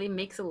Willie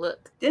makes a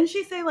look. Didn't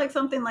she say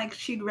something like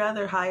she'd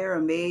rather hire a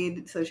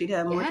maid so she'd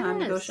have more time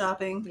to go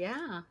shopping?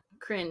 Yeah.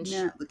 Cringe.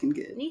 Not looking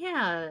good.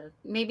 Yeah.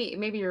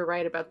 Maybe you're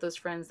right about those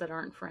friends that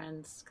aren't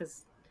friends,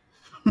 because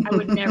I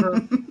would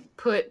never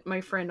put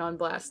my friend on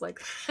blast like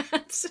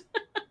that.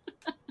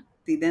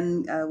 See,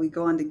 then we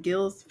go on to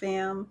Gil's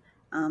fam.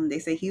 They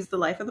say he's the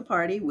life of the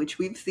party, which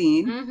we've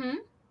seen. Mm-hmm.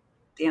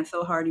 Danced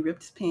so hard he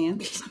ripped his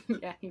pants.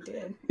 Yeah, he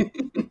did.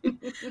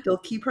 He'll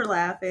keep her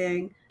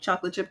laughing.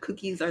 Chocolate chip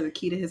cookies are the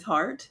key to his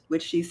heart,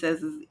 which she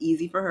says is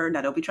easy for her.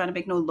 Now, don't be trying to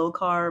make no low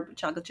carb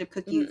chocolate chip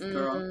cookies,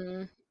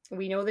 girl.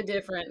 We know the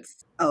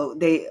difference. Oh,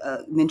 they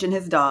mention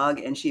his dog,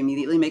 and she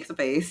immediately makes a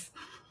face.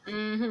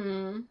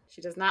 Mm-hmm.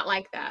 She does not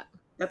like that.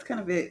 That's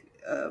kind of it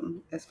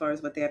as far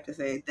as what they have to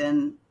say.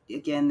 Then,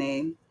 again,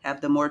 they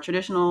have the more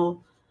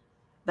traditional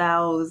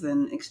vows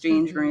and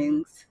exchange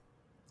rings.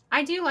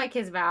 I do like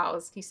his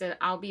vows. He said,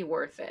 "I'll be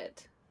worth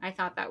it." I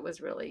thought that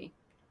was really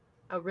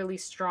a really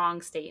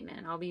strong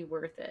statement. I'll be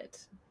worth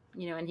it.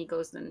 And he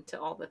goes into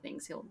all the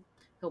things he'll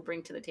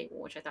bring to the table,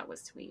 which I thought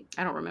was sweet.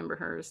 I don't remember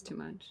hers too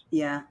much.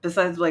 Yeah.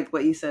 Besides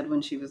what you said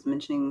when she was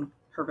mentioning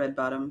her red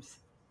bottoms.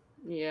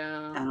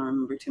 Yeah. I don't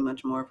remember too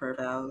much more of her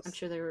vows. I'm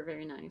sure they were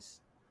very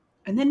nice.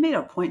 And then made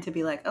a point to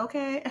be like,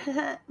 okay,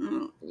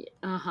 my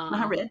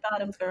Uh-huh. red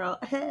bottoms, girl.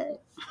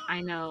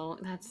 I know.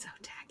 That's so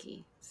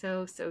tacky.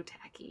 So, so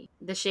tacky.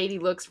 The shady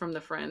looks from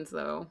the friends,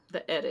 though.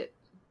 The edit.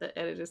 The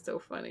edit is so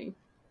funny.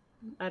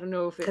 I don't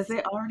know if Because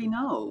it's. they already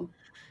know.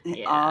 They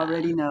Yeah.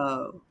 already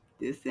know.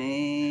 This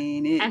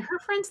ain't And it. her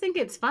friends think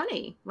it's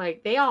funny.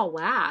 Like, they all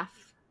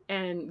laugh.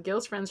 And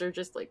Gil's friends are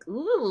just like,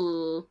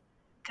 ooh.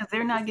 Because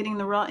they're not getting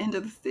the raw end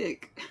of the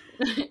stick.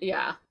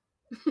 Yeah.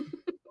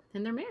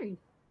 And they're married.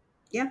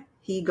 Yeah.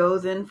 He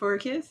goes in for a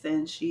kiss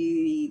and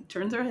she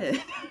turns her head.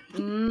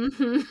 Hmm.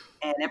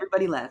 And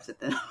everybody laughs at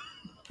them.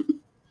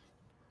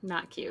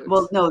 Not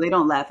Well, cute. no, they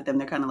don't laugh at them.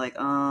 They're kind of like,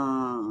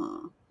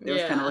 there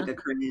was kind of Yeah. like a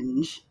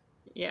cringe.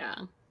 Yeah.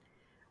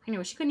 I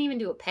know. She couldn't even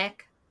do a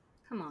peck.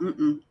 Come on.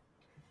 Mm-mm.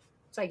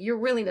 It's like, you're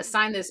willing to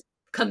sign this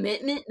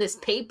commitment, this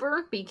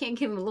paper, but you can't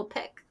give him a little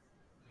peck.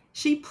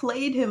 She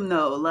played him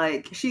though.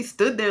 Like she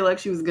stood there like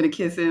she was gonna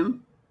kiss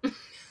him,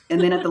 and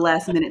then at the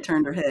last minute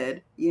turned her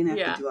head. You didn't have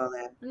to Yeah. do all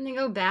that. And they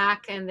go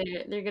back and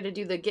they're gonna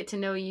do the get to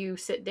know you,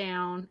 sit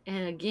down,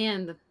 and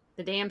again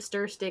the damn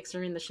stir sticks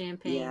are in the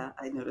champagne. Yeah,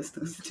 I noticed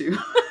those too.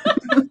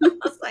 I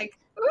was like,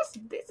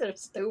 these are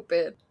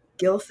stupid.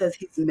 Gil says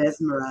he's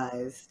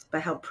mesmerized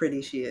by how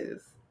pretty she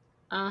is.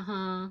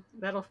 Uh-huh.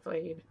 That'll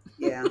fade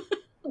Yeah,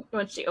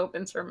 when she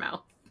opens her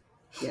mouth.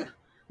 yeah.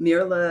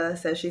 Mirla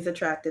says she's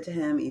attracted to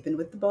him even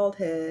with the bald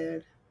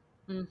head.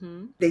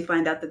 Mm-hmm. They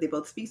find out that they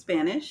both speak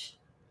Spanish.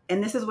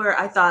 And this is where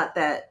I thought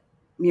that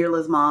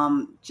Mirla's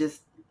mom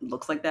just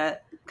looks like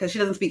that because she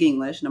doesn't speak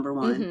English, number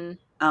one.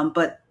 Mm-hmm.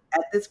 But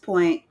at this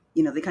point,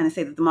 they kind of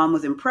say that the mom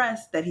was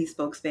impressed that he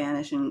spoke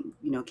Spanish and,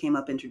 came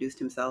up, introduced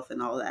himself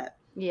and all that.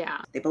 Yeah.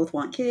 They both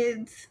want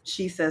kids.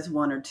 She says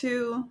one or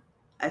two.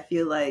 I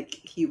feel like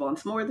he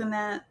wants more than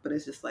that, but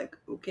it's just like,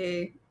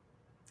 okay.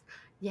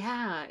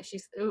 Yeah. She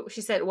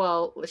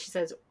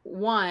says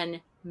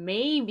one,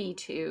 maybe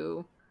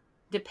two,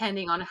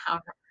 depending on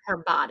how her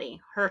body,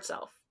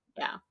 herself.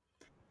 Yeah.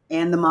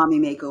 And the mommy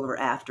makeover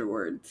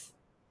afterwards.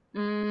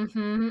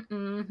 Mm-hmm.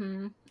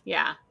 Mm-hmm.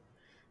 Yeah.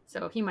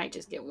 So he might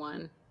just get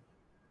one.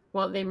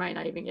 Well, they might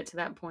not even get to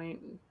that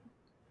point.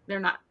 They're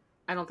not.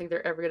 I don't think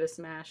they're ever gonna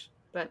smash.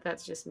 But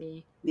that's just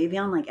me. Maybe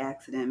on like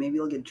accident. Maybe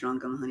he'll get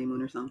drunk on the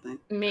honeymoon or something.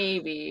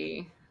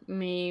 Maybe.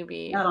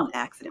 Maybe. Not on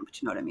accident,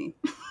 but you know what I mean.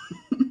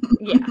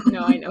 Yeah.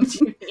 No, I know what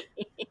you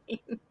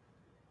mean.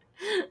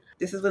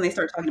 This is when they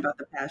start talking about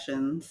the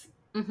passions.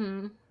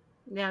 Mm-hmm.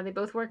 Yeah, they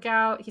both work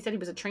out. He said he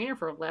was a trainer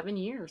for 11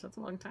 years. That's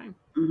a long time.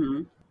 Mm-hmm.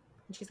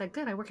 And she's like,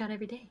 good, I work out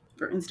every day.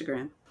 For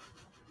Instagram.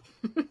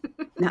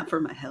 Not for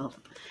my health.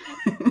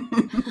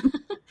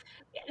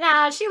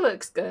 Nah, she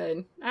looks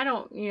good.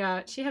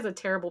 She has a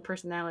terrible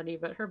personality,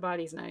 but her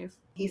body's nice.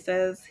 He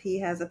says he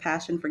has a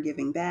passion for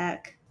giving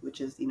back, which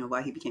is,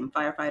 why he became a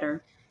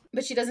firefighter.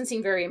 But she doesn't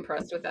seem very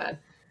impressed with that.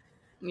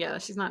 Yeah,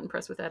 she's not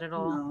impressed with that at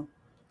all. No.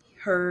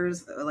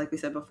 Hers, like we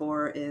said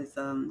before, is,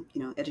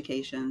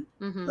 education,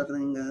 Mm-hmm.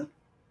 leveling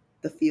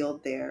the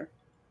field there.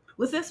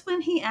 Was this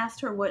when he asked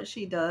her what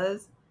she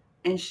does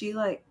and she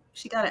got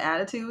an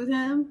attitude with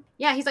him?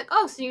 Yeah, he's like,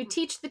 oh, so you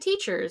teach the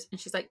teachers? And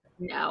she's like,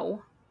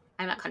 no,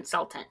 I'm a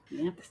consultant. You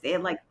didn't have to say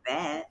it like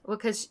that. Well,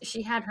 because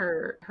she had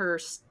her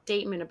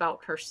statement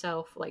about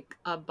herself like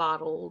a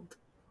bottled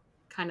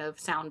kind of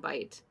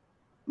soundbite.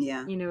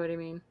 Yeah. You know what I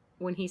mean?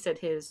 When he said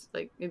his,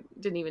 like, it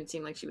didn't even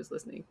seem like she was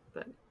listening,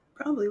 but.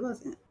 Probably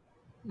wasn't.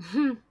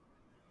 And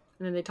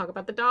then they talk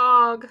about the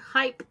dog.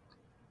 Hype.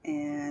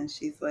 And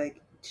she's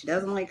like, she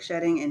doesn't like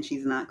shedding and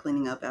she's not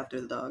cleaning up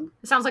after the dog.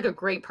 It sounds like a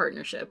great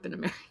partnership in a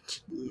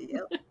marriage.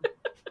 Yep.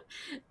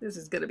 This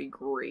is going to be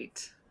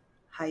great.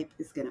 Hype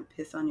is going to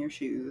piss on your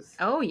shoes.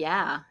 Oh,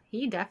 yeah.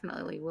 He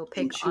definitely will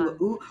pick on.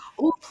 Ooh,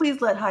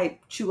 please let Hype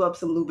chew up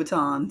some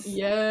Louboutins.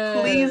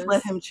 Yes. Please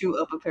let him chew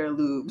up a pair of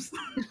lubes.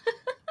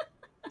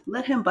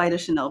 Let him bite a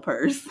Chanel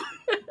purse.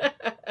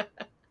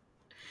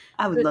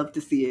 I would love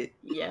to see it.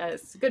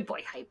 Yes. Good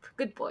boy, Hype.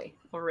 Good boy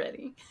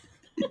already.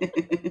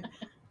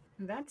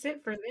 That's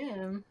it for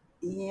them.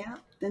 Yeah.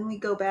 Then we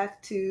go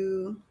back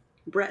to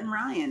Brett and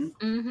Ryan.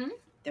 Mm-hmm.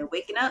 They're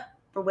waking up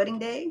for wedding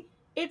day.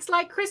 It's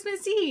like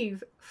Christmas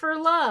Eve for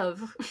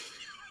love.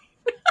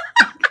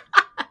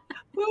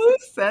 Who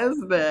says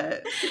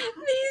that?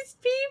 These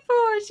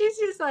people. She's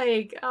just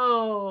like,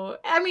 oh.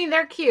 I mean,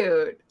 they're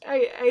cute.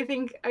 I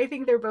think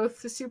they're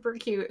both super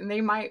cute, and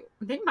they might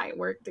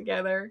work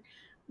together,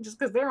 just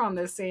because they're on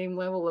the same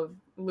level of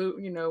woo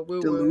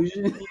woo.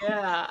 Delusion.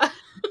 Yeah.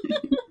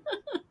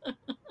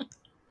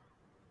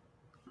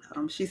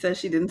 She says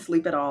she didn't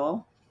sleep at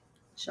all.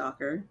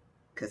 Shocker,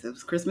 because it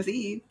was Christmas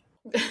Eve.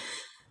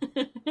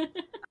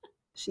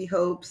 She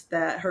hopes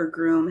that her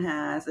groom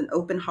has an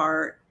open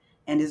heart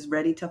and is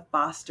ready to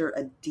foster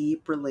a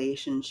deep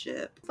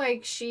relationship.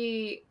 Like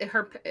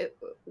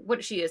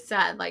what she has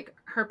said, like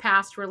her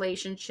past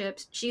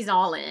relationships, she's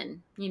all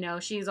in.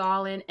 She's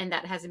all in, and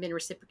that hasn't been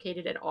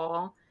reciprocated at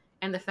all.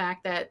 And the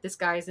fact that this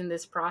guy's in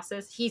this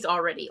process, he's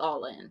already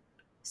all in.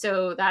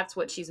 So that's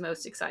what she's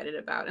most excited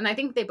about. And I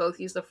think they both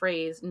use the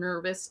phrase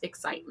nervous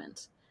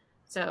excitement.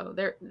 So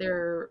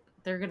they're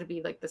they're going to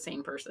be like the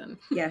same person.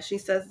 Yeah, she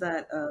says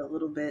that a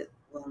little bit.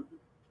 Well,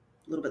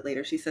 a little bit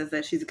later, she says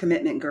that she's a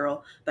commitment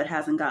girl, but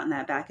hasn't gotten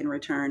that back in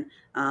return.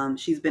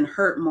 She's been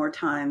hurt more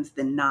times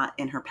than not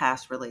in her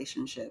past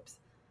relationships.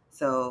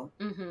 So,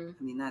 Mm-hmm.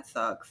 I mean, that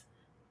sucks.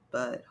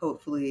 But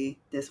hopefully,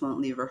 this won't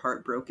leave her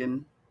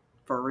heartbroken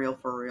for real,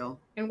 for real.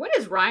 And what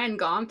has Ryan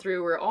gone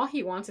through where all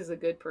he wants is a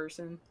good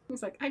person?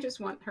 He's like, I just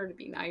want her to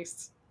be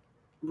nice.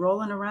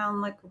 Rolling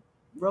around like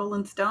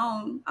Rolling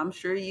Stone, I'm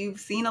sure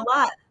you've seen a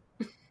lot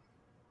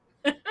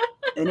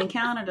and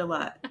encountered a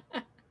lot.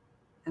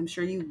 I'm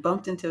sure you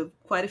bumped into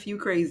quite a few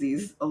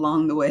crazies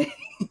along the way.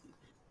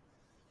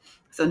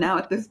 So now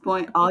at this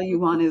point, all you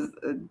want is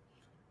a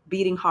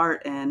beating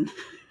heart and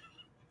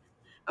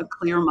a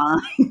clear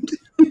mind.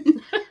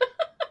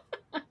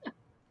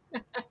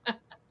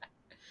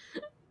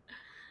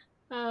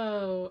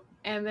 Oh,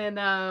 and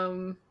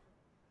then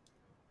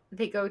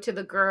they go to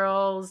the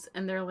girls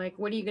and they're like,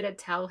 what are you going to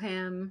tell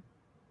him?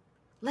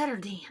 Let her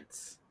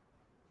dance.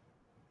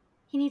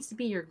 He needs to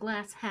be your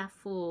glass half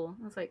full.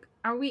 I was like,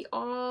 are we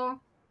all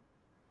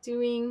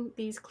doing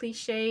these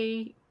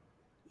cliche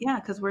Yeah,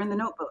 because we're in the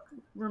Notebook.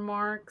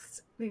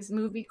 remarks, these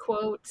movie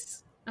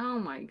quotes? Oh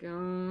my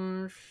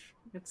gosh.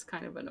 It's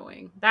kind of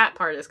annoying. That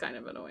part is kind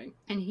of annoying.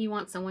 And he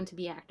wants someone to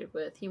be active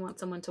with. He wants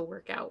someone to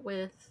work out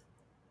with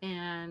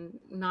and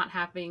not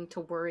having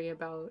to worry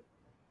about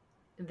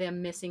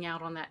them missing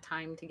out on that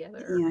time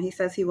together. Yeah, he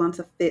says he wants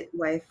a fit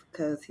wife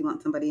because he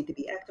wants somebody to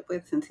be active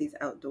with since he's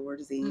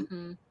outdoorsy.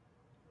 Mm-hmm.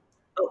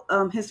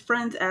 Oh, his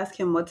friends ask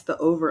him what's the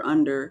over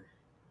under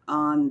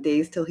on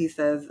days till he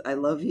says I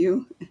love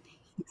you.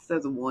 He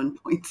says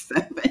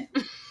 1.7.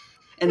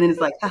 And then it's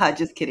like, haha,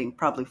 just kidding,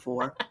 probably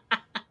 4.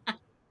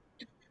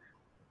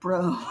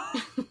 Bro,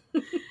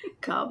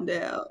 calm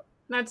down.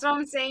 That's what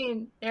I'm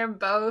saying. They're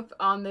both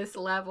on this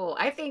level.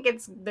 I think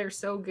they're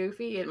so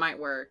goofy it might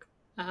work.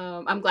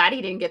 I'm glad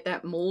he didn't get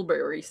that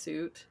mulberry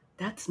suit.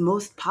 That's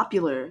most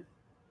popular.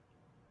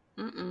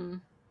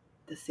 Mm-mm.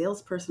 The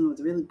salesperson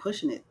was really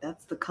pushing it.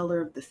 That's the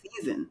color of the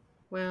season.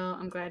 Well,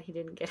 I'm glad he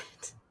didn't get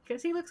it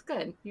because he looks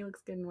good. He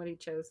looks good in what he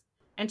chose,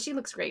 and she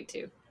looks great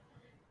too,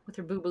 with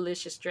her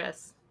boobalicious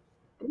dress.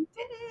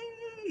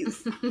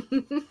 Titties.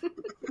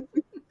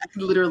 I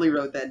literally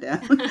wrote that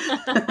down.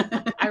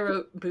 I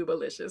wrote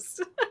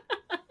boobalicious.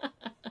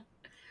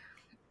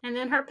 And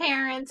then her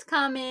parents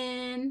come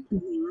in.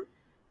 Mm-hmm.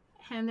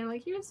 And they're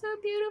like, you're so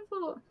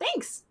beautiful.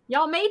 Thanks.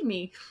 Y'all made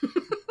me.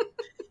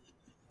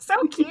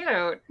 So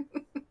cute.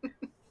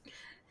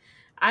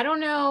 I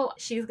don't know.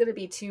 She's going to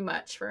be too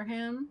much for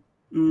him.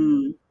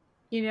 Mm.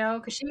 You know,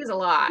 because she is a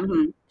lot.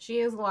 Mm-hmm.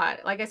 She is a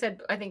lot. Like I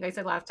said, I think I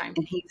said last time.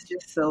 And he's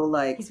just so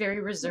like... He's very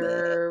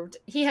reserved.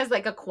 He has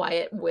like a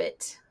quiet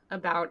wit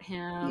about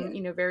him. Yeah. You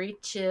know, very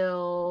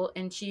chill.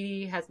 And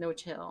she has no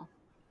chill.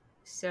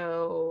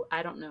 So,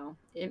 I don't know.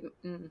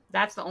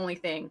 That's the only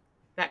thing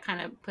that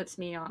kind of puts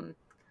me on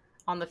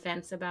the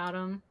fence about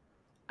him.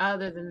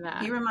 Other than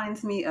that, he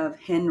reminds me of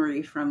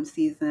Henry from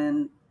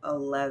season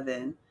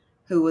 11,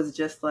 who was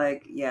just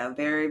like, yeah,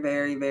 very,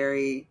 very,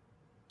 very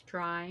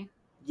dry.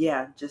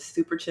 Yeah, just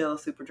super chill,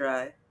 super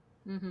dry.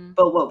 Mm-hmm.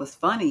 But what was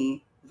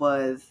funny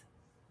was,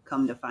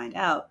 come to find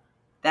out,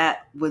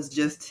 that was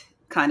just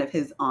kind of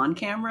his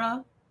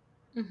on-camera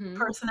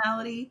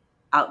personality.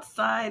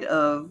 Outside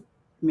of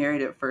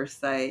Married at First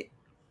Sight,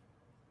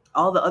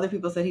 all the other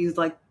people said he was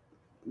like,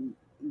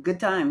 good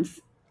times.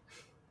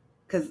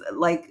 Because,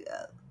 like,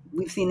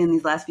 we've seen in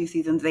these last few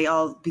seasons, they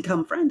all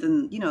become friends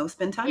and, you know,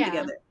 spend time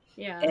together.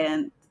 Yeah.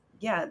 And,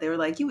 yeah, they were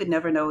like, you would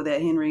never know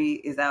that Henry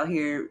is out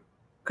here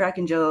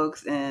cracking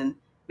jokes and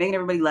making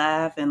everybody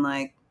laugh and,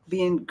 like,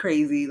 being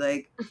crazy.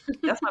 Like,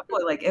 that's my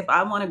point. Like, if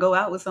I want to go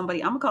out with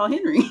somebody, I'm going to call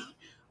Henry.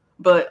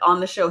 But on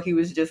the show, he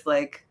was just,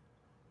 like,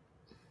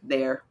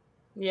 there.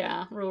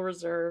 Yeah, real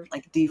reserved.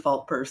 Like,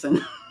 default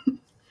person.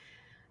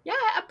 Yeah,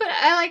 but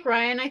I like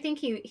Ryan. I think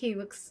he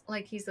looks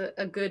like he's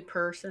a good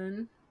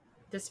person,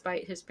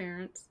 despite his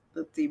parents.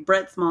 Let's see.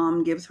 Brett's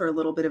mom gives her a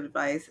little bit of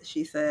advice.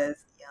 She says,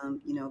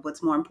 you know,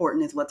 what's more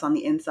important is what's on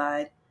the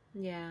inside.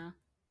 Yeah.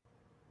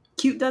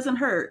 Cute doesn't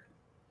hurt,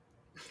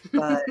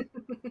 but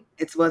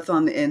it's what's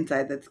on the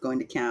inside that's going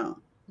to count.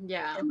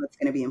 Yeah. And what's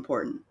going to be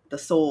important. The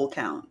soul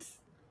counts.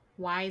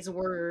 Wise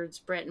words,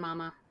 Brett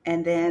mama.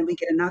 And then we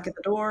get a knock at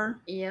the door.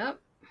 Yep.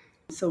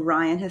 So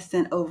Ryan has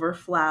sent over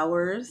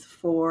flowers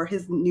for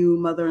his new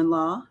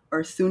mother-in-law,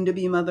 or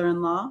soon-to-be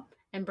mother-in-law.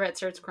 And Brett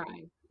starts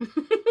crying.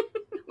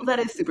 Well, that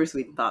is super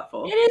sweet and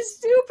thoughtful. It is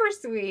super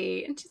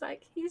sweet. And she's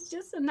like, he's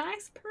just a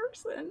nice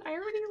person. I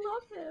already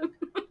love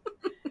him.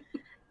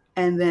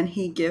 And then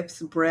he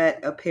gifts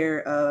Brett a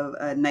pair of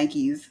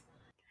Nikes.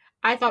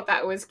 I thought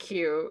that was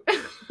cute.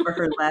 For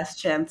her last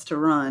chance to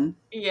run.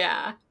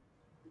 Yeah.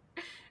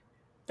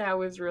 That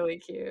was really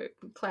cute.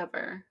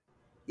 Clever.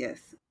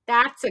 Yes.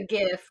 That's a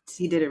gift.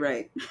 He did it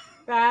right.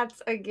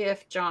 That's a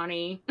gift,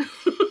 Johnny.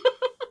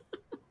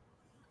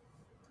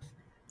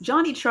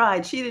 Johnny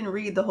tried. She didn't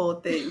read the whole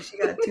thing. She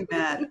got too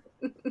mad.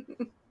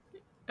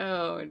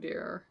 Oh,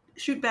 dear.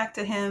 Shoot back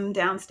to him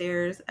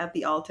downstairs at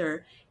the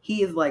altar.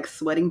 He is like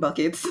sweating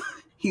buckets.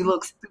 He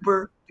looks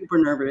super, super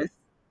nervous.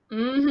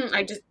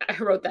 I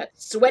wrote that.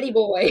 Sweaty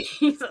boy.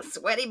 He's a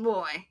sweaty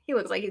boy. He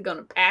looks like he's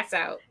gonna pass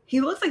out.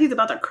 He looks like he's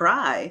about to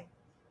cry.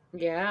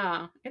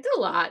 Yeah, it's a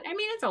lot. I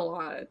mean, it's a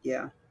lot.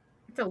 Yeah.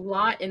 It's a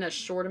lot in a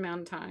short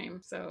amount of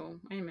time. So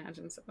I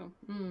imagine so.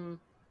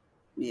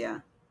 Yeah.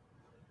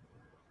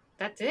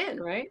 That's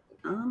it, right?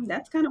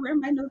 That's kind of where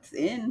my notes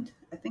end.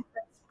 I think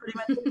that's pretty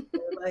much it.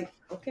 They're like,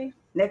 okay,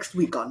 next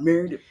week on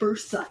Married at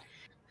First Sight.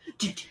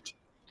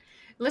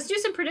 Let's do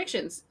some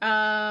predictions.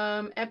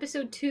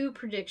 Episode 2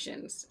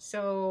 predictions.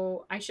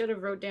 So I should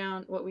have wrote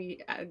down what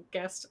we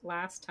guessed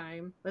last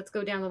time. Let's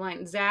go down the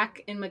line.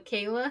 Zach and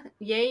Michaela,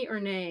 yay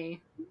or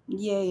nay?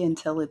 Yay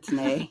until it's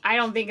nay. I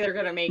don't think they're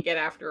gonna make it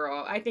after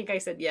all. I think I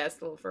said yes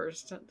the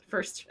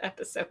first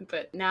episode,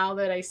 but now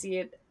that I see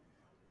it,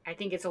 I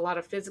think it's a lot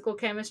of physical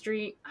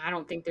chemistry. I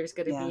don't think there's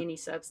going to be any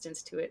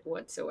substance to it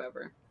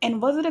whatsoever.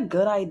 And was it a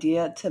good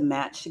idea to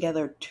match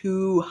together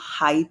two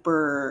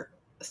hyper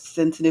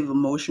sensitive,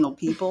 emotional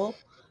people?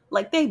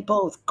 Like, they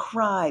both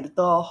cried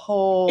the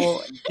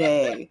whole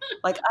day.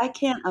 Like, I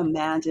can't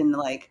imagine,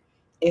 like,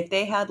 if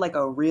they had, like,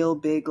 a real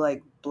big,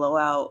 like,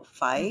 blowout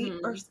fight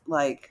or,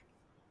 like,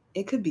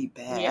 it could be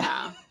bad.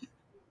 Yeah.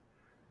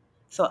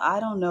 So I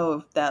don't know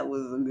if that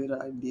was a good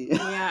idea.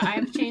 Yeah,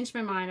 I've changed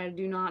my mind. I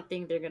do not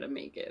think they're gonna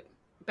make it.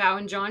 Bao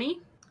and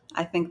Johnny?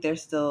 I think they're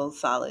still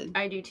solid.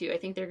 I do too. I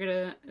think they're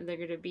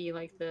gonna be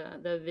like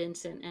the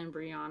Vincent and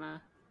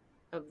Brianna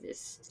of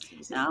this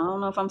season. I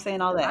don't know if I'm saying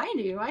all that. I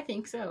do. I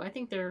think so. I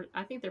think they're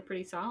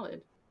pretty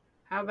solid.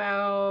 How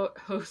about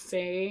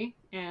Jose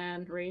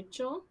and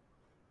Rachel?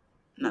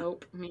 No.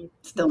 Nope. I mean,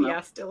 still no.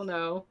 Yeah, still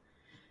no.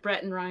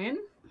 Brett and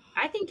Ryan?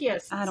 I think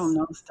yes. I don't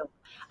know. Still,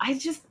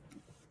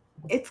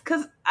 it's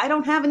because I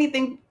don't have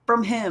anything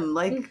from him.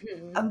 Like,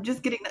 I'm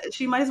just getting,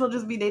 she might as well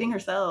just be dating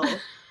herself.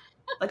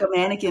 Like a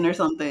mannequin or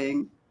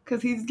something.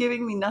 Because he's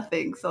giving me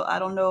nothing. So I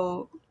don't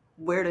know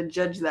where to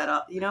judge that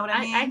up. You know what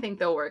I mean? I think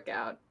they'll work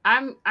out.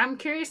 I'm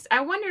curious. I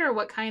wonder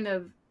what kind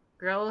of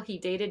girl he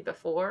dated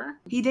before.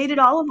 He dated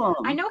all of them.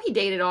 I know he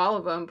dated all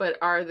of them, but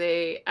are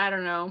they, I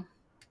don't know,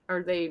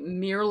 are they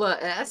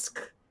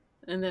Mirla-esque?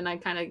 And then I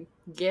kind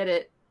of get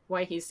it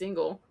why he's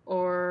single.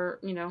 Or,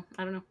 you know,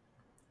 I don't know.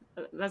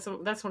 That's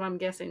what I'm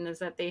guessing, is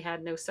that they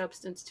had no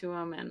substance to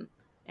him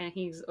and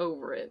he's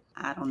over it.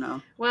 I don't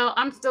know. Well,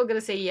 I'm still gonna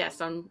say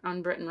yes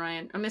on Brett and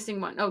Ryan. I'm missing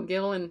one. Oh,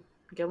 Gil and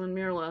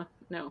Mirla.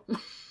 No.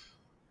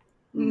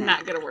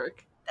 Not gonna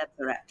work. That's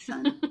a wrap,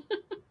 son.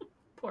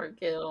 Poor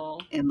Gil.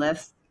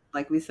 Unless,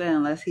 like we said,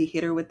 unless he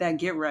hit her with that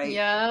get right.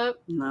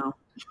 Yep. No.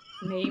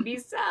 Maybe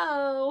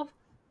so.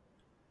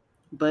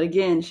 But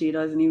again, she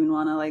doesn't even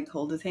want to, like,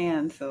 hold his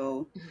hand,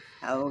 so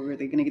how are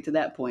they gonna get to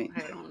that point?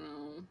 I don't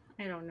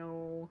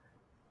know.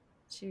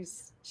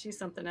 She's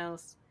something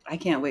else. I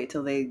can't wait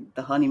till the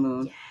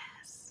honeymoon.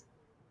 Yes.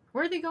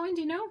 Where are they going?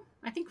 Do you know?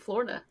 I think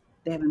Florida.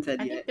 They haven't said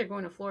yet. I think they're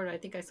going to Florida. I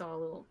think I saw a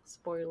little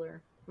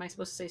spoiler. Am I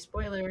supposed to say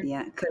spoiler?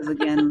 Yeah, because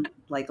again,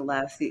 like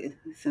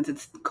since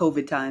it's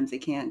COVID times, they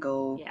can't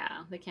go.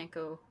 Yeah, they can't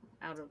go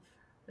out of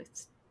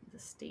the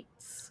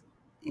states.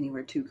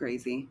 Anywhere too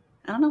crazy.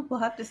 I don't know. We'll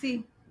have to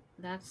see.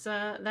 That's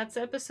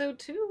episode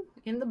 2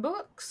 in the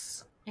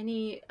books.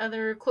 Any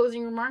other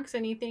closing remarks?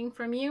 Anything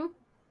from you?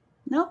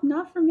 Nope,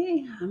 not for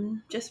me.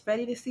 I'm just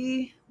ready to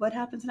see what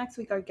happens next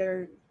week. I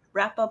gotta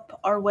wrap up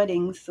our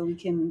weddings so we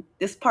can.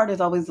 This part is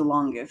always the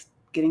longest,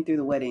 getting through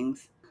the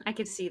weddings. I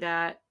could see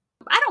that.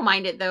 I don't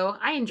mind it though.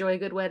 I enjoy a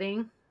good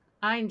wedding.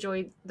 I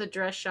enjoy the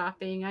dress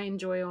shopping. I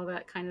enjoy all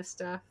that kind of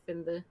stuff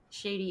and the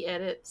shady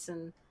edits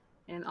and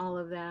all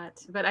of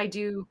that. But I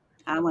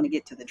want to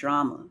get to the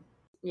drama.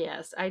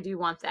 Yes, I do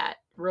want that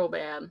real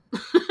bad.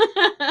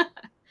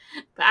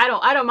 But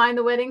I don't mind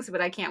the weddings,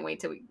 but I can't wait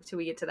till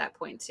we get to that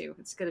point too.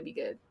 It's gonna be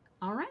good.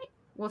 All right.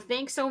 Well,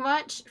 thanks so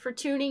much for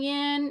tuning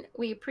in.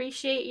 We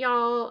appreciate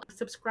y'all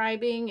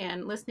subscribing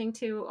and listening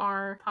to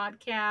our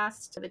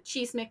podcast, The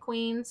Cheese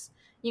McQueens.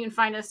 You can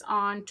find us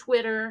on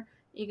Twitter.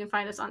 You can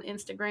find us on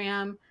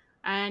Instagram.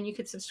 And you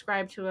can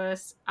subscribe to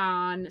us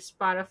on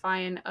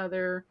Spotify and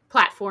other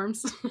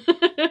platforms.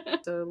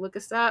 So look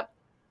us up.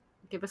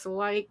 Give us a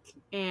like.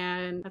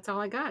 And that's all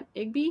I got.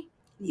 Igby?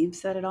 You've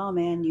said it all,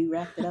 man. You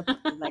wrapped it up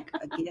like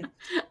a gift.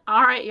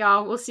 All right,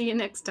 y'all. We'll see you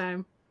next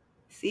time.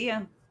 See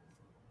ya.